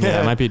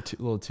 Yeah, it might be a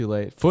little too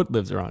late. Foot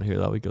lives around here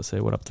though. We go say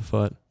what up to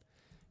Foot.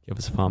 Give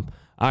us a pump.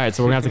 All right,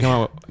 so we're gonna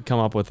have to come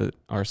up with it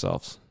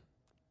ourselves.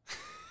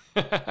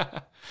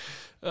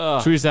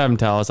 Should we just have him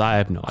tell us? I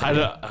have no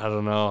idea. I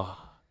don't know.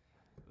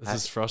 This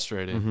is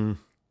frustrating.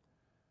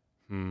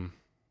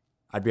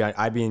 I'd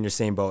be in your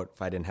same boat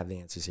if I didn't have the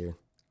answers here.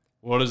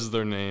 What does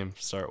their name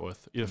start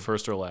with? Either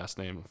first or last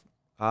name.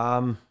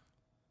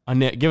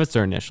 Give us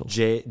their initials.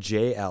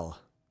 JL.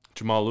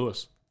 Jamal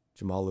Lewis.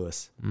 Jamal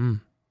Lewis.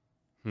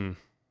 Okay.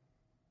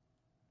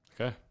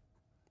 There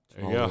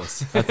Jamal you go. Lewis.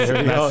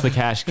 That's the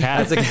cash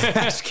cab. That's a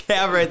cash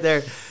cab right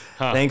there.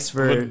 Thanks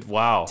for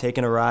Wow.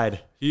 taking a ride.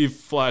 He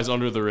flies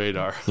under the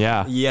radar.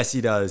 Yeah. Yes,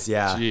 he does.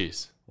 Yeah.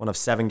 Jeez. One of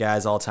 7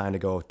 guys all time to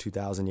go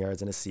 2,000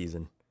 yards in a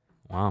season.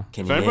 Wow.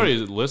 If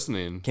anybody's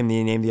listening Can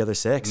you name the other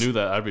 6? knew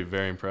that, I'd be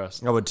very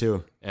impressed. I would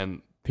too.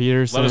 And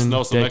Peterson. let us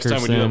know so next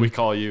time we do that, Dickerson. we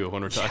call you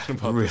when we're talking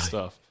about really. this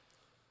stuff.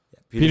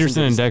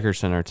 Peterson and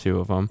Dickerson are 2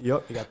 of them.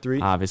 Yep, you got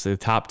 3. Obviously, the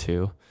top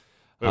 2.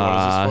 Wait,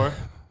 what is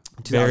this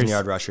for? 2,000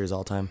 yard rushers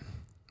all time.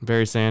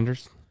 Barry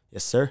Sanders.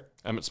 Yes, sir.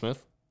 Emmett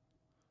Smith?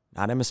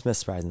 Not Emmitt Smith,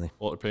 surprisingly.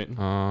 Walter Payton?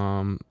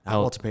 Not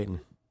Walter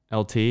Payton.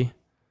 LT.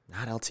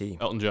 Not LT.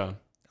 Elton John?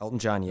 Elton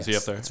John, yes. he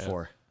up there? That's Yeah.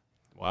 4.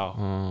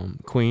 Wow.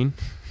 Queen.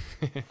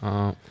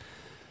 Let's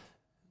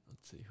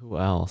see who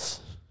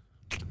else.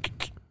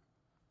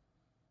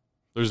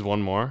 There's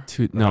one more?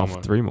 2. Or No, how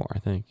many? 3 more. I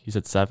think you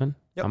said 7.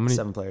 Yep, How many?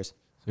 7 players.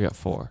 So we got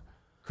 4.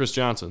 Chris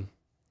Johnson.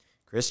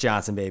 Chris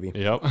Johnson, baby.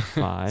 Yep.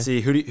 5.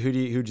 See,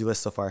 who'd you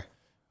list so far?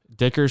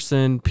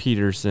 Dickerson,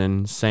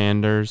 Peterson,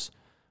 Sanders.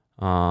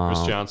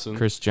 Chris Johnson.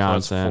 Chris So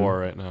Johnson. that's 4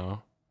 right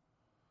now.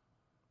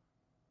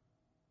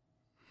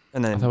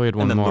 And then I thought we had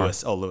one and then more.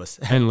 Lewis. Oh, Lewis.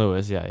 And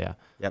Lewis. Yeah.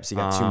 Yep, so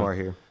you got 2 more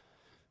here.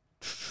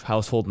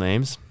 Household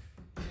names.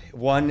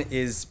 One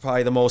is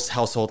probably the most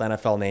household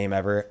NFL name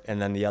ever,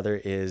 and then the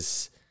other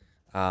is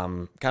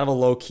kind of a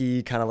low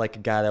key, kind of like a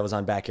guy that was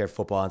on Backyard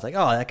Football. And it's like,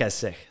 oh, that guy's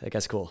sick. That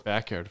guy's cool.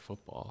 Backyard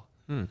football.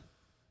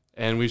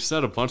 And we've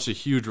said a bunch of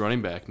huge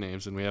running back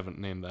names, and we haven't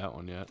named that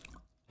one yet.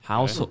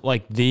 Household,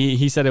 like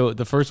he said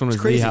the first one was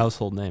the crazy.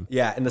 household name.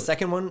 Yeah, and the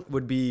second one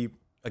would be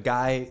a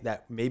guy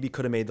that maybe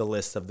could have made the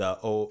list of the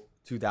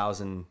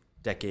 2000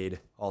 decade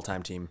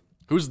all-time team.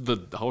 Who's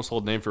the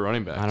household name for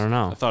running backs? I don't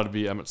know. I thought it'd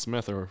be Emmett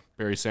Smith or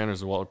Barry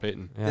Sanders or Walter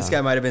Payton. Yeah. This guy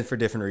might have been for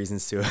different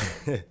reasons too.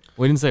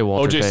 We didn't say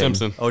Walter O.J. Payton.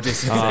 Simpson. O.J.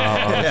 Simpson. Oh,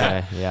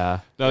 okay. Yeah.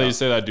 Now that you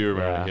say that, I do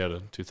remember Yeah. he had a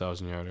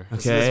 2,000 yarder.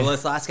 Okay. Well,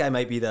 this last guy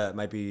might be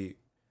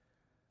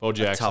Bo a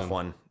Jackson. tough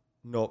one.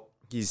 Nope,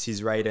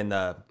 he's right in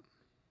the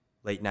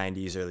late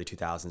 90s, early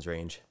 2000s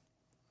range.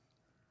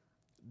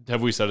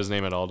 Have we said his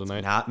name at all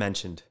tonight? Not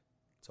mentioned,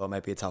 so it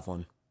might be a tough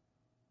one.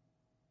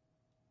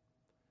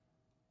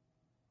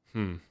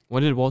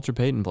 When did Walter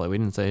Payton play? We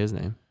didn't say his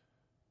name.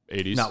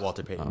 80s. Not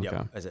Walter Payton. Okay.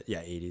 Yep. Is it?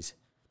 Yeah, 80s.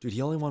 Dude,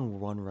 he only won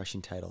 1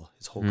 rushing title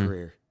his whole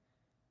career,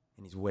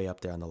 and he's way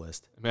up there on the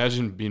list.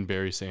 Imagine being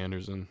Barry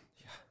Sanders and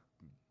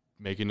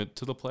making it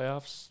to the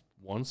playoffs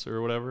once or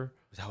whatever.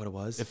 Is that what it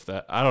was? If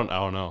that, I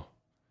don't know.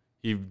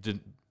 He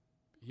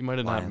might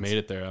have not Lions. made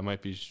it there. I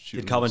might be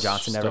shooting. Calvin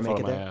Johnson never stuff make out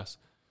it of my there? ass.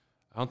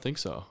 I don't think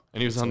so.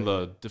 And he was on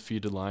the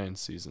defeated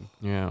Lions season.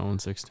 Yeah,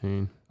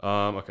 116.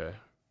 Okay.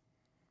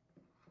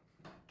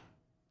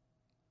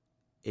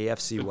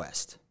 AFC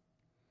West.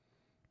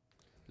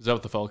 Is that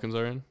what the Falcons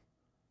are in?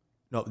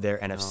 No, they're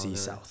NFC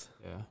South.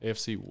 Yeah.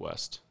 AFC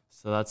West.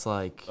 So that's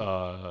like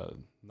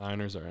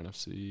Niners are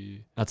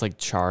NFC. that's like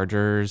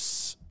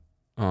Chargers.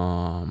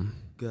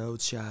 Go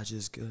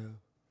Chargers, go.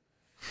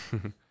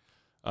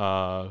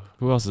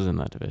 Who else is in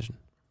that division?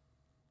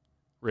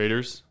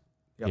 Raiders.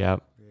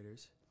 Yep.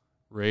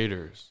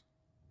 Raiders.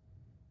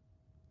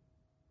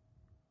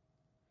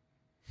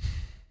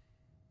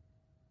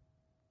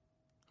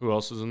 Who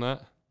else is in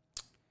that?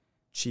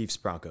 Chiefs,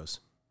 Broncos.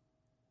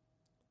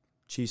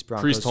 Chiefs,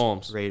 Broncos. Priest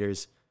Holmes.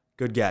 Raiders.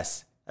 Good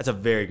guess. That's a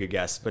very good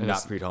guess, but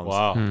not Priest Holmes.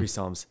 Wow. Priest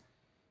Holmes.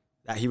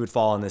 That he would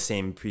fall in the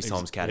same Priest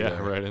Holmes category.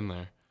 Yeah, right in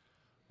there.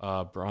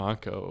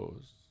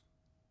 Broncos.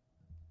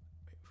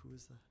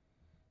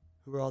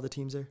 Who were all the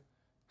teams there?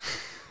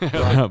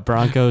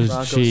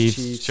 Broncos,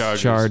 Chiefs,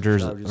 Chargers.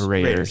 Chargers,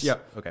 Raiders.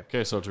 Yep. Okay.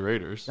 Okay, so it's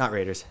Raiders. Not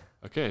Raiders.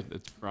 Okay,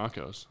 it's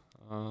Broncos.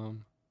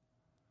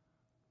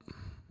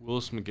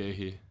 Willis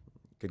McGahee.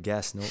 Good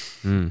guess.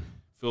 Nope.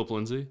 Philip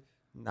Lindsay.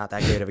 Not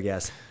that great of a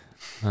guess.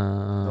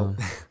 Nope.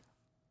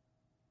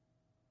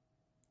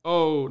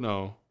 Oh,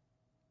 no.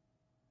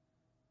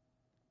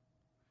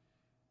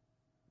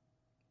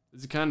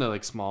 Is he kind of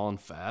like small and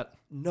fat?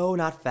 No,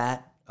 not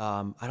fat.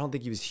 I don't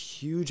think he was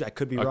huge. I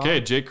could be wrong. Okay,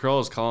 Jake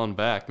Kroll is calling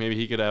back. Maybe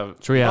he could have.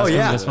 Should we ask Oh him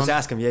yeah, this let's one?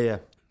 ask him. Yeah.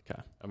 Okay.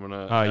 I'm going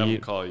to Oh, have you-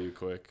 him call you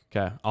quick.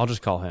 Okay. I'll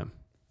just call him.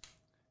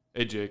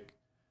 Hey, Jake.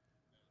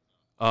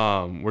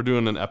 We're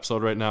doing an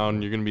episode right now,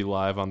 and you're going to be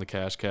live on the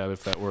Cash Cab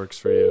if that works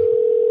for you.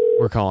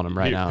 We're calling him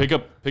right Here, now.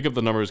 Pick up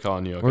the number who's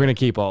calling you. Okay? We're gonna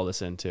keep all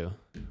this in too.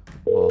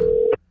 Well,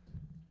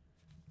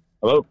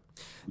 Hello.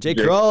 Jake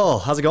Kroll,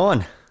 how's it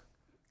going?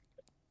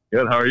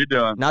 Good. How are you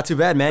doing? Not too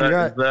bad, man. Is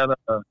that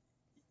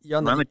You're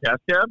on on the cash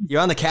cab?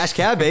 You're on the Cash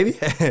Cab, baby.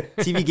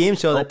 TV game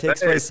show that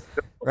takes place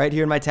right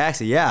here in my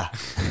taxi. Yeah.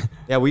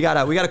 Yeah, we got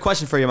a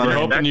question for you, my We're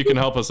man. hoping you can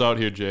help us out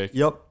here, Jake.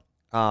 Yep.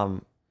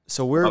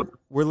 So we're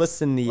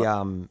listing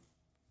the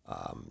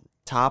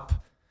top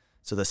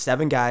So the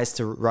 7 guys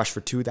to rush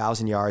for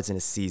 2,000 yards in a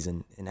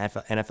season in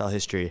NFL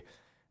history.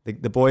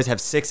 The boys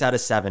have 6 out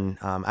of 7.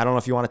 I don't know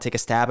if you want to take a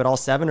stab at all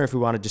 7 or if we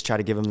want to just try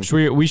to give them.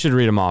 We should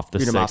read them off, the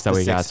Read 'em 6 off, that the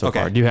we got 6. so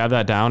Okay. far. Do you have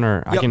that down,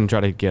 or I Yep. can try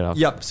to get up?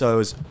 Yep. So it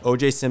was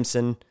O.J.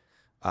 Simpson,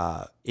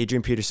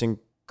 Adrian Peterson,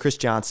 Chris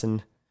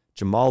Johnson,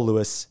 Jamal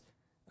Lewis,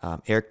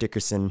 Eric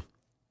Dickerson,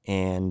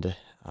 and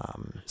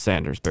Barry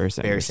Sanders.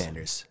 Barry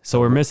Sanders. So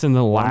we're missing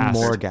the One last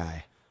more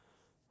guy.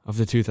 of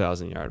the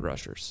 2,000-yard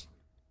rushers.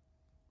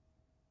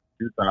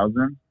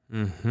 2000.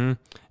 Mm-hmm.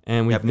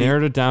 And we've Yep.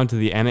 narrowed it down to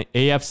the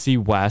AFC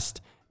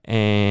West.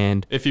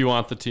 And If you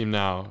want the team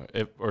now,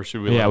 or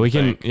should we? yeah, let we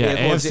him can. think? Yeah,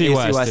 It was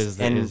AFC West is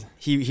and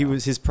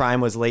is- his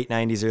prime was late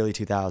 90s, early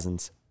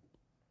 2000s.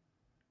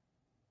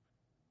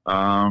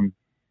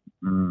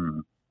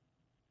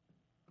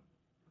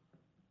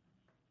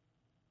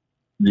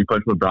 Did he play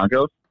for the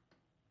Broncos?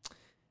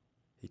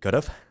 He could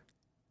have.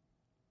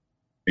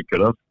 He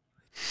could have.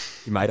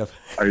 He might have.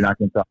 Are you not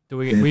going to tell? Do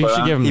we Can you should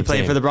put give him He the played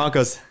team. for the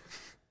Broncos.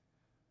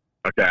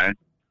 Okay.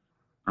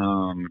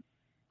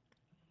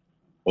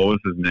 What was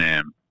his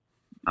name?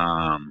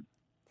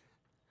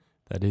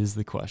 That is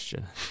the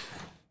question.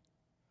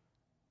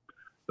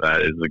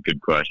 That is a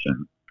good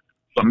question.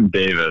 Something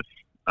Davis.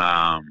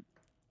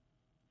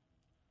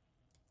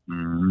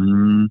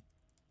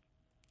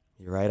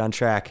 You're right on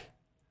track.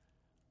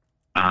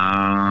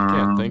 I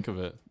can't think of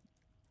it.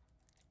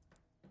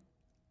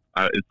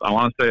 I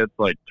want to say it's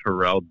like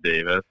Terrell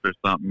Davis or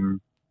something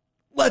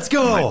Let's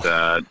go. like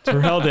that.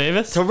 Terrell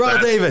Davis? Terrell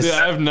Davis.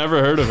 Yeah, I've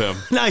never heard of him.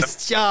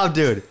 Nice job,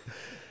 dude.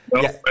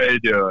 No Yeah. way,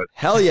 dude.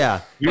 Hell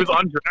yeah. He was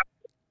undrafted.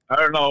 I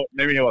don't know.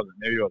 Maybe he wasn't.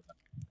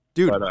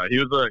 Dude, But he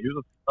was a scrub. he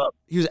was an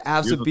He was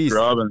absolute a beast.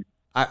 scrub, and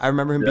I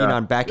remember him being Yeah.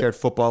 on Backyard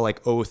Football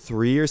like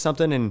 03 or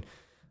something, and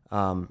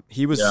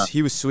he was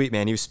sweet,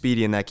 man. He was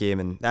speedy in that game,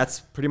 and that's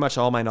pretty much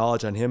all my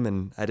knowledge on him.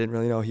 And I didn't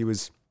really know he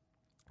was.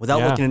 Without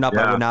Yeah. looking it up,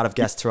 I Yeah. would not have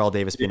guessed Terrell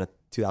Davis being a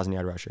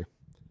 2,000-yard rusher.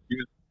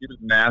 he was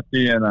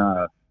nasty and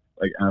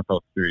like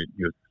NFL Street.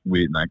 He was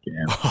sweet in that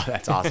game. Oh,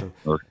 that's awesome.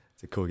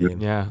 It's a cool game.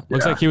 Yeah.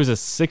 Looks Yeah. like he was a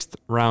 6th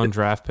round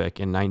draft pick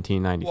in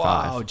 1995.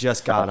 Wow,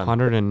 just got him.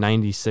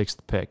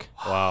 196th pick.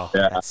 Wow.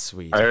 Yeah, That's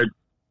sweet. I heard.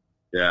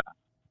 Yeah,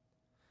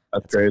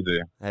 that's crazy.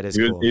 That is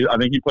He was, cool. I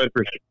think he played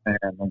for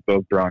Shanahan with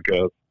those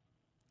Broncos.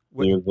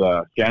 What- He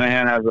was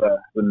Shanahan has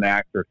the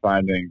knack for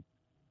finding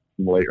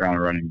some late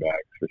round running backs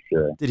for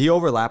sure. Did he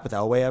overlap with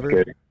Elway ever,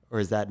 Okay. or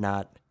is that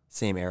not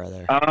same era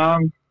there?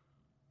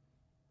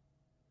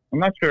 I'm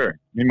not sure.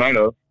 He might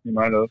have.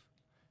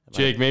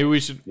 Jake, maybe we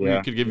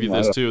Yeah. could give you Yeah.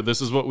 this too.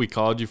 This is what we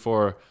called you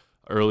for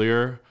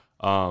earlier,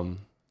 but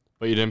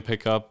you didn't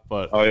pick up.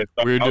 But Oh, yeah.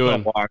 We were I was doing- on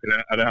a walk.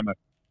 I didn't have my.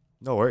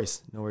 No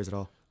worries at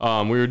all.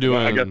 we were doing.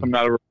 I guess I'm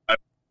not a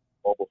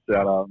mobile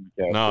shout out.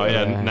 Okay. No,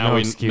 yeah. Now no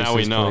we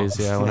excuses, know. Please.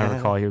 Yeah, we'll never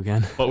call you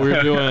again. But we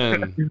were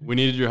doing. We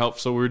needed your help,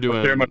 so we were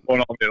Share doing. my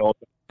phone all day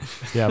also.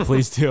 Yeah,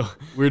 please do.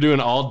 We were doing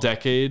all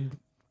decade,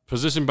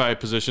 position by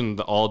position,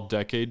 the all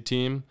decade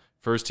team,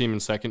 first team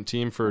and second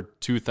team for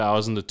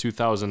 2000 to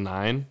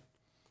 2009.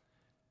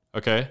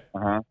 Okay.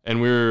 Uh-huh.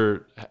 And we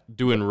were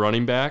doing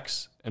running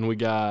backs, and we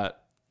got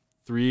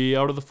 3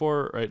 out of the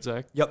 4, right,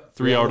 Zach? Yep.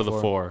 3 out of the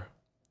 4.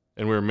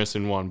 And we were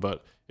missing one.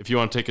 But if you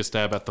want to take a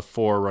stab at the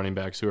 4 running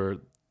backs who are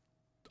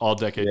all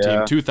decade Yeah.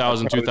 team,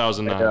 2000,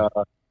 2009. I'd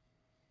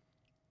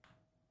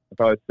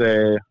probably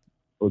say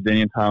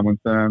LaDainian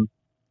Tomlinson.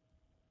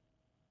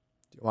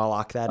 Do you want to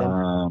lock that in?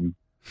 Do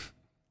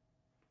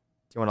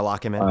you want to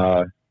lock him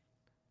in?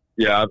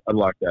 Yeah, I'd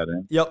lock that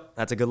in. Yep,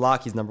 that's a good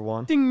lock. He's number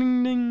 1. Ding,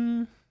 ding,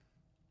 ding.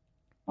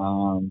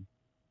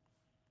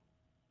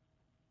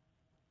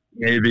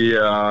 Maybe there's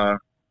a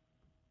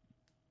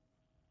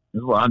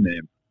lot of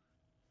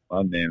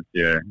names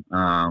here.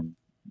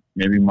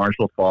 Maybe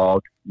Marshall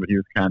Falk, but he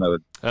was kind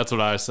of That's what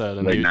I said,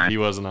 and Like he 9.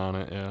 wasn't on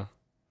it, yeah.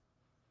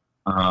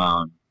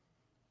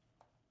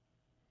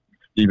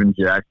 Steven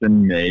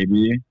Jackson,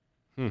 maybe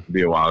Hmm.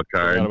 be a wild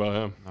card. Forgot about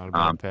him. Not a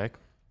bad pick.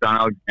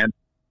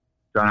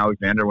 John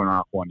Alexander went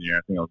off one year.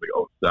 I think it was like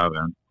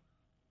 07.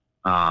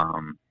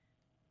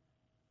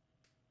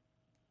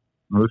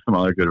 There was some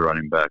other good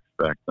running backs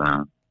back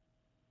then.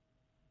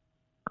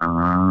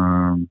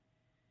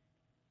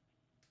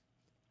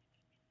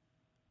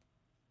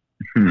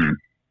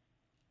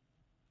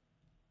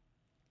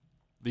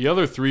 The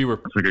other 3 were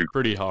That's a good,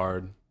 pretty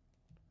hard.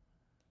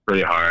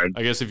 pretty hard.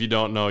 I guess if you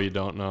don't know, you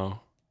don't know.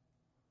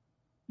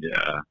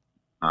 Yeah,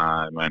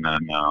 I might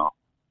not know.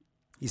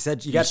 He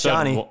said you You got said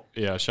Shawnee.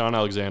 Yeah, Sean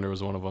Alexander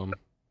was one of them.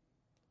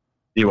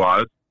 He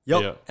was.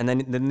 Yep. Yeah. And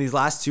then these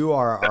last 2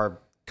 are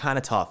kind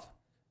of tough.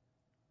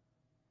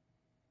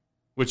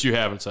 Which you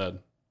haven't said.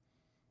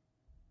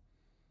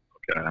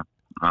 Okay.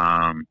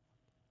 All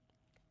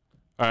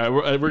right,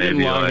 we're getting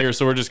Maybe, long like- here,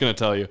 so we're just going to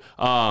tell you.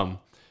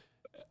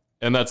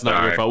 And that's not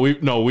your Sorry.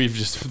 fault. We've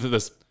just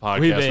this podcast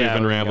We've we've been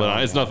been rambling going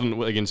on. It's on.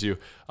 nothing against you.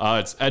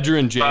 It's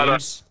Edgerrin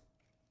James.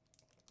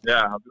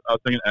 Yeah, I was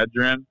thinking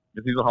Edgerrin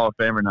because he's a Hall of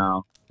Famer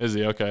now. Is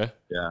he okay?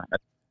 Yeah.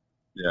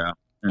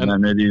 And And-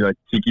 then maybe like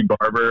Tiki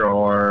Barber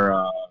or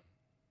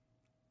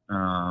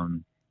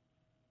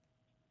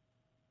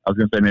I was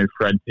gonna say maybe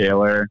Fred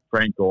Taylor,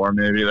 Frank Gore,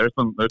 maybe. There's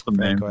some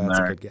names Gore, in that's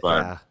a there. good guy.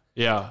 But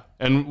Yeah,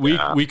 and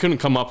we couldn't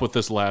come up with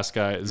this last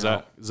guy.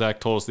 Zach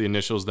told us the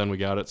initials, then we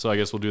got it. So I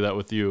guess we'll do that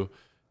with you.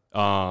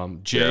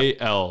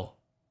 JL.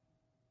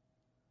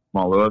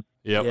 Jamal Lewis.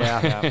 Yep.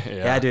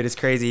 Yeah, dude, it's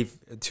crazy.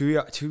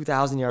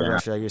 2,000 yard Yeah.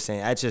 rusher, like you're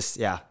saying. That's just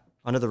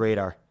under the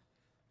radar.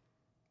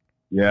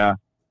 Yeah.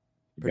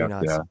 Pretty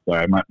nuts. Yeah.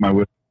 Sorry, my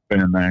whip's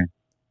been in there.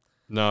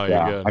 No,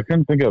 Yeah. you're good. I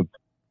couldn't think of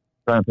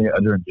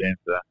Edgerrin James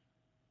today.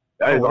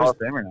 Yeah, he's where's- Hall of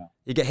Famer now.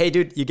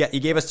 You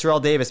gave us Terrell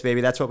Davis,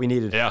 baby. That's what we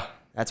needed. Yeah.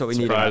 That's what we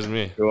needed. Surprised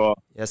me. Cool.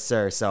 Yes,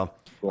 sir. So,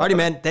 alrighty,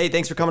 man. Hey,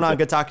 thanks for coming on.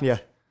 Good talking to you.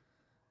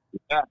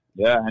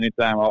 Yeah,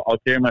 anytime. I'll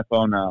carry my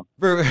phone now.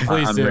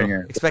 Please on do.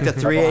 Ringer. Expect a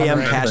 3 a.m.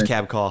 cash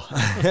cab call.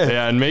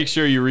 Yeah, and make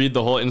sure you read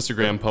the whole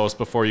Instagram post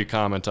before you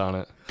comment on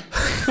it.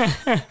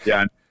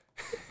 Yeah,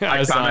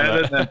 I saw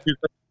commented, that. and then 2 seconds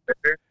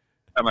later,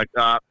 I'm like,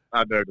 I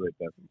better delete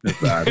this.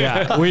 It's bad.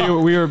 Yeah,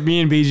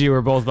 me and BG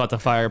were both about to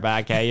fire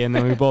back at you, and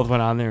then we both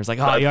went on there. It's like,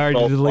 oh, you already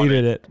so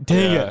deleted it.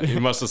 Dang Yeah, it. you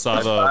must have saw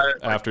I the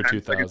it like after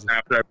 10 seconds 2000.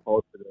 After I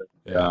posted it.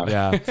 Yeah.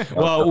 Yeah.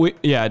 Well,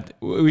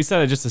 we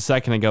said it just a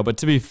second ago, but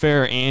to be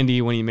fair,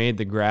 Andy, when he made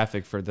the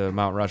graphic for the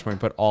Mount Rushmore, he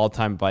put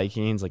all-time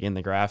Vikings like in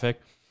the graphic,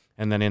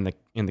 and then in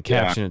the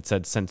caption it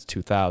said since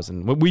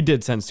 2000. We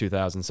did since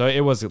 2000, so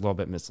it was a little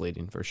bit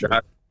misleading for sure.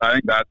 I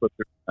think that's what's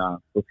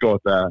let's go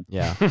with that.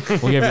 Yeah,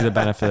 we'll give you the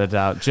benefit of the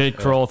doubt. Jake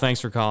Kroll,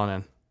 thanks for calling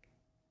in.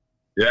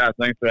 Yeah,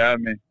 thanks for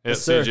having me. Yeah, Yes,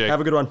 see sir. you, Jake.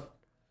 Have a good one.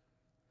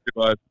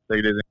 Take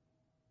it easy.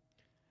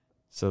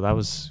 So that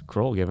was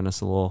Kroll giving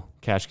us a little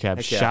cash cab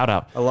Heck yeah. shout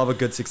out. I love a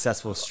good,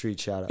 successful street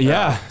shout out.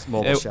 Yeah,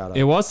 Mobile shout out.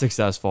 it was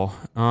successful.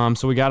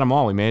 So we got them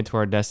all. We made it to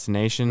our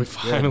destination. We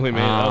finally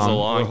made it. That was a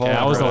long we're home. cab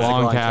That was a ride.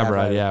 long cab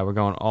ride. ride. Yeah, we're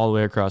going all the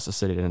way across the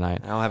city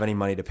tonight. I don't have any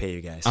money to pay you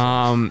guys.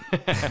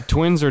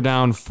 Twins are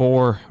down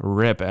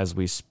 4-rip as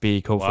we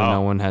speak. Hopefully, Wow.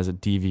 no one has a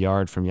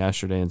DVR'd from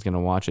yesterday and is going to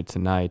watch it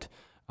tonight.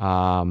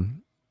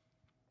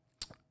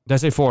 Did I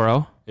say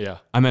 4-0? Yeah.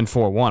 I meant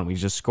 4-1. We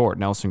just scored.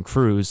 Nelson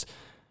Cruz,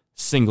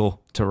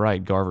 single to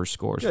right. Garver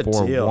scores Good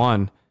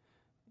 4-1.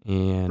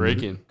 And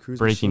Breaking. Cruise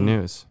breaking machine.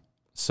 news.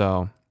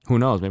 So who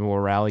knows? Maybe we'll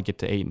rally, get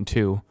to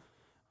 8-2,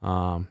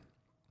 and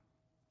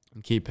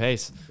keep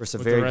pace. Versus a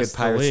with the very rest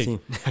good of the Pirates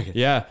league. team.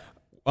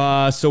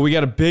 Yeah. So we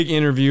got a big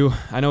interview.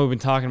 I know we've been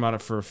talking about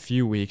it for a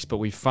few weeks, but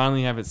we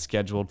finally have it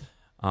scheduled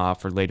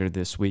for later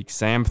this week.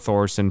 Sam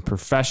Thorson,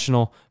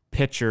 professional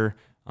pitcher,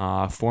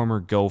 former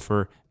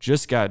Gopher,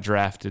 just got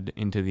drafted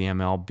into the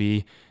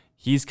MLB.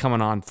 He's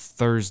coming on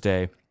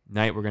Thursday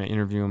night. We're going to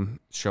interview him.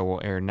 Show will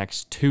air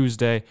next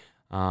Tuesday.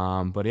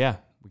 But yeah,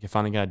 we can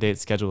finally get a date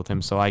scheduled with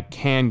him, so I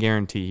can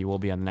guarantee he will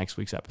be on next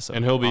week's episode.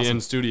 And he'll be Awesome.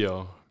 in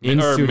studio. In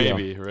or studio.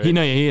 maybe, right?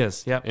 He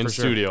is. Yep. in for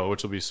sure. studio,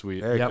 which will be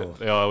sweet. Very Yep. cool.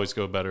 They always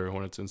go better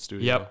when it's in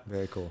studio. Yep.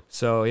 Very cool.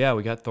 So yeah,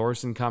 we got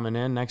Thorson coming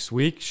in next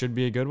week. Should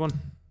be a good one.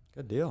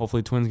 Good deal.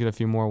 Hopefully, Twins get a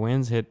few more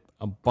wins, hit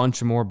a bunch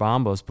of more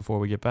bombos before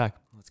we get back.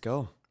 Let's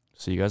go.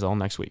 See you guys all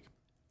next week.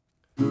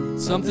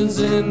 Something's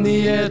in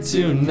the air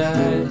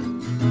tonight.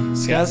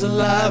 Sky's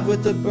alive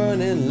with a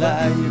burning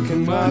light. You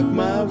can mark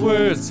my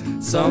words,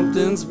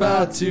 something's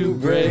about to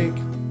break.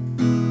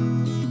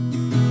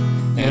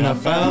 And I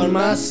found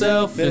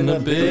myself in a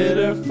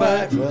bitter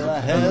fight. Well, I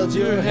held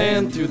your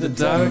hand through the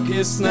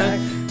darkest night.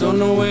 Don't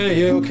know where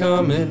you're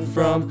coming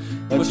from,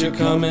 but you're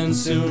coming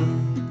soon.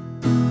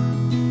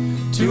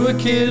 To a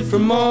kid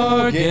from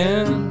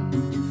Oregon,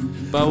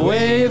 by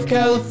way of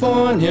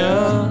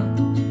California.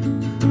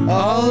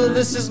 All of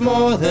this is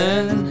more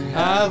than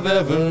I've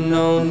ever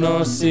known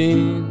or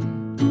seen.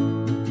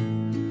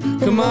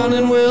 Come on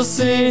and we'll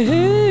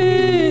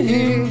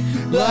sing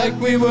like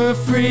we were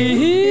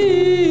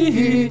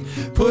free.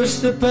 Push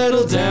the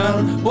pedal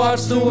down,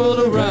 watch the world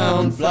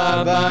around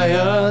fly by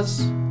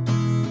us.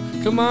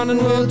 Come on and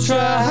we'll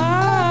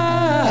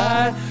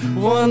try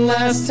one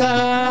last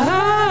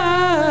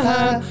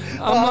time.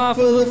 I'm off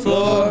of the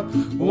floor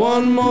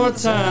one more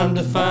time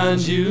to find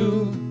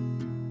you.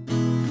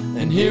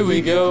 And here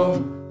we go,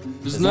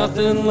 there's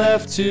nothing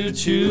left to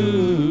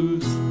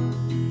choose.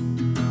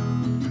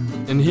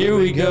 And here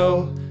we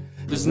go,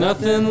 there's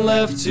nothing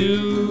left to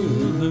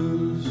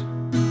lose.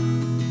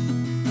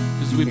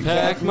 Cause we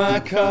packed my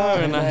car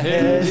and I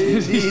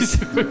headed east.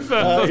 We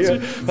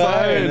found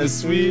fire and a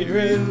sweet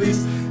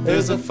release.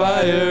 There's a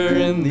fire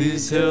in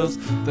these hills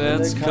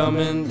that's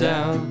coming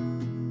down.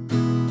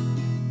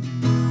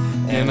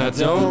 And I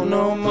don't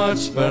know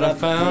much, but I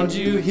found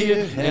you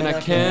here, and I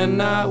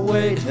cannot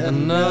wait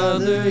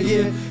another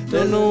year.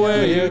 Don't know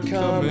where you're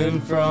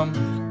coming from,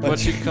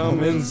 but you're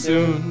coming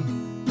soon.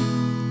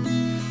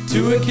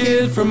 To a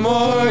kid from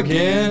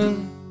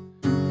Oregon,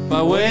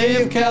 by way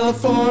of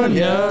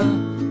California.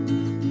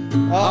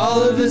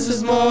 All of this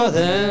is more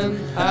than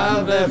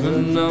I've ever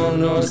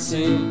known or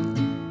seen.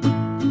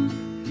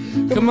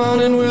 Come on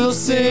and we'll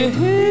sing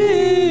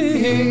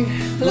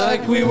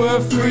like we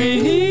were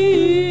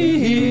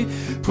free.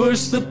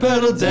 Push the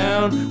pedal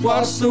down,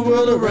 watch the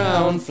world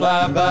around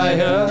fly by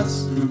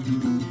us.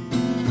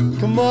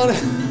 Come on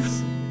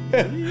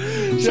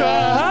and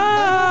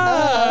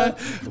try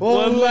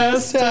one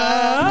last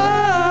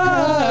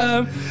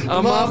time.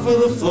 I'm off of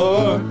the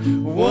floor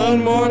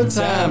one more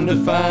time to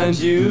find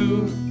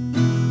you.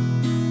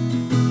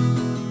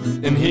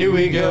 And here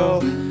we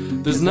go,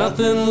 there's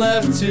nothing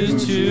left to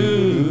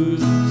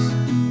choose.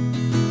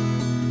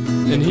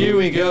 And here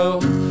we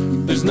go,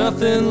 there's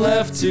nothing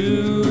left to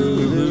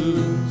lose.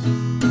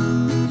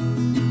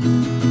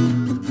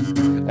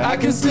 I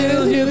can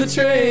still hear the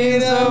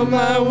trains out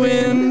my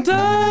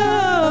window,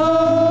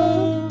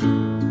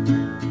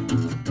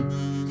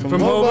 from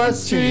Hobart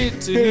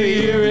Street to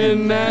here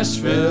in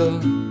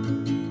Nashville.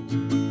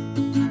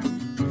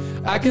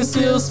 I can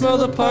still smell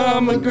the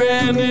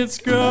pomegranates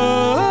grow,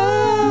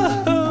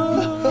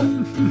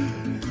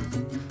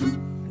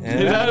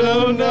 and I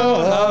don't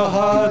know how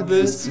hard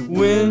this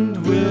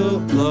wind will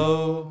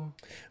blow,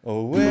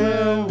 or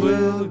where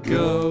we'll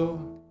go.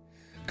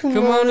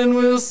 Come on and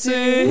we'll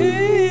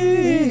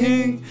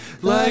sing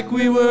like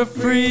we were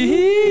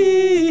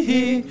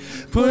free.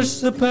 Push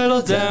the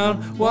pedal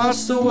down,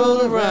 watch the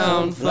world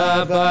around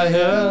fly by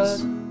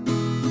us.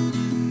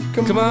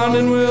 Come on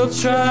and we'll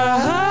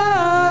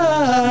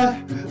try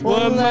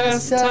one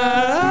last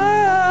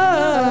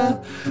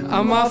time.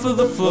 I'm off of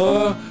the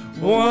floor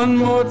one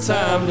more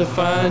time to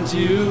find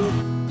you.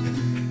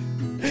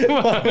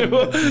 Come on and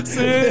we'll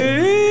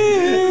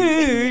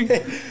sing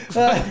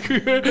like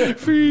we're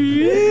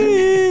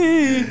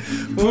free.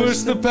 Push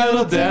the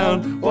pedal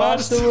down,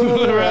 watch the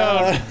world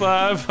around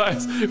fly by.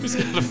 We just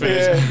gotta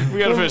finish. We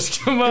gotta finish.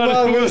 Come on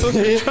and we'll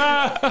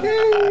try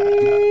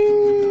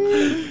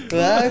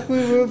like we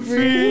were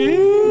free.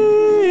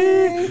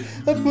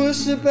 I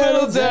push the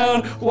pedal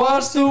down,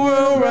 watch the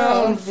world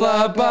round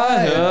fly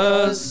by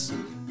us.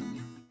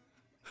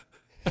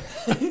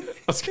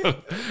 Let's go. All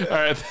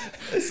right.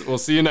 We'll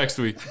see you next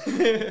week.